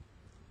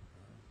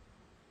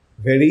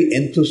 very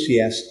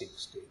enthusiastic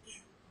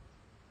stage.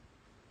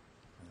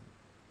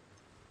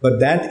 But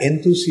that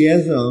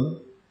enthusiasm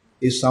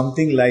is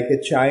something like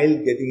a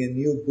child getting a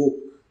new book.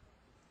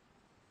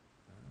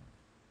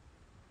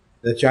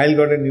 The child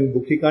got a new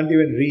book, he can't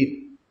even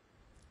read,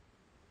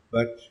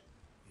 but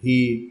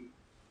he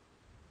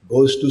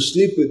goes to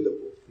sleep with the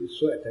book, he's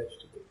so attached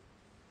to it.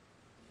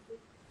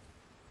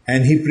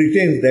 And he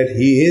pretends that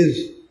he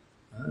is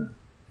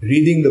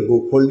reading the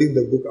book, holding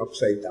the book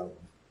upside down.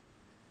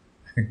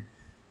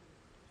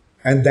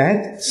 And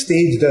that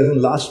stage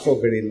doesn't last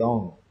for very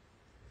long.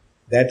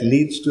 That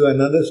leads to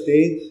another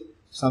stage,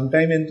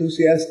 sometimes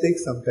enthusiastic,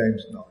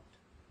 sometimes not.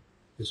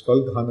 It's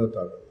called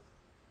Dhanotara.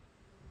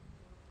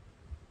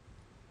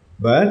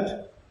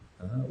 But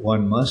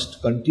one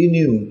must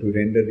continue to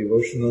render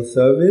devotional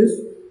service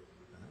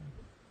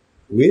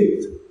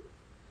with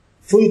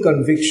full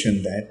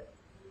conviction that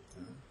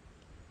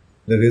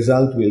the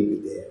result will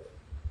be there.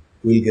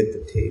 We'll get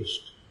the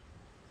taste.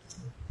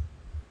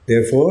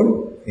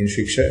 Therefore,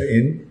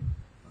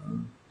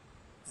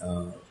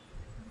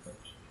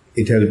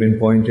 it has been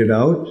pointed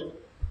out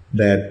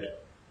that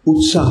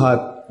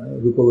Utsahat,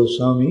 Rupa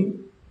Goswami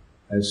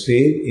has said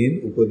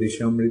in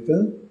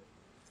Upadeshamrita,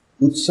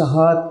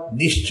 Utsahat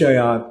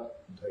Nishchayat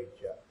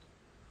Dhaijat.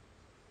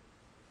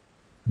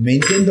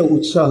 Maintain the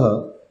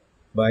Utsaha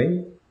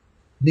by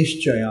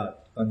Nishchayat,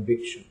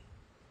 conviction,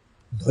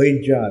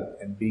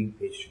 Dhaijat, and being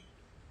patient.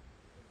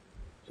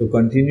 So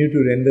continue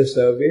to render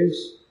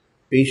service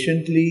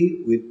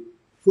patiently with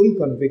full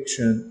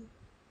conviction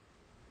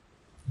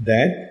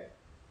that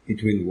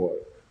it will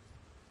work.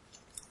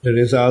 The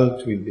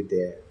result will be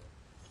there.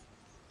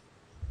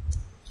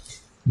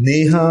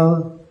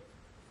 Neha,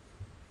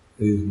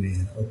 who is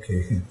Neha?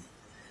 Okay.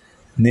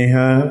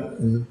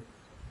 Neha,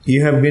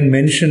 you have been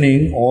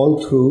mentioning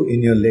all through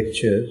in your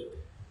lectures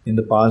in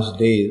the past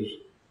days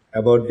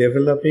about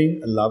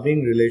developing a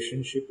loving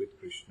relationship with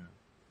Krishna.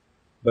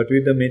 But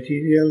with the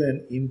material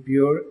and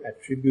impure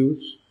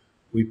attributes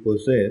we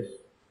possess,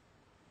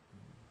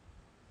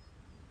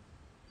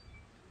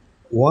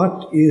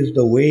 what is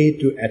the way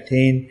to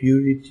attain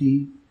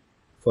purity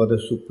for the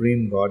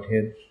Supreme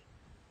Godhead,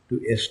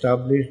 to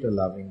establish the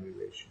loving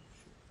relationship?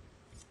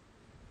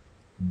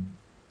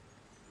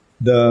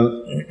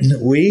 The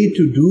way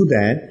to do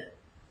that,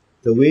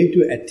 the way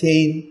to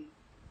attain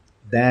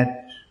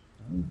that,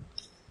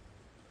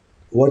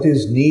 what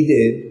is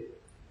needed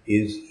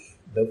is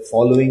the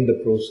following the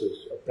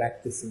process or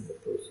practicing the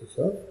process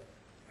of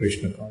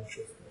Krishna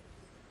consciousness,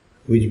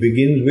 which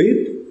begins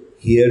with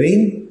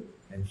hearing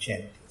and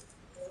chanting.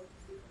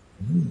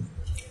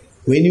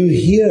 When you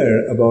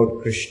hear about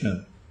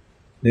Krishna,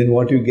 then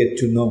what you get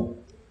to know?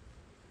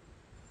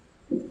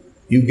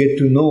 You get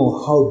to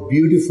know how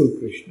beautiful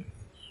Krishna is.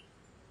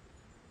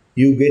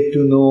 You get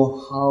to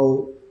know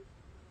how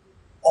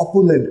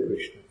opulent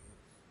Krishna is.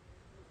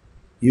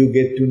 You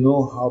get to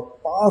know how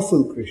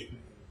powerful Krishna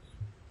is.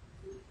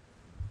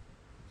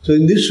 So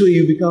in this way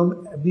you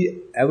become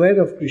aware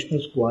of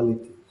Krishna's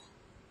qualities.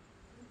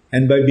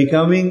 And by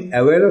becoming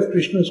aware of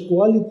Krishna's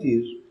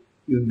qualities,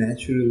 you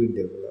naturally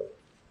develop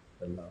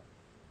the love.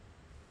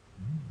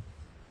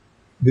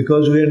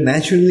 Because we are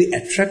naturally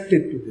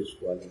attracted to this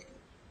quality.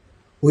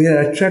 We are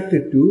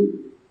attracted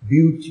to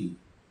beauty.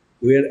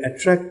 We are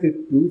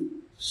attracted to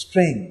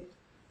strength.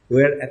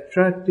 We are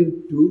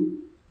attracted to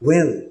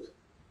wealth.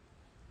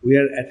 We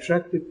are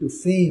attracted to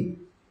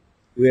fame.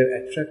 We are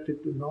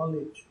attracted to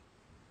knowledge.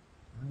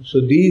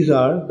 So these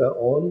are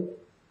all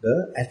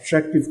the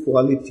attractive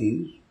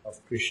qualities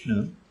of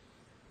Krishna,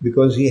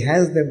 because he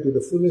has them to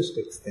the fullest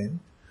extent.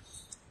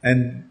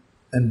 And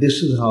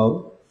this is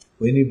how,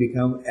 when you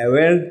become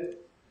aware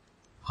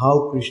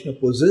how Krishna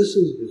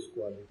possesses this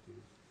quality,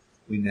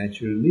 we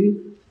naturally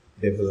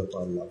develop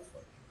our love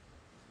for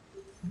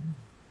him.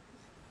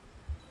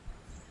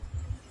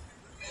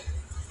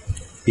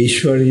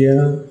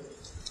 Ishwarya.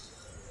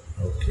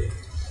 Okay.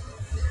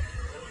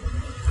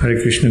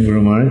 Hare Krishna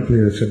Guru Maharaj,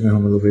 please accept my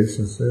humble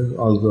obeisances.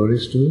 All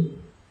glories to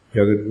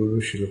Jagat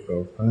Guru Srila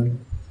Prabhupada.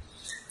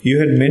 You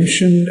had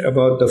mentioned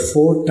about the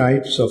 4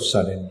 types of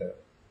surrender.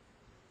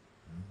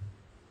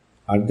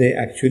 Are they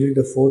actually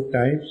the 4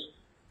 types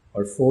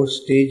or 4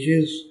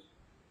 stages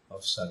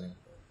of surrender?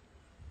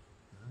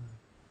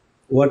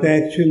 What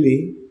I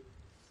actually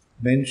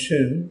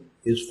mentioned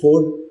is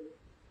 4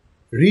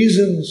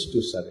 reasons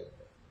to surrender.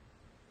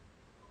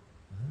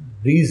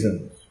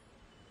 Reasons.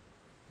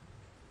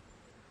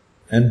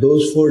 And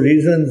those 4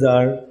 reasons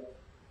are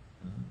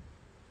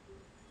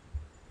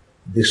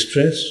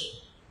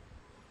distress,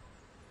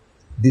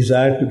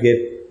 desire to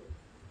get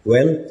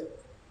wealth,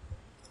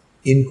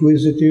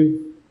 inquisitive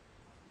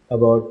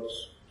about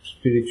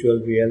spiritual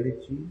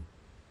reality,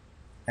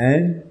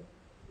 and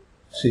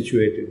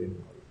situated in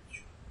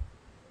knowledge.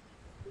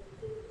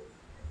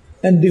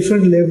 And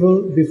different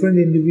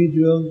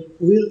individuals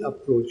will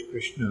approach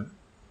Krishna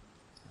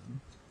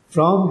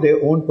from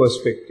their own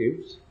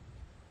perspectives,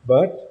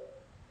 but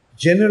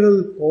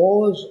general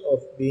cause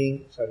of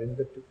being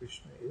surrendered to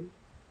Krishna is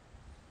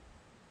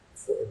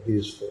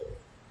these 4.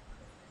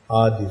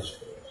 Are these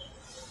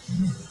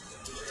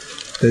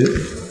 4. Okay.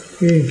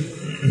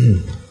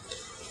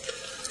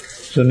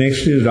 So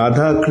next is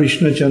Radha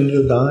Krishna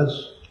Chandra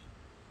Das.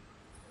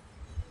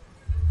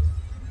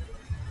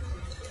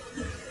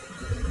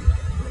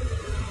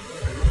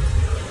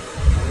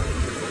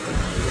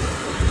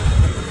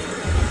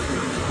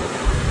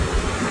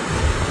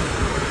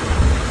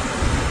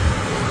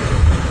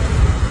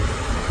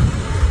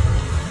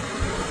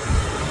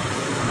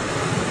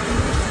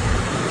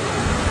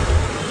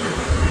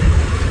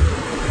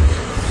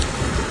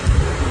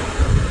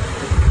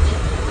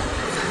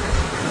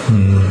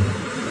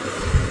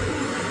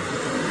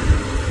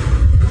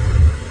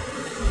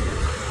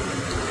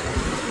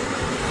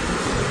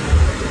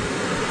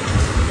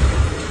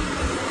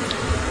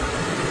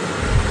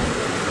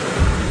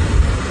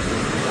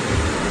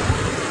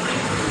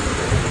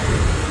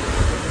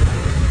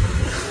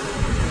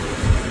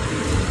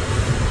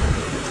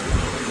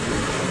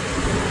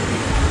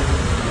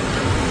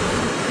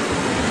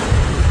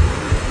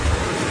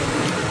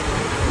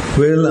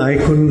 Well, I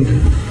couldn't.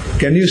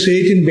 Can you say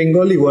it in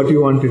Bengali what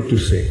you wanted to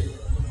say?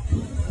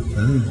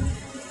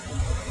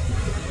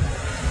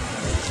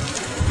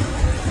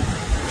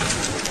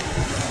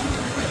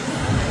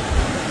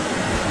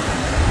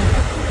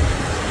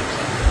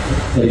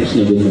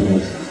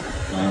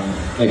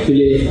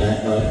 Actually,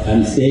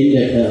 I'm saying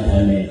that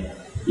I'm a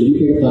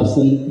limited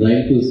person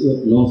trying to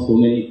know so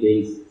many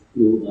things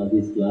through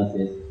these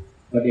classes,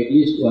 but at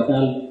least what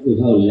all we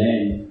have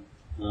learned.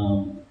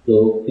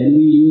 So can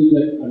we use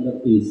that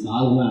in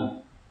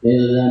sadhana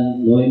rather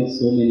than knowing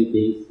so many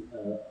things,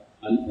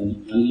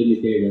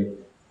 unlimited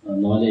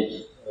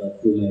knowledge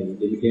through my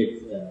limited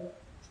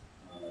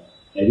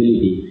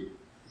ability?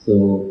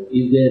 So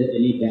is there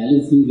any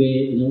balancing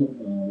way,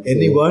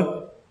 Any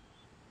what?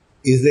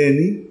 Is there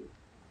any?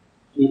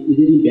 Is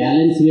there any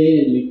balanced way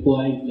and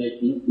midpoint,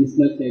 like this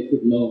much I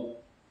could know,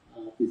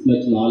 this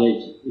much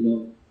knowledge,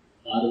 or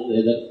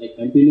whether I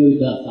continue with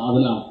the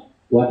sadhana,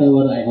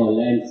 whatever I have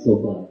learned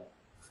so far.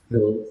 So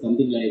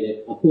something like that.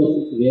 Of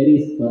course, it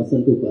varies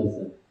person to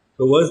person.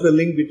 So what's the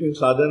link between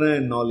sadhana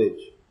and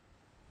knowledge?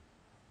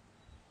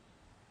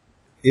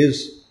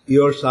 Is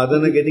your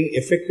sadhana getting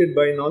affected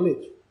by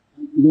knowledge?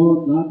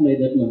 No, not like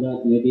that,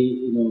 Maharaj.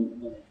 Maybe,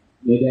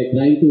 maybe I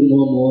try to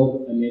know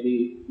more,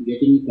 maybe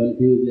getting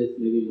confused,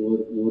 maybe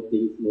more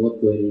things, more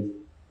queries.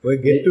 Well,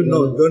 get to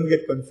know, don't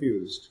get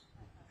confused.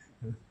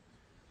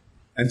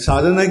 And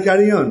sadhana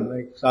carry on,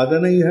 like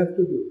sadhana you have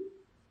to do.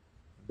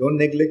 Don't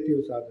neglect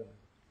your sadhana.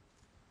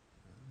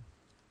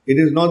 It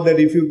is not that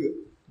if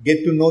you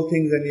get to know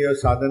things and your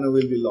sadhana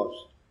will be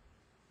lost.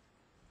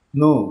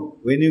 No,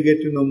 when you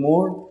get to know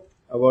more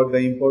about the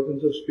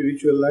importance of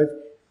spiritual life,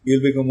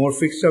 you'll become more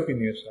fixed up in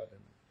your sadhana.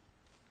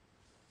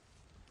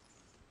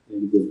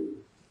 Very good.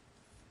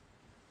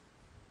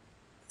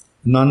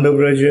 Nanda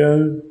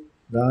Vraja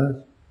Das,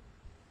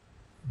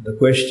 the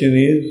question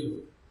is,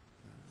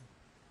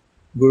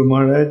 Guru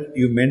Maharaj,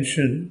 you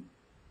mentioned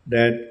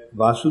that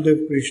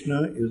Vasudeva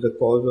Krishna is the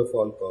cause of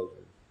all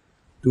causes.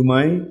 To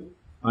my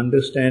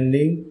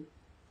understanding,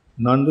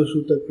 Nanda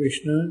Sutta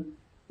Krishna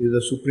is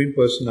the Supreme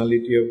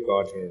Personality of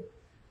Godhead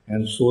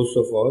and source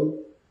of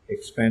all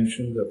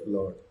expansions of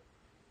Lord,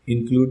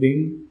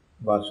 including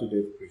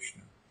Vasudeva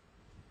Krishna.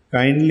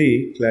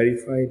 Kindly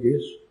clarify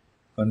this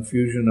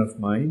confusion of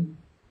mind,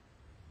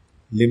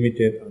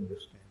 limited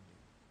understanding.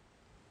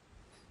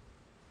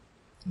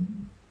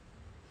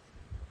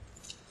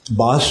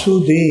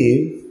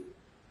 Vasudeva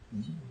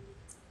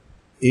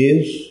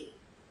is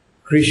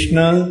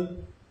Krishna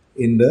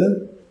in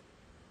the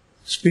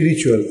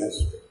spiritual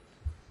aspect.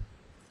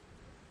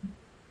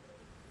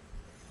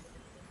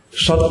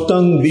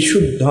 Sattang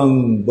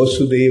Vishuddhang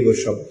Vasudeva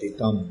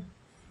Shabditam.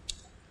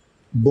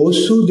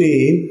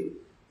 Vasudeva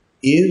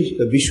is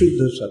the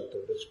Vishuddha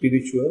Sattva, the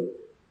spiritual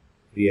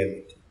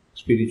reality,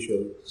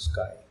 spiritual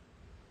sky.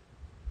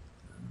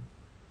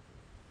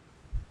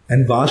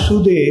 And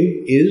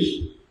Vasudeva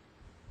is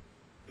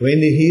when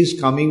he is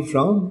coming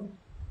from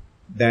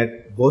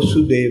that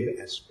Vasudeva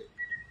aspect.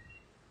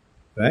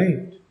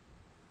 Right?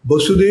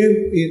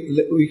 Vasudeva,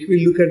 if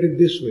we look at it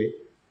this way,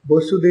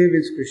 Vasudeva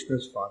is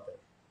Krishna's father.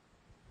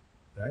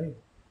 Right?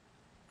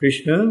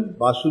 Krishna,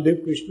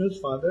 Vasudeva, Krishna's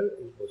father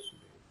is Vasudeva.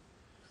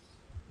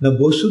 Now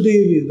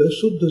Vasudeva is the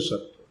Suddha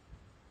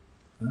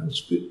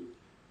Sattva,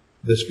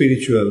 the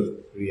spiritual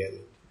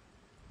reality.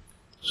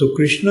 So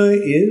Krishna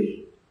is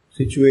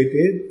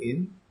situated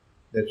in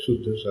that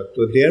Suddha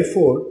Sattva.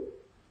 Therefore,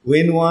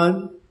 when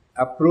one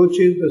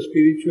approaches the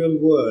spiritual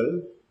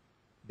world,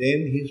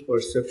 then his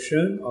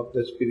perception of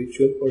the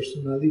spiritual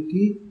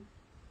personality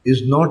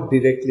is not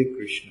directly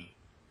Krishna,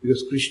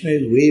 because Krishna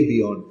is way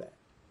beyond that.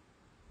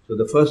 So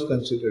the first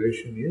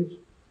consideration is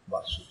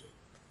Vasudeva.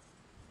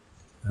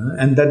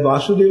 And that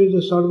Vasudeva is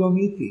the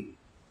Sarvamiti.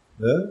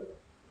 The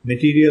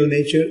material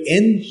nature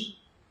ends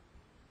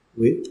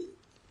with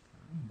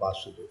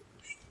Vasudeva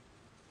Krishna.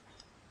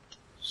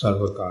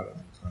 Sarvakara.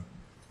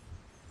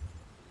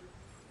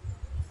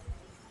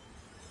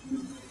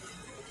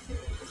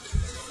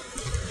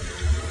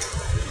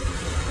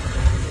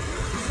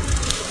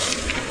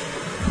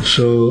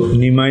 So,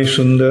 Nimai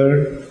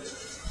Sundar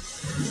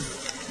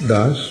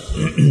Das,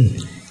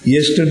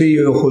 yesterday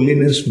Your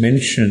Holiness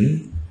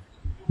mentioned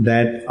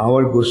that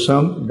our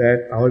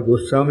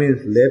Goswami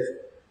has left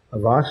a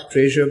vast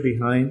treasure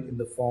behind in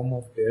the form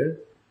of their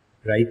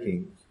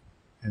writings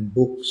and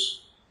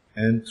books,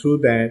 and through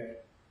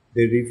that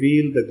they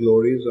reveal the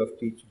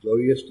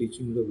glorious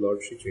teachings of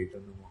Lord Sri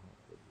Chaitanya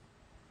Mahaprabhu.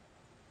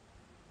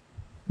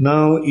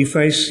 Now, if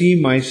I see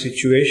my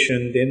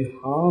situation, then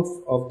half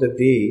of the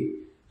day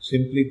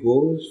simply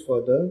goes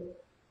for the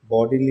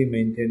bodily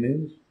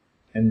maintenance,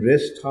 and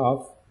rest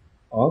half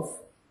of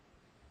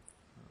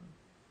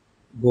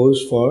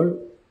goes for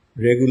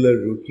regular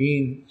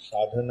routine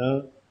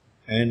sadhana,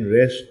 and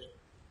rest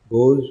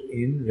goes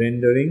in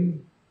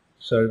rendering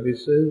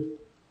services.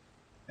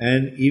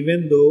 And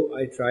even though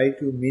I try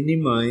to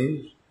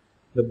minimize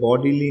the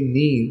bodily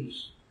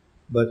needs,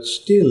 but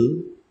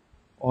still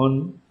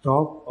on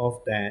top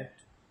of that,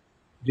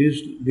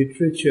 these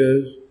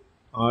literatures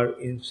are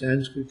in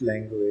Sanskrit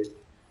language.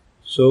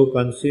 So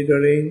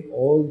considering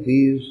all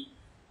these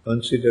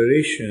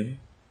considerations,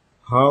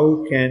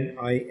 how can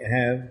I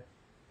have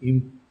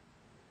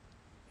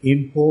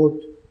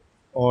import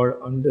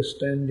or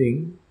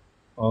understanding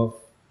of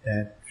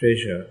that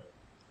treasure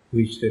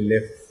which they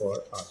left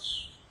for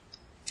us?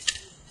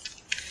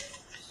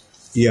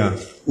 Yeah,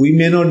 we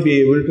may not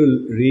be able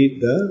to read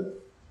the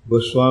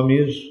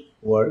Goswami's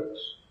works,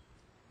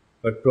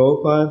 but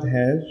Prabhupada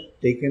has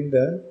taken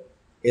the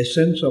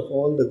essence of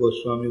all the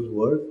Goswami's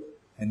work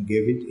and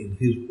gave it in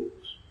his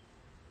books.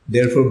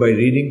 Therefore, by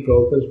reading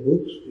Prabhupada's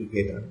books, we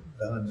get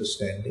the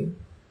understanding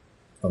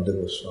of the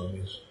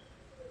Goswamis.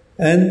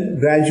 And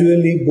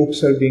gradually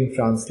books are being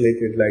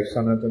translated, like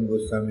Sanatana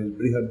Goswami's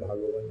Brihad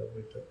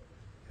Bhagavatamrita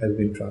has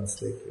been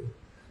translated.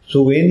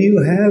 So when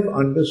you have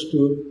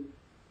understood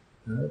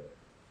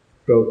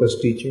Prabhupada's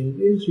teaching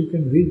is, you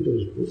can read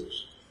those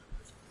books.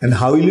 And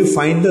how will you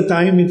find the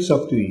time? It's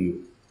up to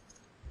you.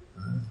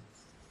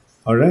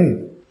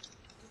 Alright.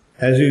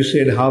 As you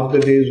said, half the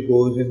day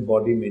goes in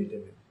body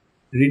maintenance.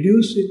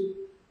 Reduce it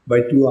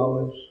by 2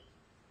 hours.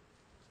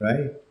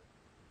 Right?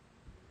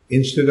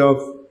 Instead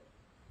of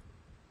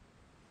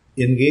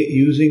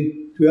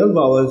using 12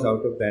 hours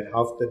out of that,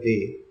 half the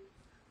day,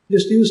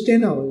 Just use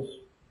 10 hours.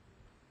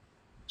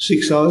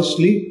 6 hours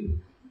sleep.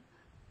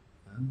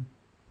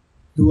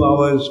 2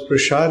 hours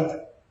prasad.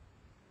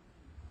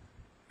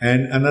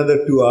 And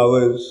another 2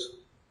 hours,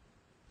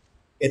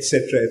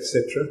 etc.,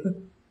 etc.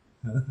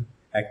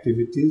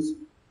 activities.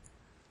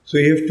 So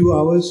you have 2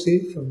 hours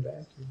saved from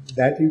that.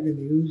 That you can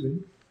use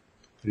in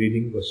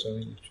reading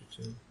Goswami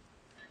literature.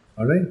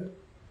 Alright?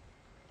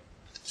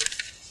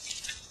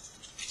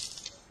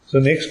 So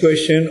next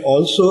question,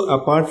 also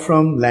apart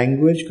from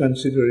language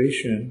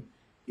consideration,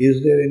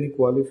 is there any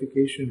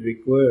qualification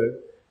required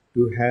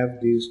to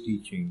have these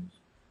teachings?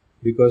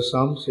 Because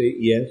some say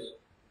yes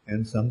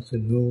and some say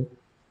no,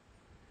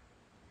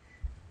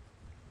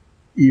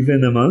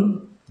 even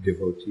among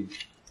devotees.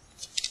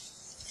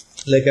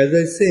 Like as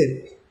I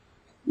said,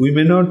 we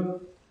may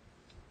not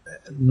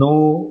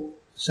know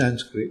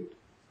Sanskrit,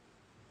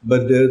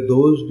 but there are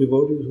those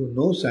devotees who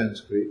know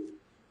Sanskrit,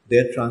 they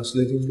are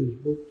translating these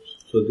books.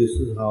 So this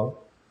is how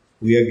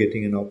we are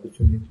getting an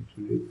opportunity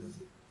to read them.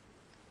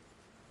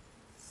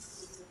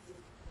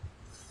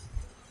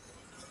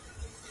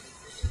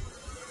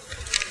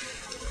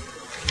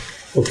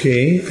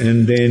 Okay,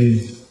 and then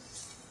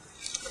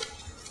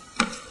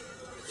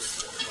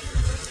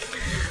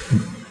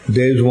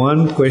there is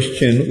one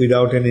question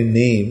without any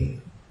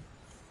name.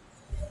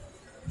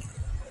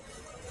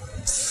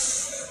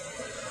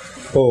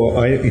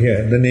 Oh,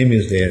 yeah, the name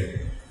is there.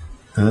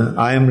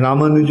 I am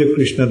Ramanuja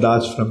Krishna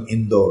Das from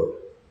Indore.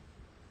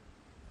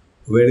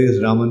 Where is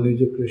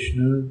Ramanuja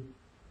Krishna?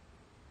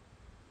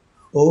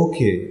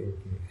 Okay.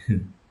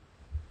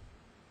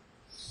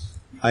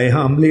 I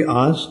humbly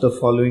ask the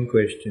following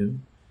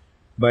question.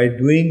 By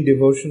doing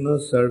devotional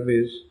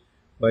service,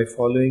 by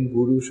following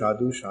Guru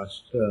Sadhu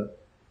Shastra,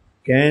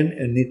 can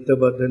a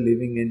Nityabadha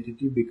living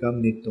entity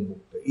become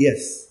Nityamukta?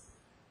 Yes.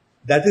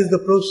 That is the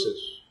process.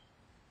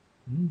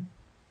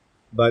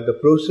 But the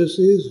process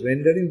is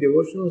rendering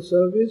devotional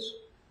service,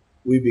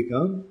 we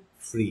become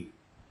free.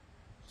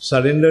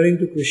 Surrendering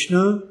to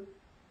Krishna,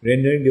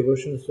 rendering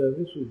devotional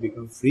service, we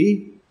become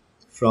free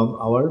from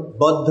our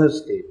baddha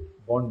state,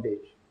 bondage.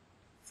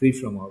 Free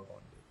from our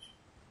bondage.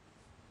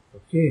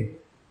 Okay.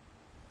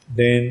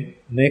 Then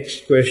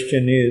next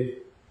question is,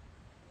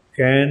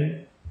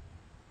 can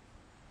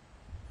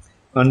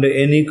under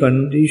any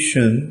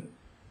condition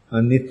a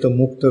Nitya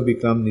Mukta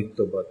become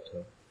Nitya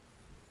Baddha?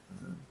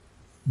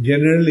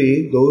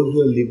 Generally, those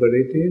who are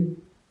liberated,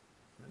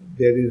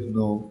 there is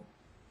no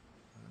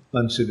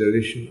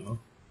consideration of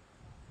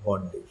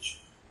bondage.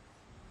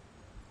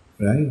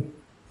 Right?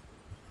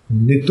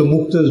 Nitya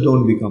Muktas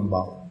don't become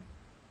bound.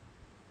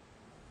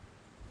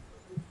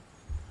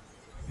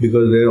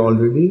 Because they are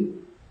already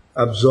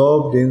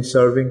absorbed in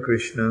serving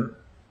Krishna.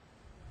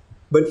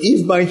 But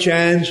if by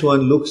chance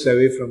one looks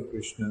away from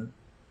Krishna,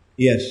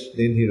 yes,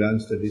 then he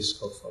runs the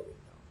risk of falling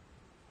down.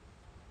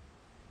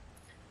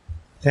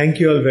 Thank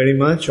you all very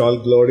much. All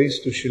glories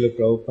to Srila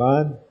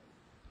Prabhupada.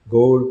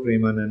 Gaur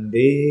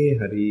Premanande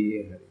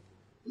Hari Hari.